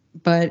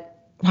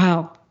 But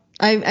wow.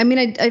 I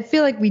mean, I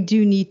feel like we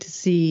do need to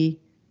see,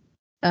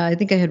 I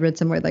think I had read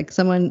somewhere, like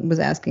someone was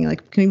asking,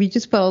 like, can we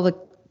just put all the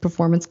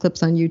performance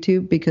clips on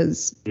YouTube?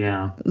 Because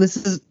this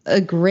is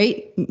a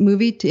great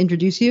movie to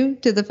introduce you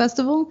to the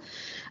festival.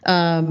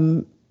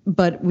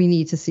 But we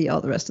need to see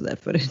all the rest of that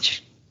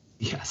footage.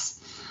 Yes.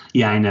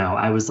 Yeah, I know.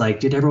 I was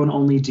like, did everyone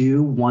only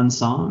do one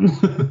song?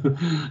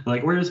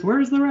 Like, where's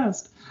the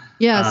rest?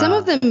 Yeah,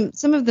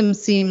 some of them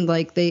seemed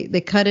like they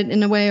cut it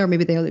in a way, or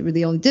maybe they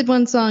only did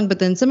one song. But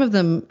then some of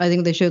them, I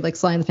think they showed, like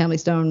Sly and the Family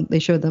Stone. They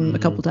showed them a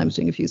couple times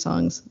doing a few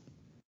songs.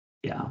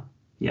 Yeah.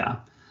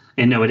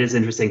 And no, it is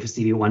interesting for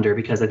Stevie Wonder,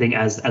 because I think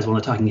as one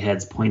of the talking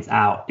heads points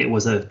out, it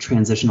was a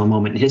transitional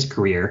moment in his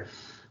career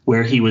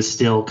where he was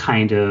still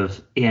kind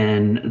of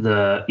in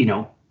the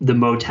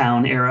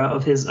Motown era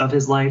of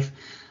his life.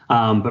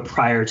 But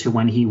prior to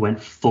when he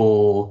went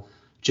full,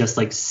 just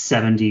like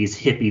 70s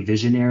hippie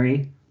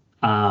visionary,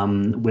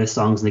 with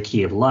Songs in the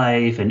Key of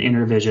Life and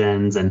Inner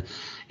Visions and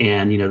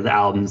the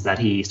albums that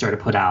he started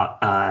to put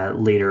out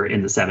later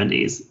in the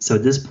 70s. So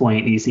at this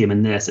point, you see him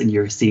in this, and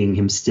you're seeing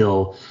him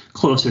still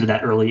closer to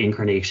that early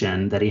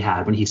incarnation that he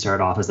had when he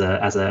started off as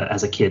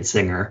a kid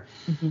singer.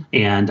 Mm-hmm.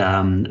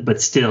 And but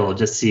still,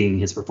 just seeing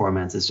his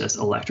performance is just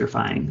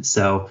electrifying.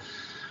 So.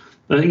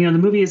 The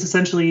movie is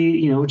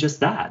essentially,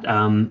 just that.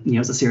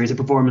 It's a series of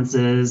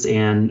performances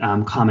and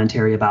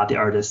commentary about the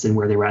artists and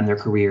where they were at in their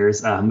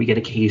careers. We get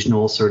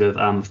occasional sort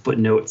of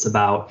footnotes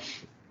about,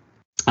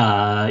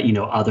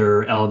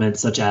 other elements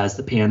such as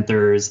the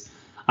Panthers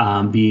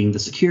being the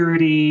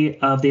security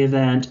of the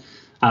event.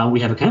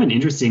 We have a kind of an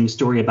interesting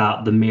story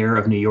about the mayor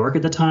of New York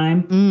at the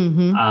time,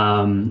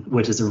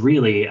 which is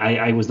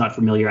I was not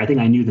familiar. I think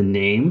I knew the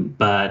name,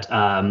 but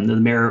the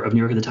mayor of New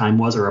York at the time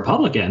was a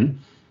Republican.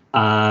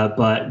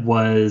 But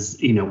was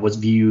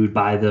viewed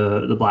by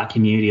the Black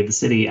community of the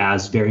city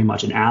as very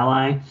much an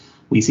ally.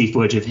 We see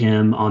footage of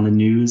him on the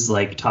news,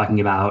 like talking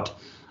about,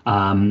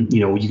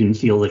 you can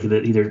feel like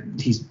that either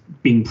he's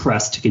being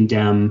pressed to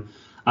condemn,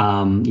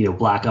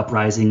 Black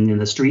uprising in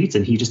the streets,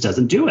 and he just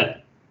doesn't do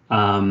it.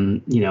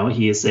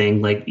 He is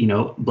saying, like,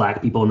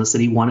 Black people in the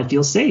city want to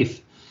feel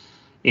safe.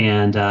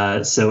 And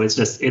so it's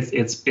just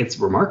it's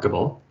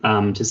remarkable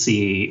to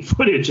see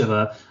footage of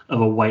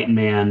a white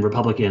man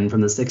Republican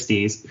from the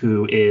 60s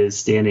who is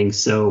standing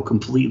so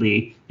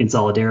completely in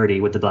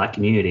solidarity with the Black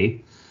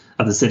community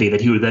of the city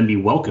that he would then be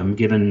welcomed,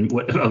 given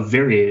a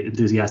very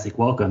enthusiastic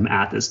welcome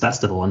at this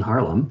festival in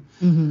Harlem.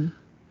 Mm-hmm.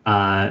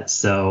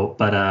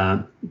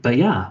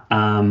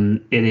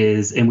 It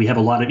is, and we have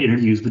a lot of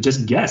interviews with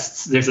just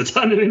guests. There's a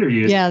ton of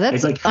interviews. Yeah,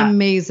 that's like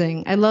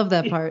amazing. I love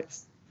that part.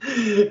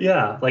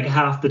 Yeah, like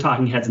half the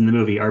talking heads in the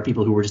movie are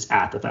people who were just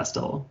at the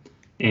festival,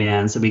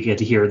 and so we get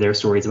to hear their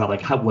stories about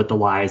like what the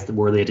lies that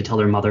were they had to tell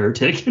their mother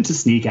to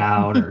sneak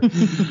out,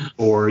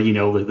 or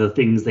the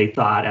things they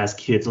thought as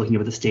kids looking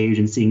up at the stage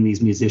and seeing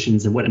these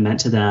musicians and what it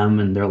meant to them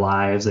and their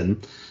lives,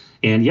 and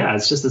yeah,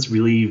 it's just this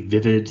really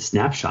vivid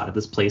snapshot of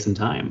this place and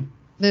time.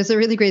 There's a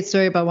really great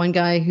story about one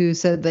guy who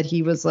said that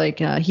he was like,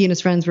 he and his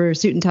friends were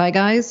suit and tie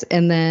guys,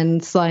 and then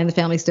Sly and the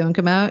Family Stone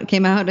came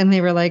out, and they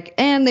were like,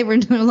 and they were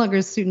no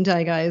longer suit and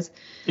tie guys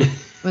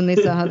when they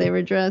saw how they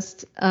were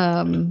dressed.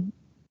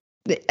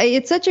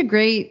 It's such a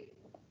great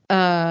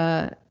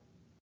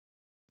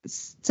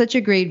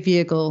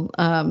vehicle.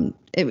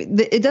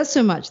 It does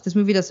so much. This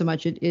movie does so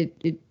much.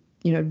 It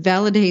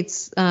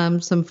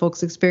validates some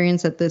folks'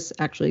 experience that this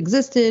actually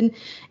existed,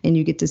 and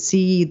you get to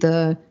see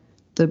the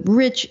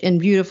rich and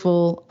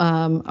beautiful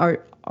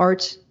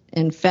art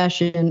and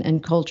fashion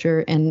and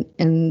culture,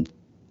 and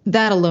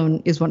that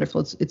alone is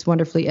wonderful. It's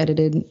wonderfully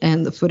edited,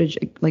 and the footage,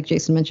 like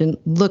Jason mentioned,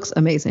 looks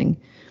amazing.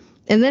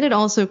 And then it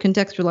also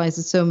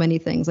contextualizes so many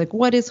things, like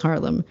what is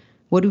Harlem?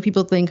 What do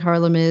people think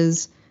Harlem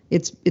is?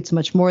 It's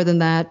much more than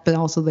that, but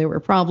also there were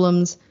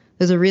problems.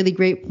 There's a really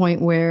great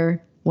point where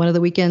one of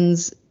the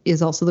weekends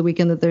is also the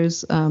weekend that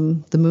there's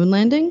the moon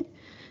landing,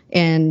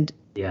 and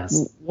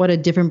yes, what a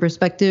different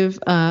perspective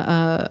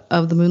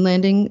of the moon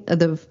landing a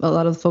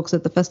lot of the folks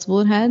at the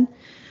festival had.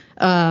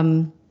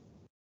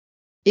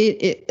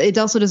 It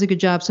also does a good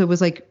job. So it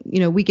was like,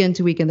 weekend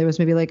to weekend, there was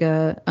maybe like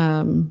a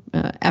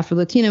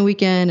Afro-Latino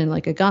weekend and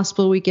like a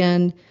gospel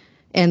weekend,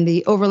 and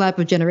the overlap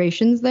of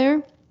generations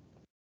there,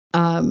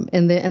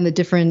 and the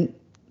different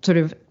sort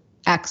of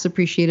acts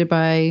appreciated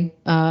by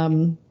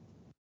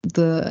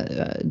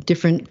the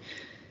different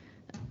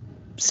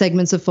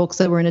segments of folks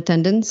that were in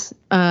attendance.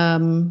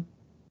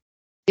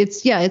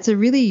 It's a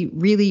really,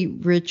 really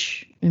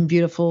rich and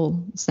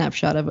beautiful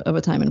snapshot of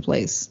a time and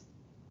place.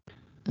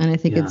 And I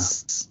think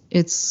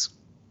it's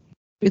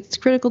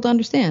critical to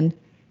understand.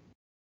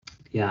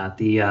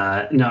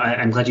 Yeah, no,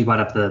 I'm glad you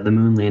brought up the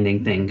moon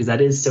landing thing, because that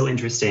is so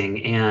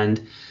interesting,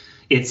 and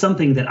it's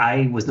something that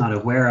I was not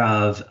aware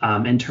of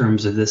in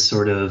terms of this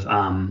sort of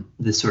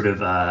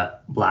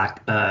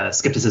black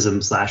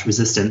skepticism /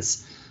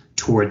 resistance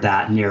toward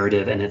that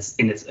narrative and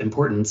its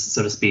importance,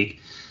 so to speak.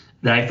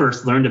 That I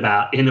first learned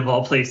about in, of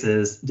all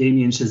places,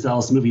 Damien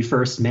Chazelle's movie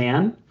First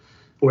Man,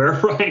 where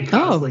Ryan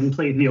Gosling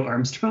played Neil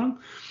Armstrong.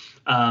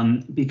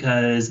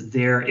 Because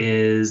there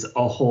is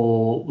a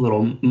whole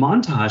little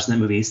montage in that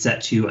movie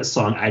set to a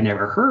song I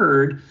never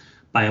heard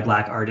by a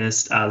black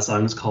artist. The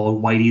song is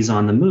called Whitey's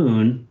on the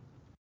Moon,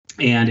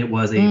 and it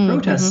was a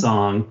protest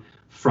song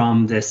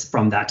from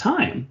that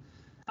time.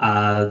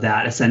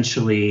 That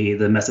essentially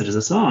the message of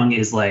the song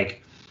is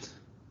like,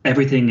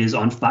 everything is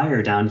on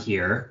fire down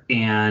here,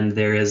 and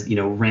there is,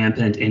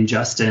 rampant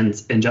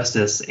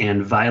injustice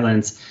and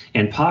violence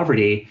and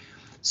poverty.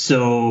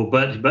 So,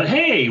 but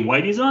hey,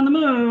 Whitey's on the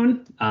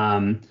moon.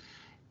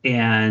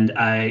 And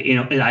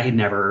I had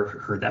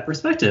never heard that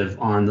perspective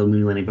on the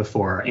moon landing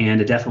before.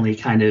 And it definitely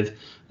kind of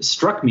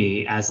struck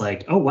me as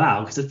like, oh,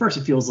 wow. Because at first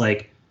it feels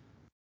like,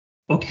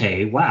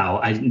 okay, wow,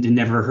 I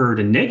never heard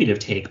a negative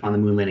take on the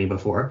moon landing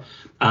before.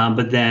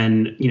 But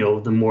then,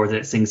 the more that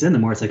it sinks in, the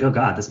more it's like, oh,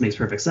 God, this makes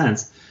perfect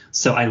sense.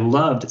 So I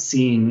loved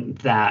seeing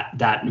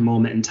that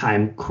moment in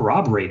time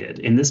corroborated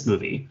in this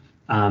movie.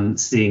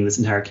 Seeing this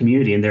entire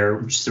community and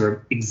their sort of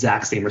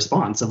exact same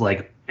response of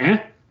like,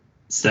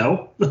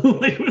 so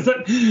like,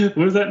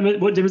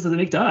 what difference does it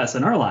make to us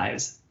in our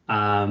lives?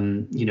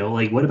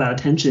 Like, what about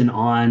attention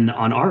on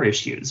our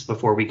issues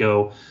before we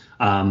go,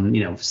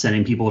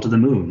 sending people to the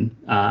moon?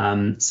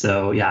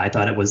 So yeah, I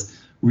thought it was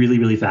really,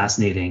 really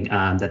fascinating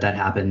that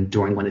happened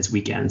during one of these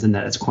weekends, and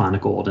that it's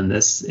chronicled in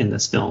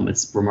this film.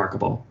 It's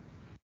remarkable.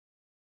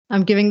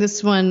 I'm giving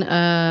this one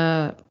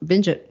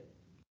binge it.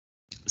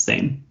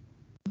 Same.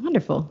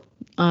 Wonderful.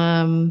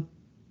 And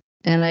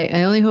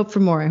I only hope for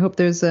more. I hope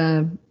there's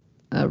I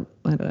don't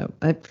know.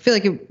 I feel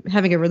like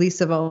having a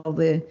release of all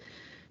the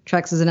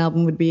tracks as an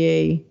album would be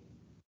a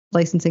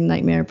licensing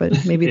nightmare,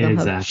 but maybe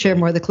they'll share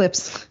more of the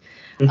clips.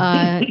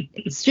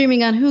 It's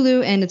streaming on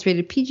Hulu, and it's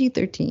rated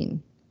PG-13.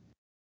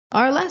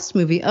 Our last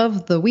movie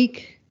of the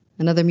week,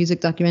 another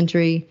music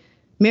documentary,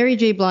 Mary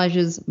J.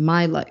 Blige's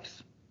My Life.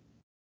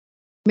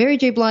 Mary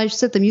J. Blige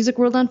set the music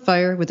world on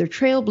fire with her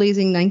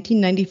trailblazing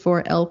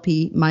 1994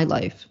 LP, My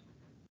Life,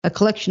 a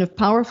collection of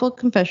powerful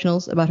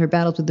confessionals about her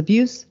battles with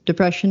abuse,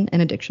 depression,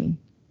 and addiction.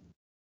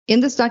 In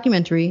this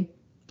documentary,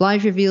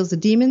 Blige reveals the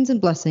demons and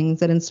blessings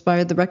that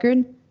inspired the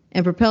record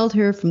and propelled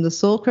her from the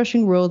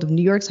soul-crushing world of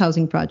New York's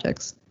housing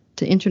projects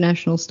to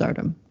international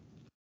stardom.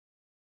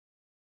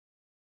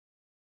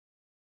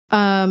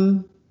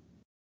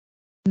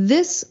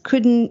 This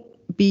couldn't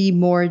be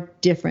more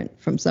different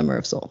from Summer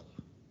of Soul.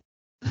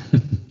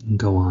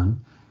 Go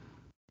on.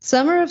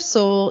 Summer of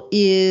Soul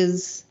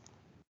is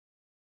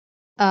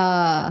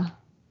a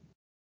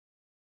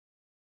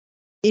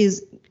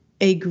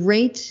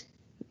great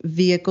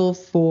vehicle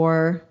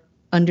for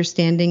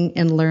understanding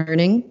and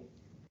learning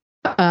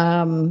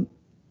about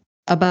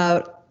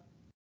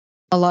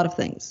a lot of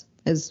things.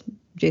 As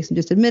Jason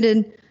just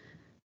admitted,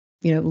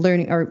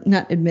 learning, or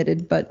not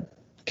admitted, but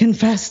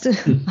confessed,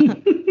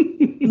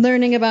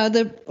 learning about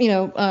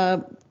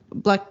the,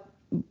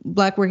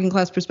 black working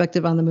class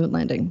perspective on the moon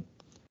landing.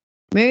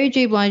 Mary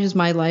J. Blige's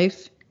My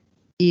Life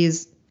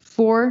is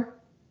for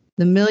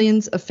the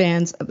millions of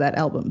fans of that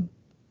album.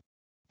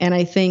 And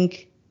I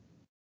think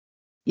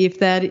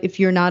if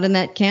you're not in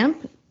that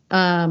camp,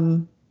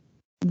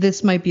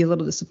 this might be a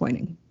little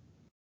disappointing.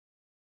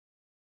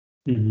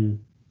 Mm-hmm.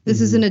 This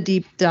isn't a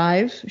deep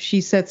dive. She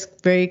sets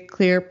very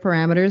clear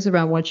parameters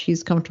around what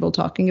she's comfortable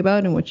talking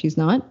about and what she's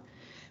not.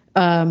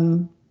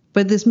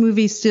 But this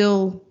movie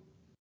still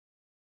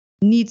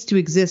needs to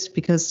exist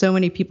because so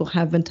many people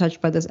have been touched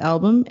by this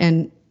album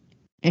and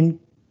I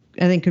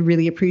think could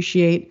really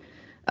appreciate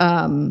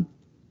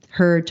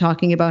her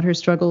talking about her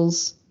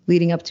struggles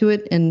leading up to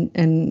it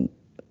and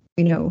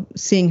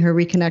seeing her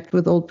reconnect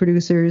with old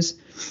producers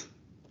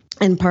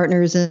and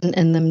partners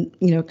and them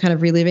kind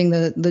of reliving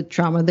the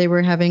trauma they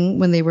were having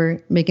when they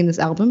were making this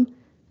album.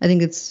 I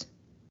think it's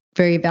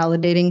very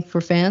validating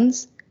for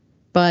fans,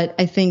 but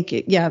I think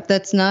if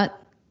that's not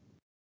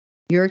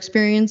your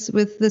experience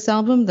with this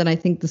album, then I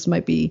think this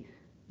might be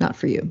not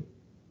for you.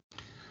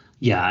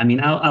 Yeah, I mean,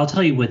 I'll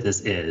tell you what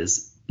this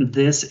is.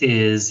 This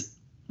is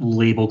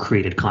label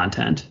created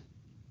content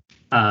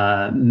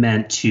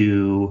meant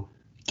to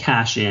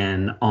cash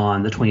in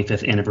on the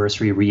 25th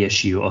anniversary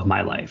reissue of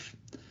My Life.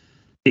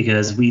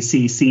 Because we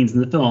see scenes in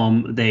the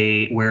film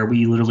where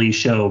we literally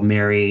show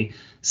Mary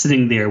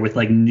sitting there with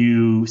like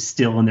new,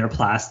 still in their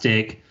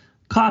plastic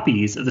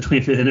copies of the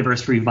 25th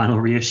anniversary vinyl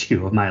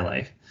reissue of My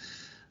Life.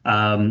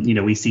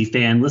 We see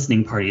fan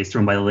listening parties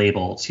thrown by the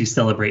label to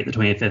celebrate the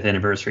 25th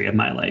anniversary of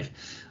My Life.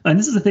 And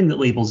this is a thing that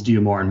labels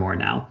do more and more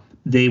now.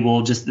 They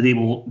will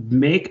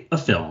make a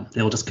film.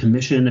 They will just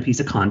commission a piece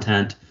of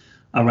content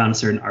around a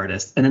certain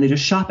artist, and then they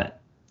just shop it.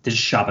 They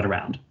just shop it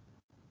around.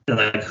 They're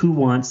like, who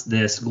wants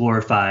this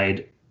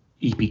glorified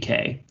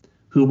EPK?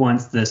 who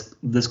wants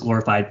this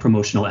glorified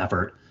promotional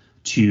effort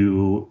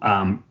to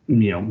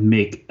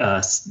make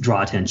us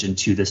draw attention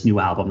to this new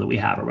album that we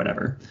have or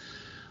whatever.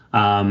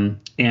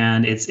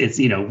 And it's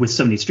with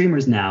so many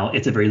streamers now,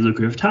 it's a very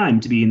lucrative time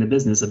to be in the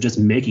business of just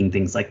making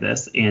things like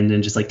this and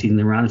then just like taking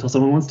them around until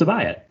someone wants to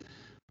buy it.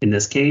 In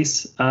this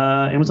case,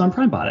 Amazon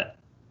Prime bought it.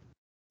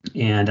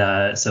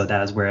 And so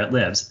that is where it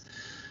lives.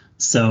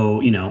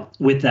 So,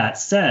 with that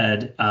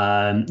said,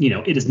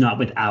 it is not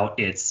without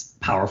its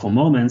powerful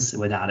moments,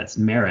 without its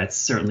merits,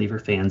 certainly for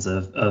fans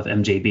of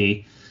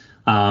MJB,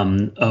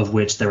 of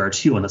which there are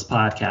two on this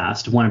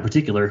podcast, one in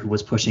particular who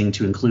was pushing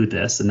to include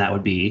this, and that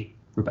would be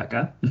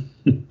Rebecca.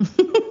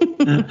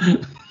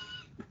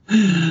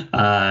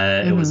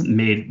 It was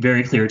made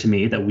very clear to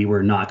me that we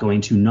were not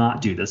going to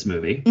not do this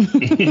movie,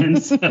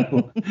 and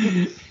so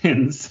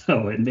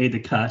it made the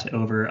cut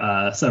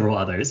over several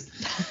others,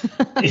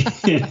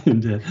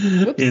 and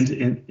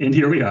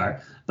here we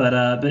are.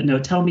 But no,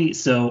 tell me.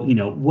 So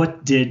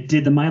what did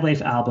the My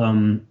Life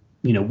album?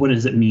 What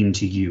does it mean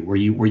to you? Were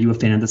you a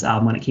fan of this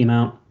album when it came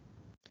out?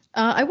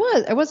 I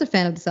was a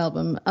fan of this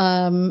album,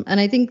 and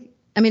I think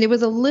it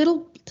was a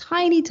little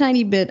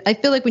tiny bit. I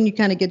feel like when you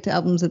kind of get to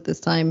albums at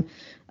this time.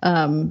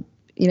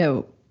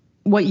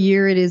 What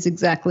year it is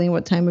exactly and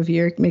what time of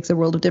year makes a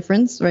world of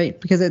difference,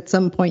 right? Because at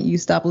some point you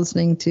start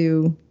listening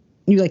to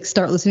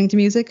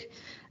music.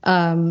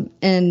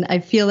 And I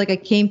feel like I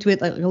came to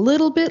it like a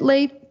little bit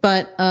late,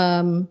 but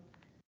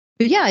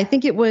yeah, I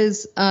think it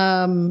was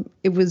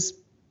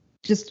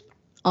just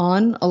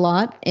on a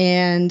lot.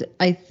 And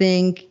I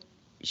think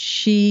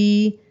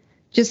she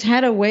just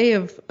had a way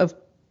of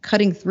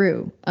cutting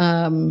through.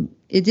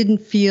 It didn't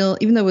feel,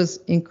 even though it was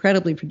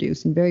incredibly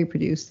produced and very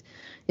produced,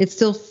 it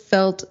still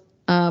felt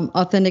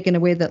authentic in a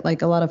way that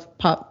like a lot of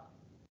pop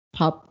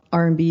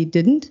R&B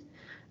didn't.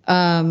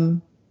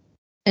 And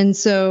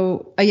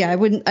so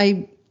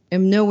I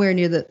am nowhere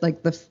near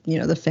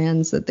the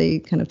fans that they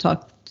kind of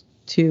talked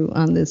to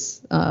on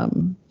this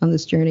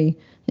journey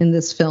in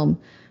this film,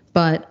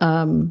 but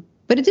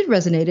it did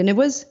resonate, and it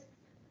was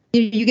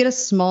you get a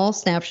small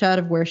snapshot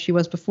of where she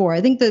was before.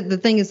 I think the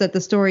thing is that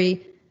the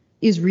story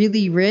is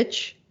really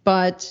rich,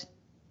 but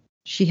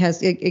she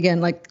has, again,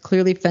 like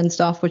clearly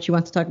fenced off what she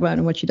wants to talk about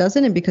and what she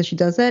doesn't. And because she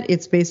does that,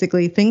 it's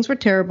basically things were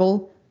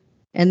terrible.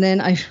 And then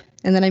I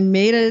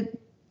made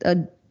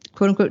a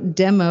quote unquote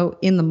demo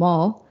in the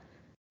mall,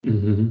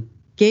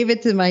 gave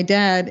it to my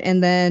dad.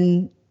 And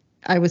then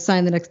I was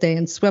signed the next day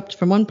and swept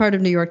from one part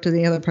of New York to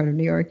the other part of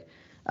New York.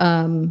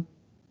 And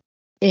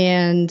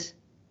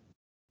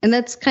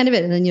that's kind of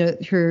it. And then,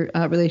 her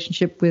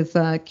relationship with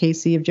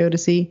Casey of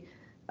Jodeci.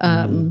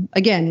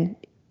 Again,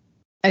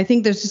 I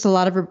think there's just a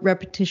lot of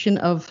repetition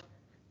of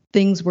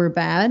things were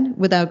bad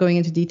without going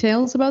into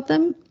details about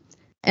them.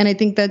 And I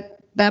think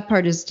that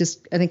part is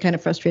just, I think, kind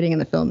of frustrating in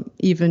the film.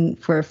 Even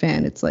for a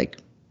fan, it's like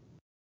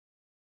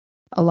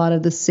a lot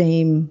of the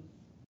same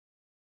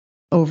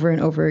over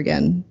and over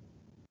again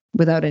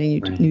without any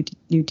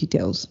new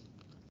details.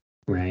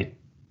 Right.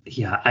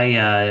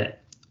 Yeah.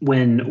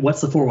 When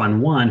What's the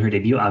 411, her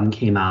debut album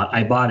came out,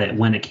 I bought it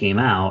when it came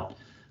out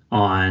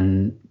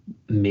on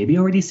maybe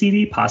already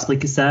CD, possibly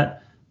cassette.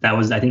 That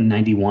was, I think,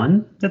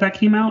 91 that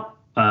came out,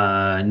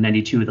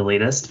 92 the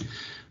latest.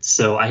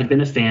 So I had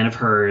been a fan of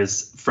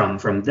hers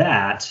from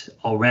that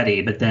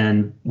already. But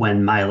then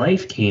when My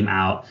Life came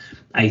out,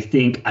 I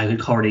think I'd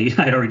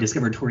already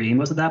discovered Tori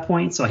Amos at that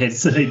point. So I had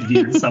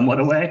veered somewhat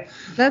away.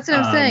 That's what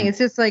I'm saying. It's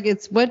just like,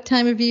 it's what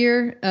time of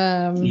year?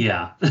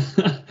 Yeah.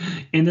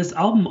 And this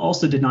album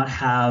also did not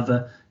have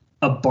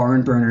a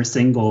barn burner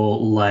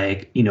single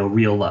like,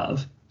 Real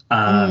Love.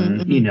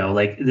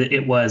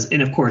 It was,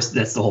 and of course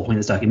that's the whole point of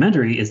this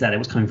documentary, is that it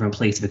was coming from a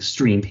place of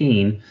extreme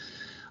pain.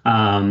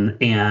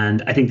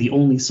 And I think the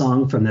only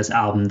song from this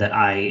album that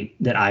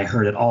I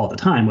heard at all at the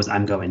time was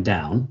I'm Going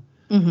Down,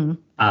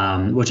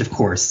 which of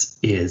course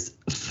is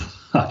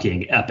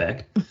fucking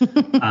epic.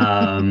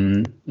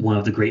 One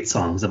of the great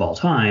songs of all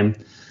time.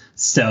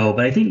 So,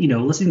 but I think,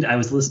 I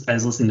was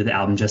listening to the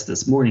album just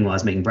this morning while I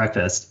was making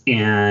breakfast,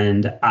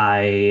 and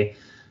I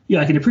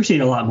can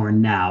appreciate it a lot more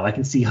now. I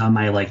can see how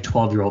my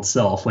 12-year-old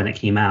self, when it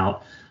came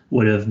out,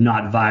 would have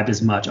not vibed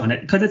as much on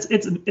it, because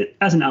it's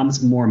as an album,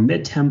 it's more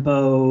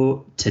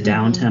mid-tempo to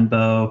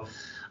down-tempo.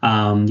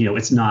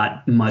 It's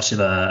not much of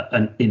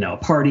a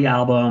party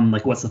album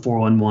like What's the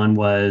 411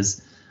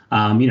 was.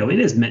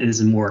 It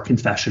is a more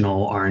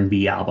confessional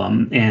R&B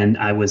album, and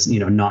I was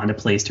not in a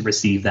place to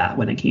receive that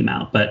when it came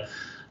out. But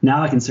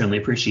now I can certainly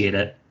appreciate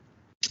it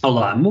a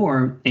lot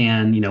more,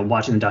 and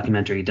watching the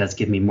documentary does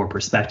give me more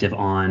perspective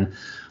on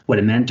what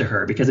it meant to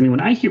her. Because when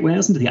I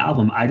listen to the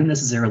album, I don't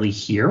necessarily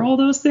hear all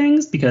those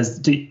things,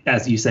 because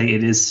as you say,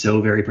 it is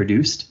so very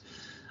produced.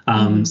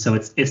 So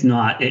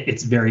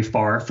it's very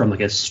far from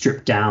like a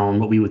stripped down,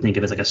 what we would think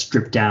of as like a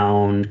stripped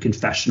down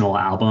confessional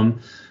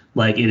album.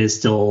 Like, it is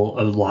still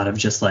a lot of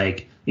just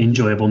like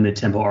enjoyable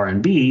mid-tempo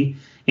R&B,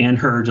 and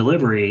her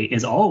delivery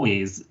is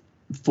always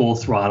full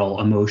throttle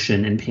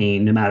emotion and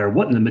pain, no matter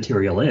what the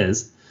material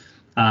is.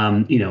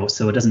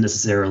 So it doesn't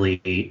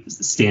necessarily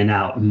stand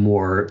out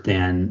more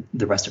than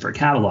the rest of her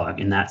catalog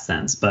in that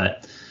sense.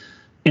 But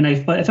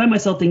I find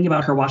myself thinking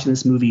about her watching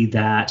this movie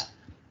that,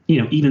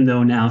 even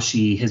though now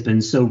she has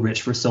been so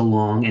rich for so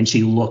long, and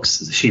she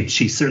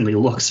certainly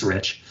looks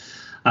rich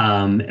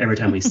every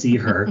time we see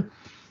her,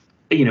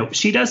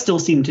 she does still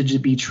seem to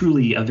be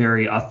truly a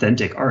very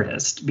authentic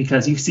artist,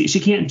 because you see she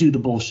can't do the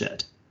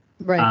bullshit.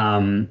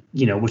 Right.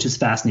 Which is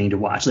fascinating to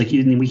watch. Like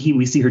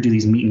we see her do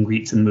these meet and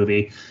greets in the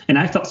movie, and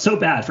I felt so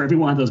bad for every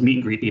one of those meet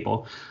and greet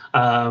people.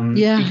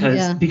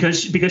 Because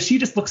she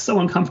just looks so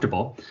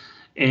uncomfortable,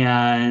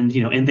 and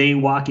and they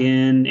walk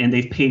in and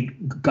they've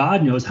paid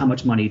God knows how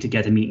much money to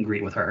get a meet and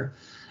greet with her,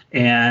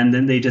 and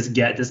then they just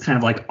get this kind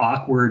of like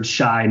awkward,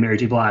 shy Mary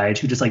J. Blige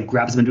who just like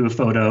grabs them into a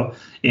photo,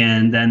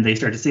 and then they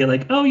start to say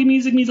like, "Oh, your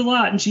music means a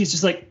lot," and she's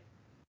just like,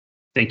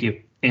 "Thank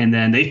you," and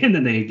then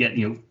they get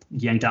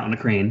yanked out on a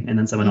crane, and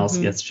then someone else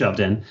gets shoved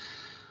in.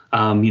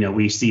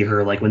 We see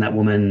her like when that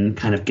woman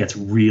kind of gets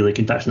really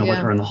confessional with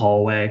her in the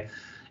hallway,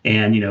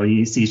 and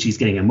you see she's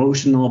getting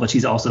emotional, but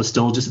she's also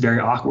still just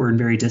very awkward and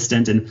very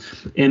distant, and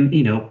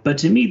but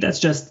to me that's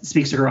just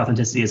speaks to her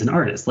authenticity as an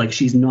artist. Like,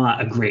 she's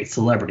not a great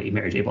celebrity,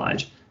 Mary J.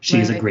 Blige.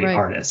 She's a great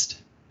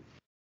artist.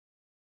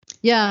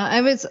 Yeah,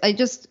 I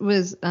just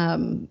was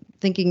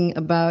thinking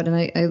about,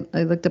 and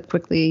I looked up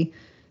quickly,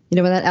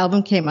 when that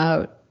album came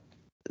out,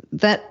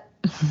 that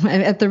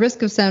at the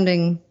risk of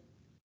sounding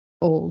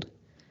old,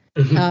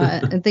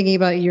 and thinking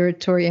about your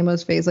Tori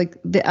Amos phase, like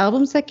the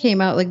albums that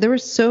came out, like there were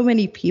so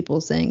many people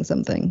saying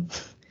something.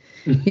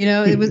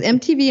 It was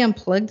MTV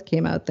Unplugged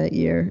came out that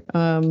year.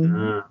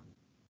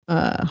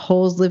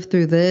 Holes Live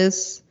Through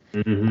This,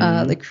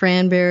 the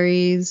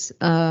Cranberries,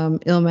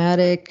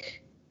 Illmatic.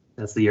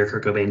 That's the year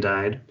Kurt Cobain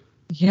died.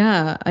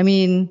 Yeah, I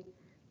mean,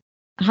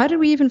 how did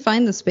we even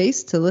find the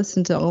space to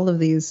listen to all of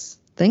these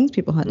things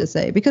people had to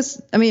say?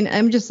 Because I mean,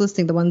 I'm just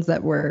listing the ones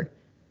that were,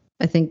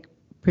 I think,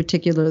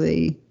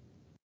 particularly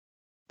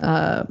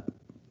had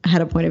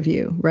a point of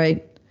view,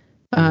 right?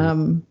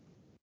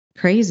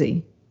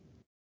 Crazy.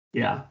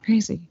 Yeah.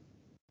 Crazy.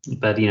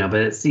 But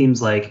it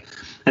seems like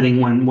I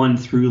think one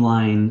through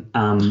line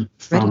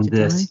from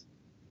this.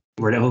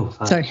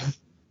 Sorry.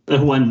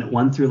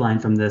 One through line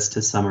from this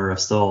to Summer of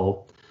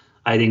Soul,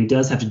 I think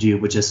does have to do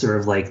with just sort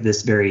of like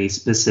this very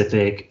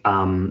specific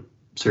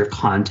sort of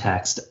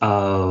context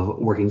of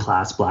working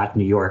class Black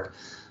New York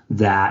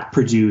that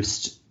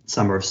produced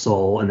Summer of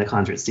Soul and the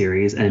concert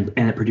series, and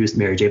it produced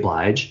Mary J.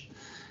 Blige,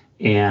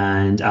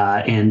 and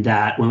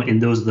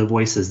those are the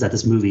voices that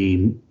this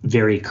movie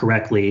very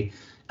correctly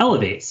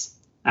elevates,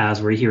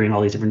 as we're hearing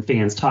all these different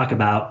fans talk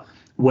about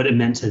what it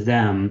meant to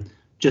them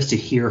just to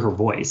hear her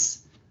voice,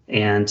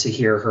 and to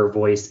hear her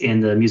voice in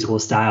the musical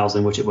styles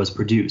in which it was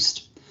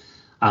produced,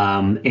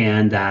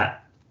 and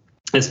that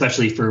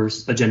especially for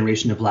a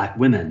generation of Black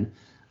women,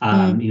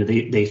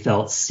 they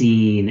felt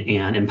seen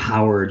and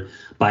empowered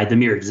by the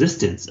mere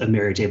existence of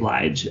Mary J.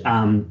 Blige,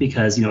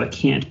 because it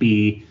can't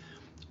be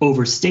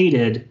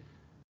overstated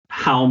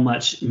how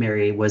much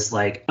Mary was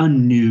like a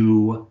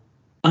new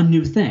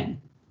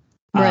thing.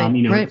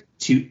 Right.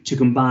 To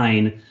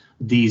combine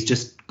these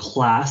just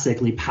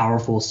classically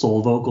powerful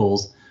soul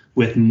vocals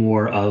with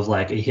more of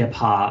like a hip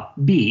hop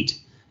beat,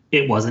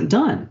 it wasn't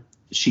done.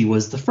 She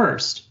was the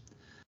first.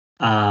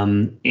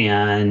 And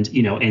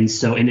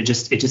it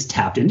just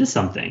tapped into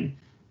something,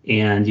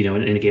 and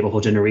it gave a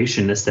whole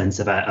generation a sense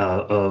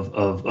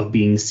of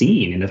being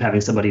seen and of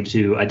having somebody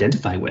to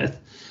identify with,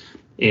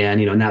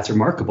 and that's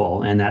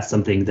remarkable, and that's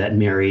something that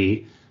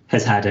Mary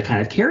has had to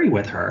kind of carry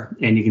with her,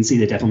 and you can see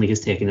that definitely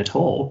has taken a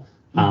toll,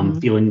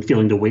 feeling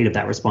the weight of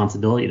that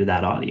responsibility to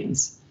that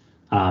audience.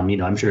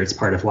 I'm sure it's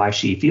part of why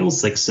she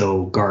feels like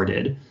so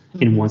guarded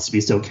and wants to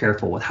be so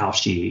careful with how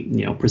she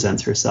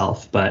presents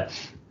herself, but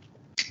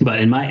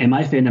in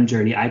my fandom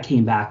journey, I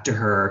came back to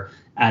her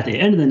at the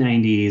end of the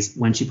 90s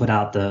when she put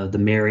out the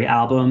Mary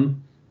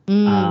album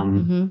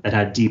that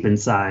had Deep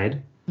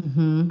Inside.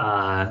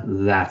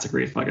 That's a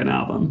great fucking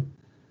album.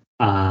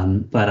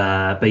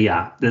 But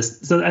yeah,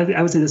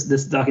 I would say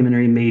this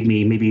documentary made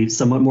me maybe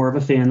somewhat more of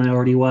a fan than I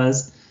already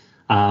was.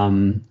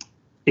 And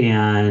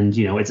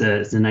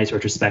it's a nice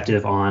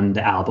retrospective on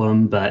the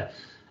album, but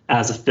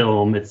as a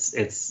film, this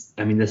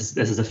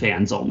is a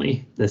fans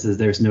only.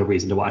 There's no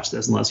reason to watch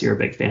this unless you're a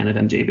big fan of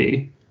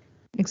MJB.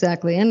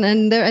 Exactly, and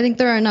I think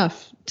there are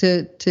enough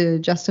to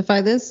justify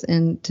this,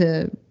 and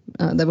to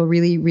that will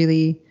really,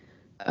 really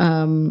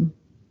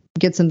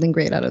get something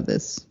great out of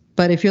this.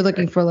 But if you're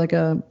looking for like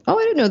I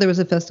didn't know there was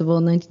a festival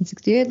in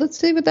 1968. Let's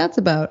see what that's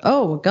about.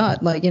 Oh God,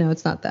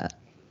 it's not that.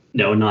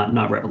 No,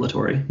 not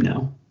revelatory.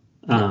 No.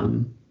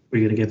 Were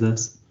you gonna give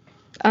this?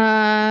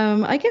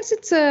 I guess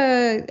it's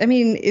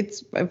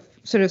I've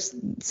sort of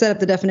set up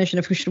the definition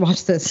of who should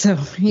watch this. So,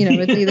 it's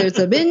either it's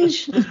a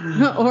binge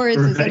or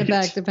it's a set it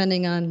back,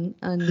 depending on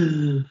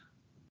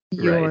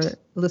your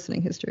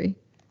listening history.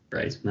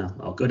 Right. No,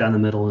 I'll go down the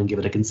middle and give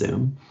it a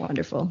consume.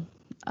 Wonderful.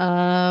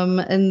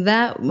 And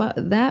that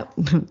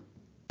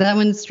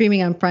one's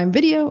streaming on Prime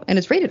Video, and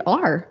it's rated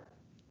R.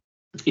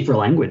 For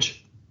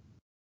language.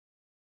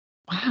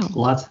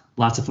 Wow.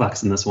 Lots of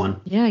fucks in this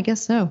one. Yeah, I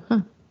guess so.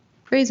 Huh.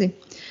 Crazy.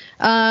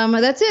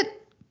 That's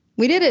it.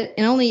 We did it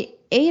in only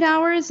 8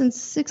 hours and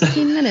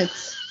 16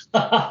 minutes.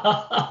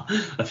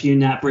 A few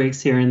nap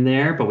breaks here and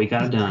there, but we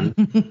got it done.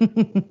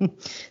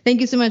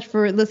 Thank you so much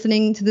for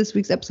listening to this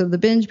week's episode of The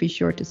Binge. Be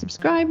sure to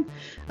subscribe.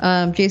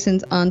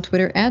 Jason's on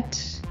Twitter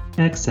at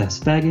Excess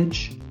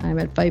Baggage. I'm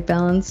at Fight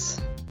Balance.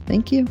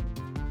 Thank you.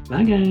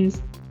 Bye,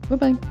 guys.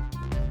 Bye-bye.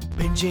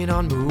 Binging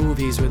on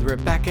movies with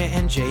Rebecca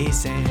and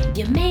Jason.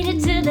 You made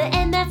it to the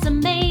end, that's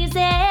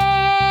amazing.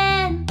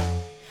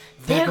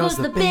 There goes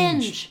the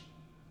binge.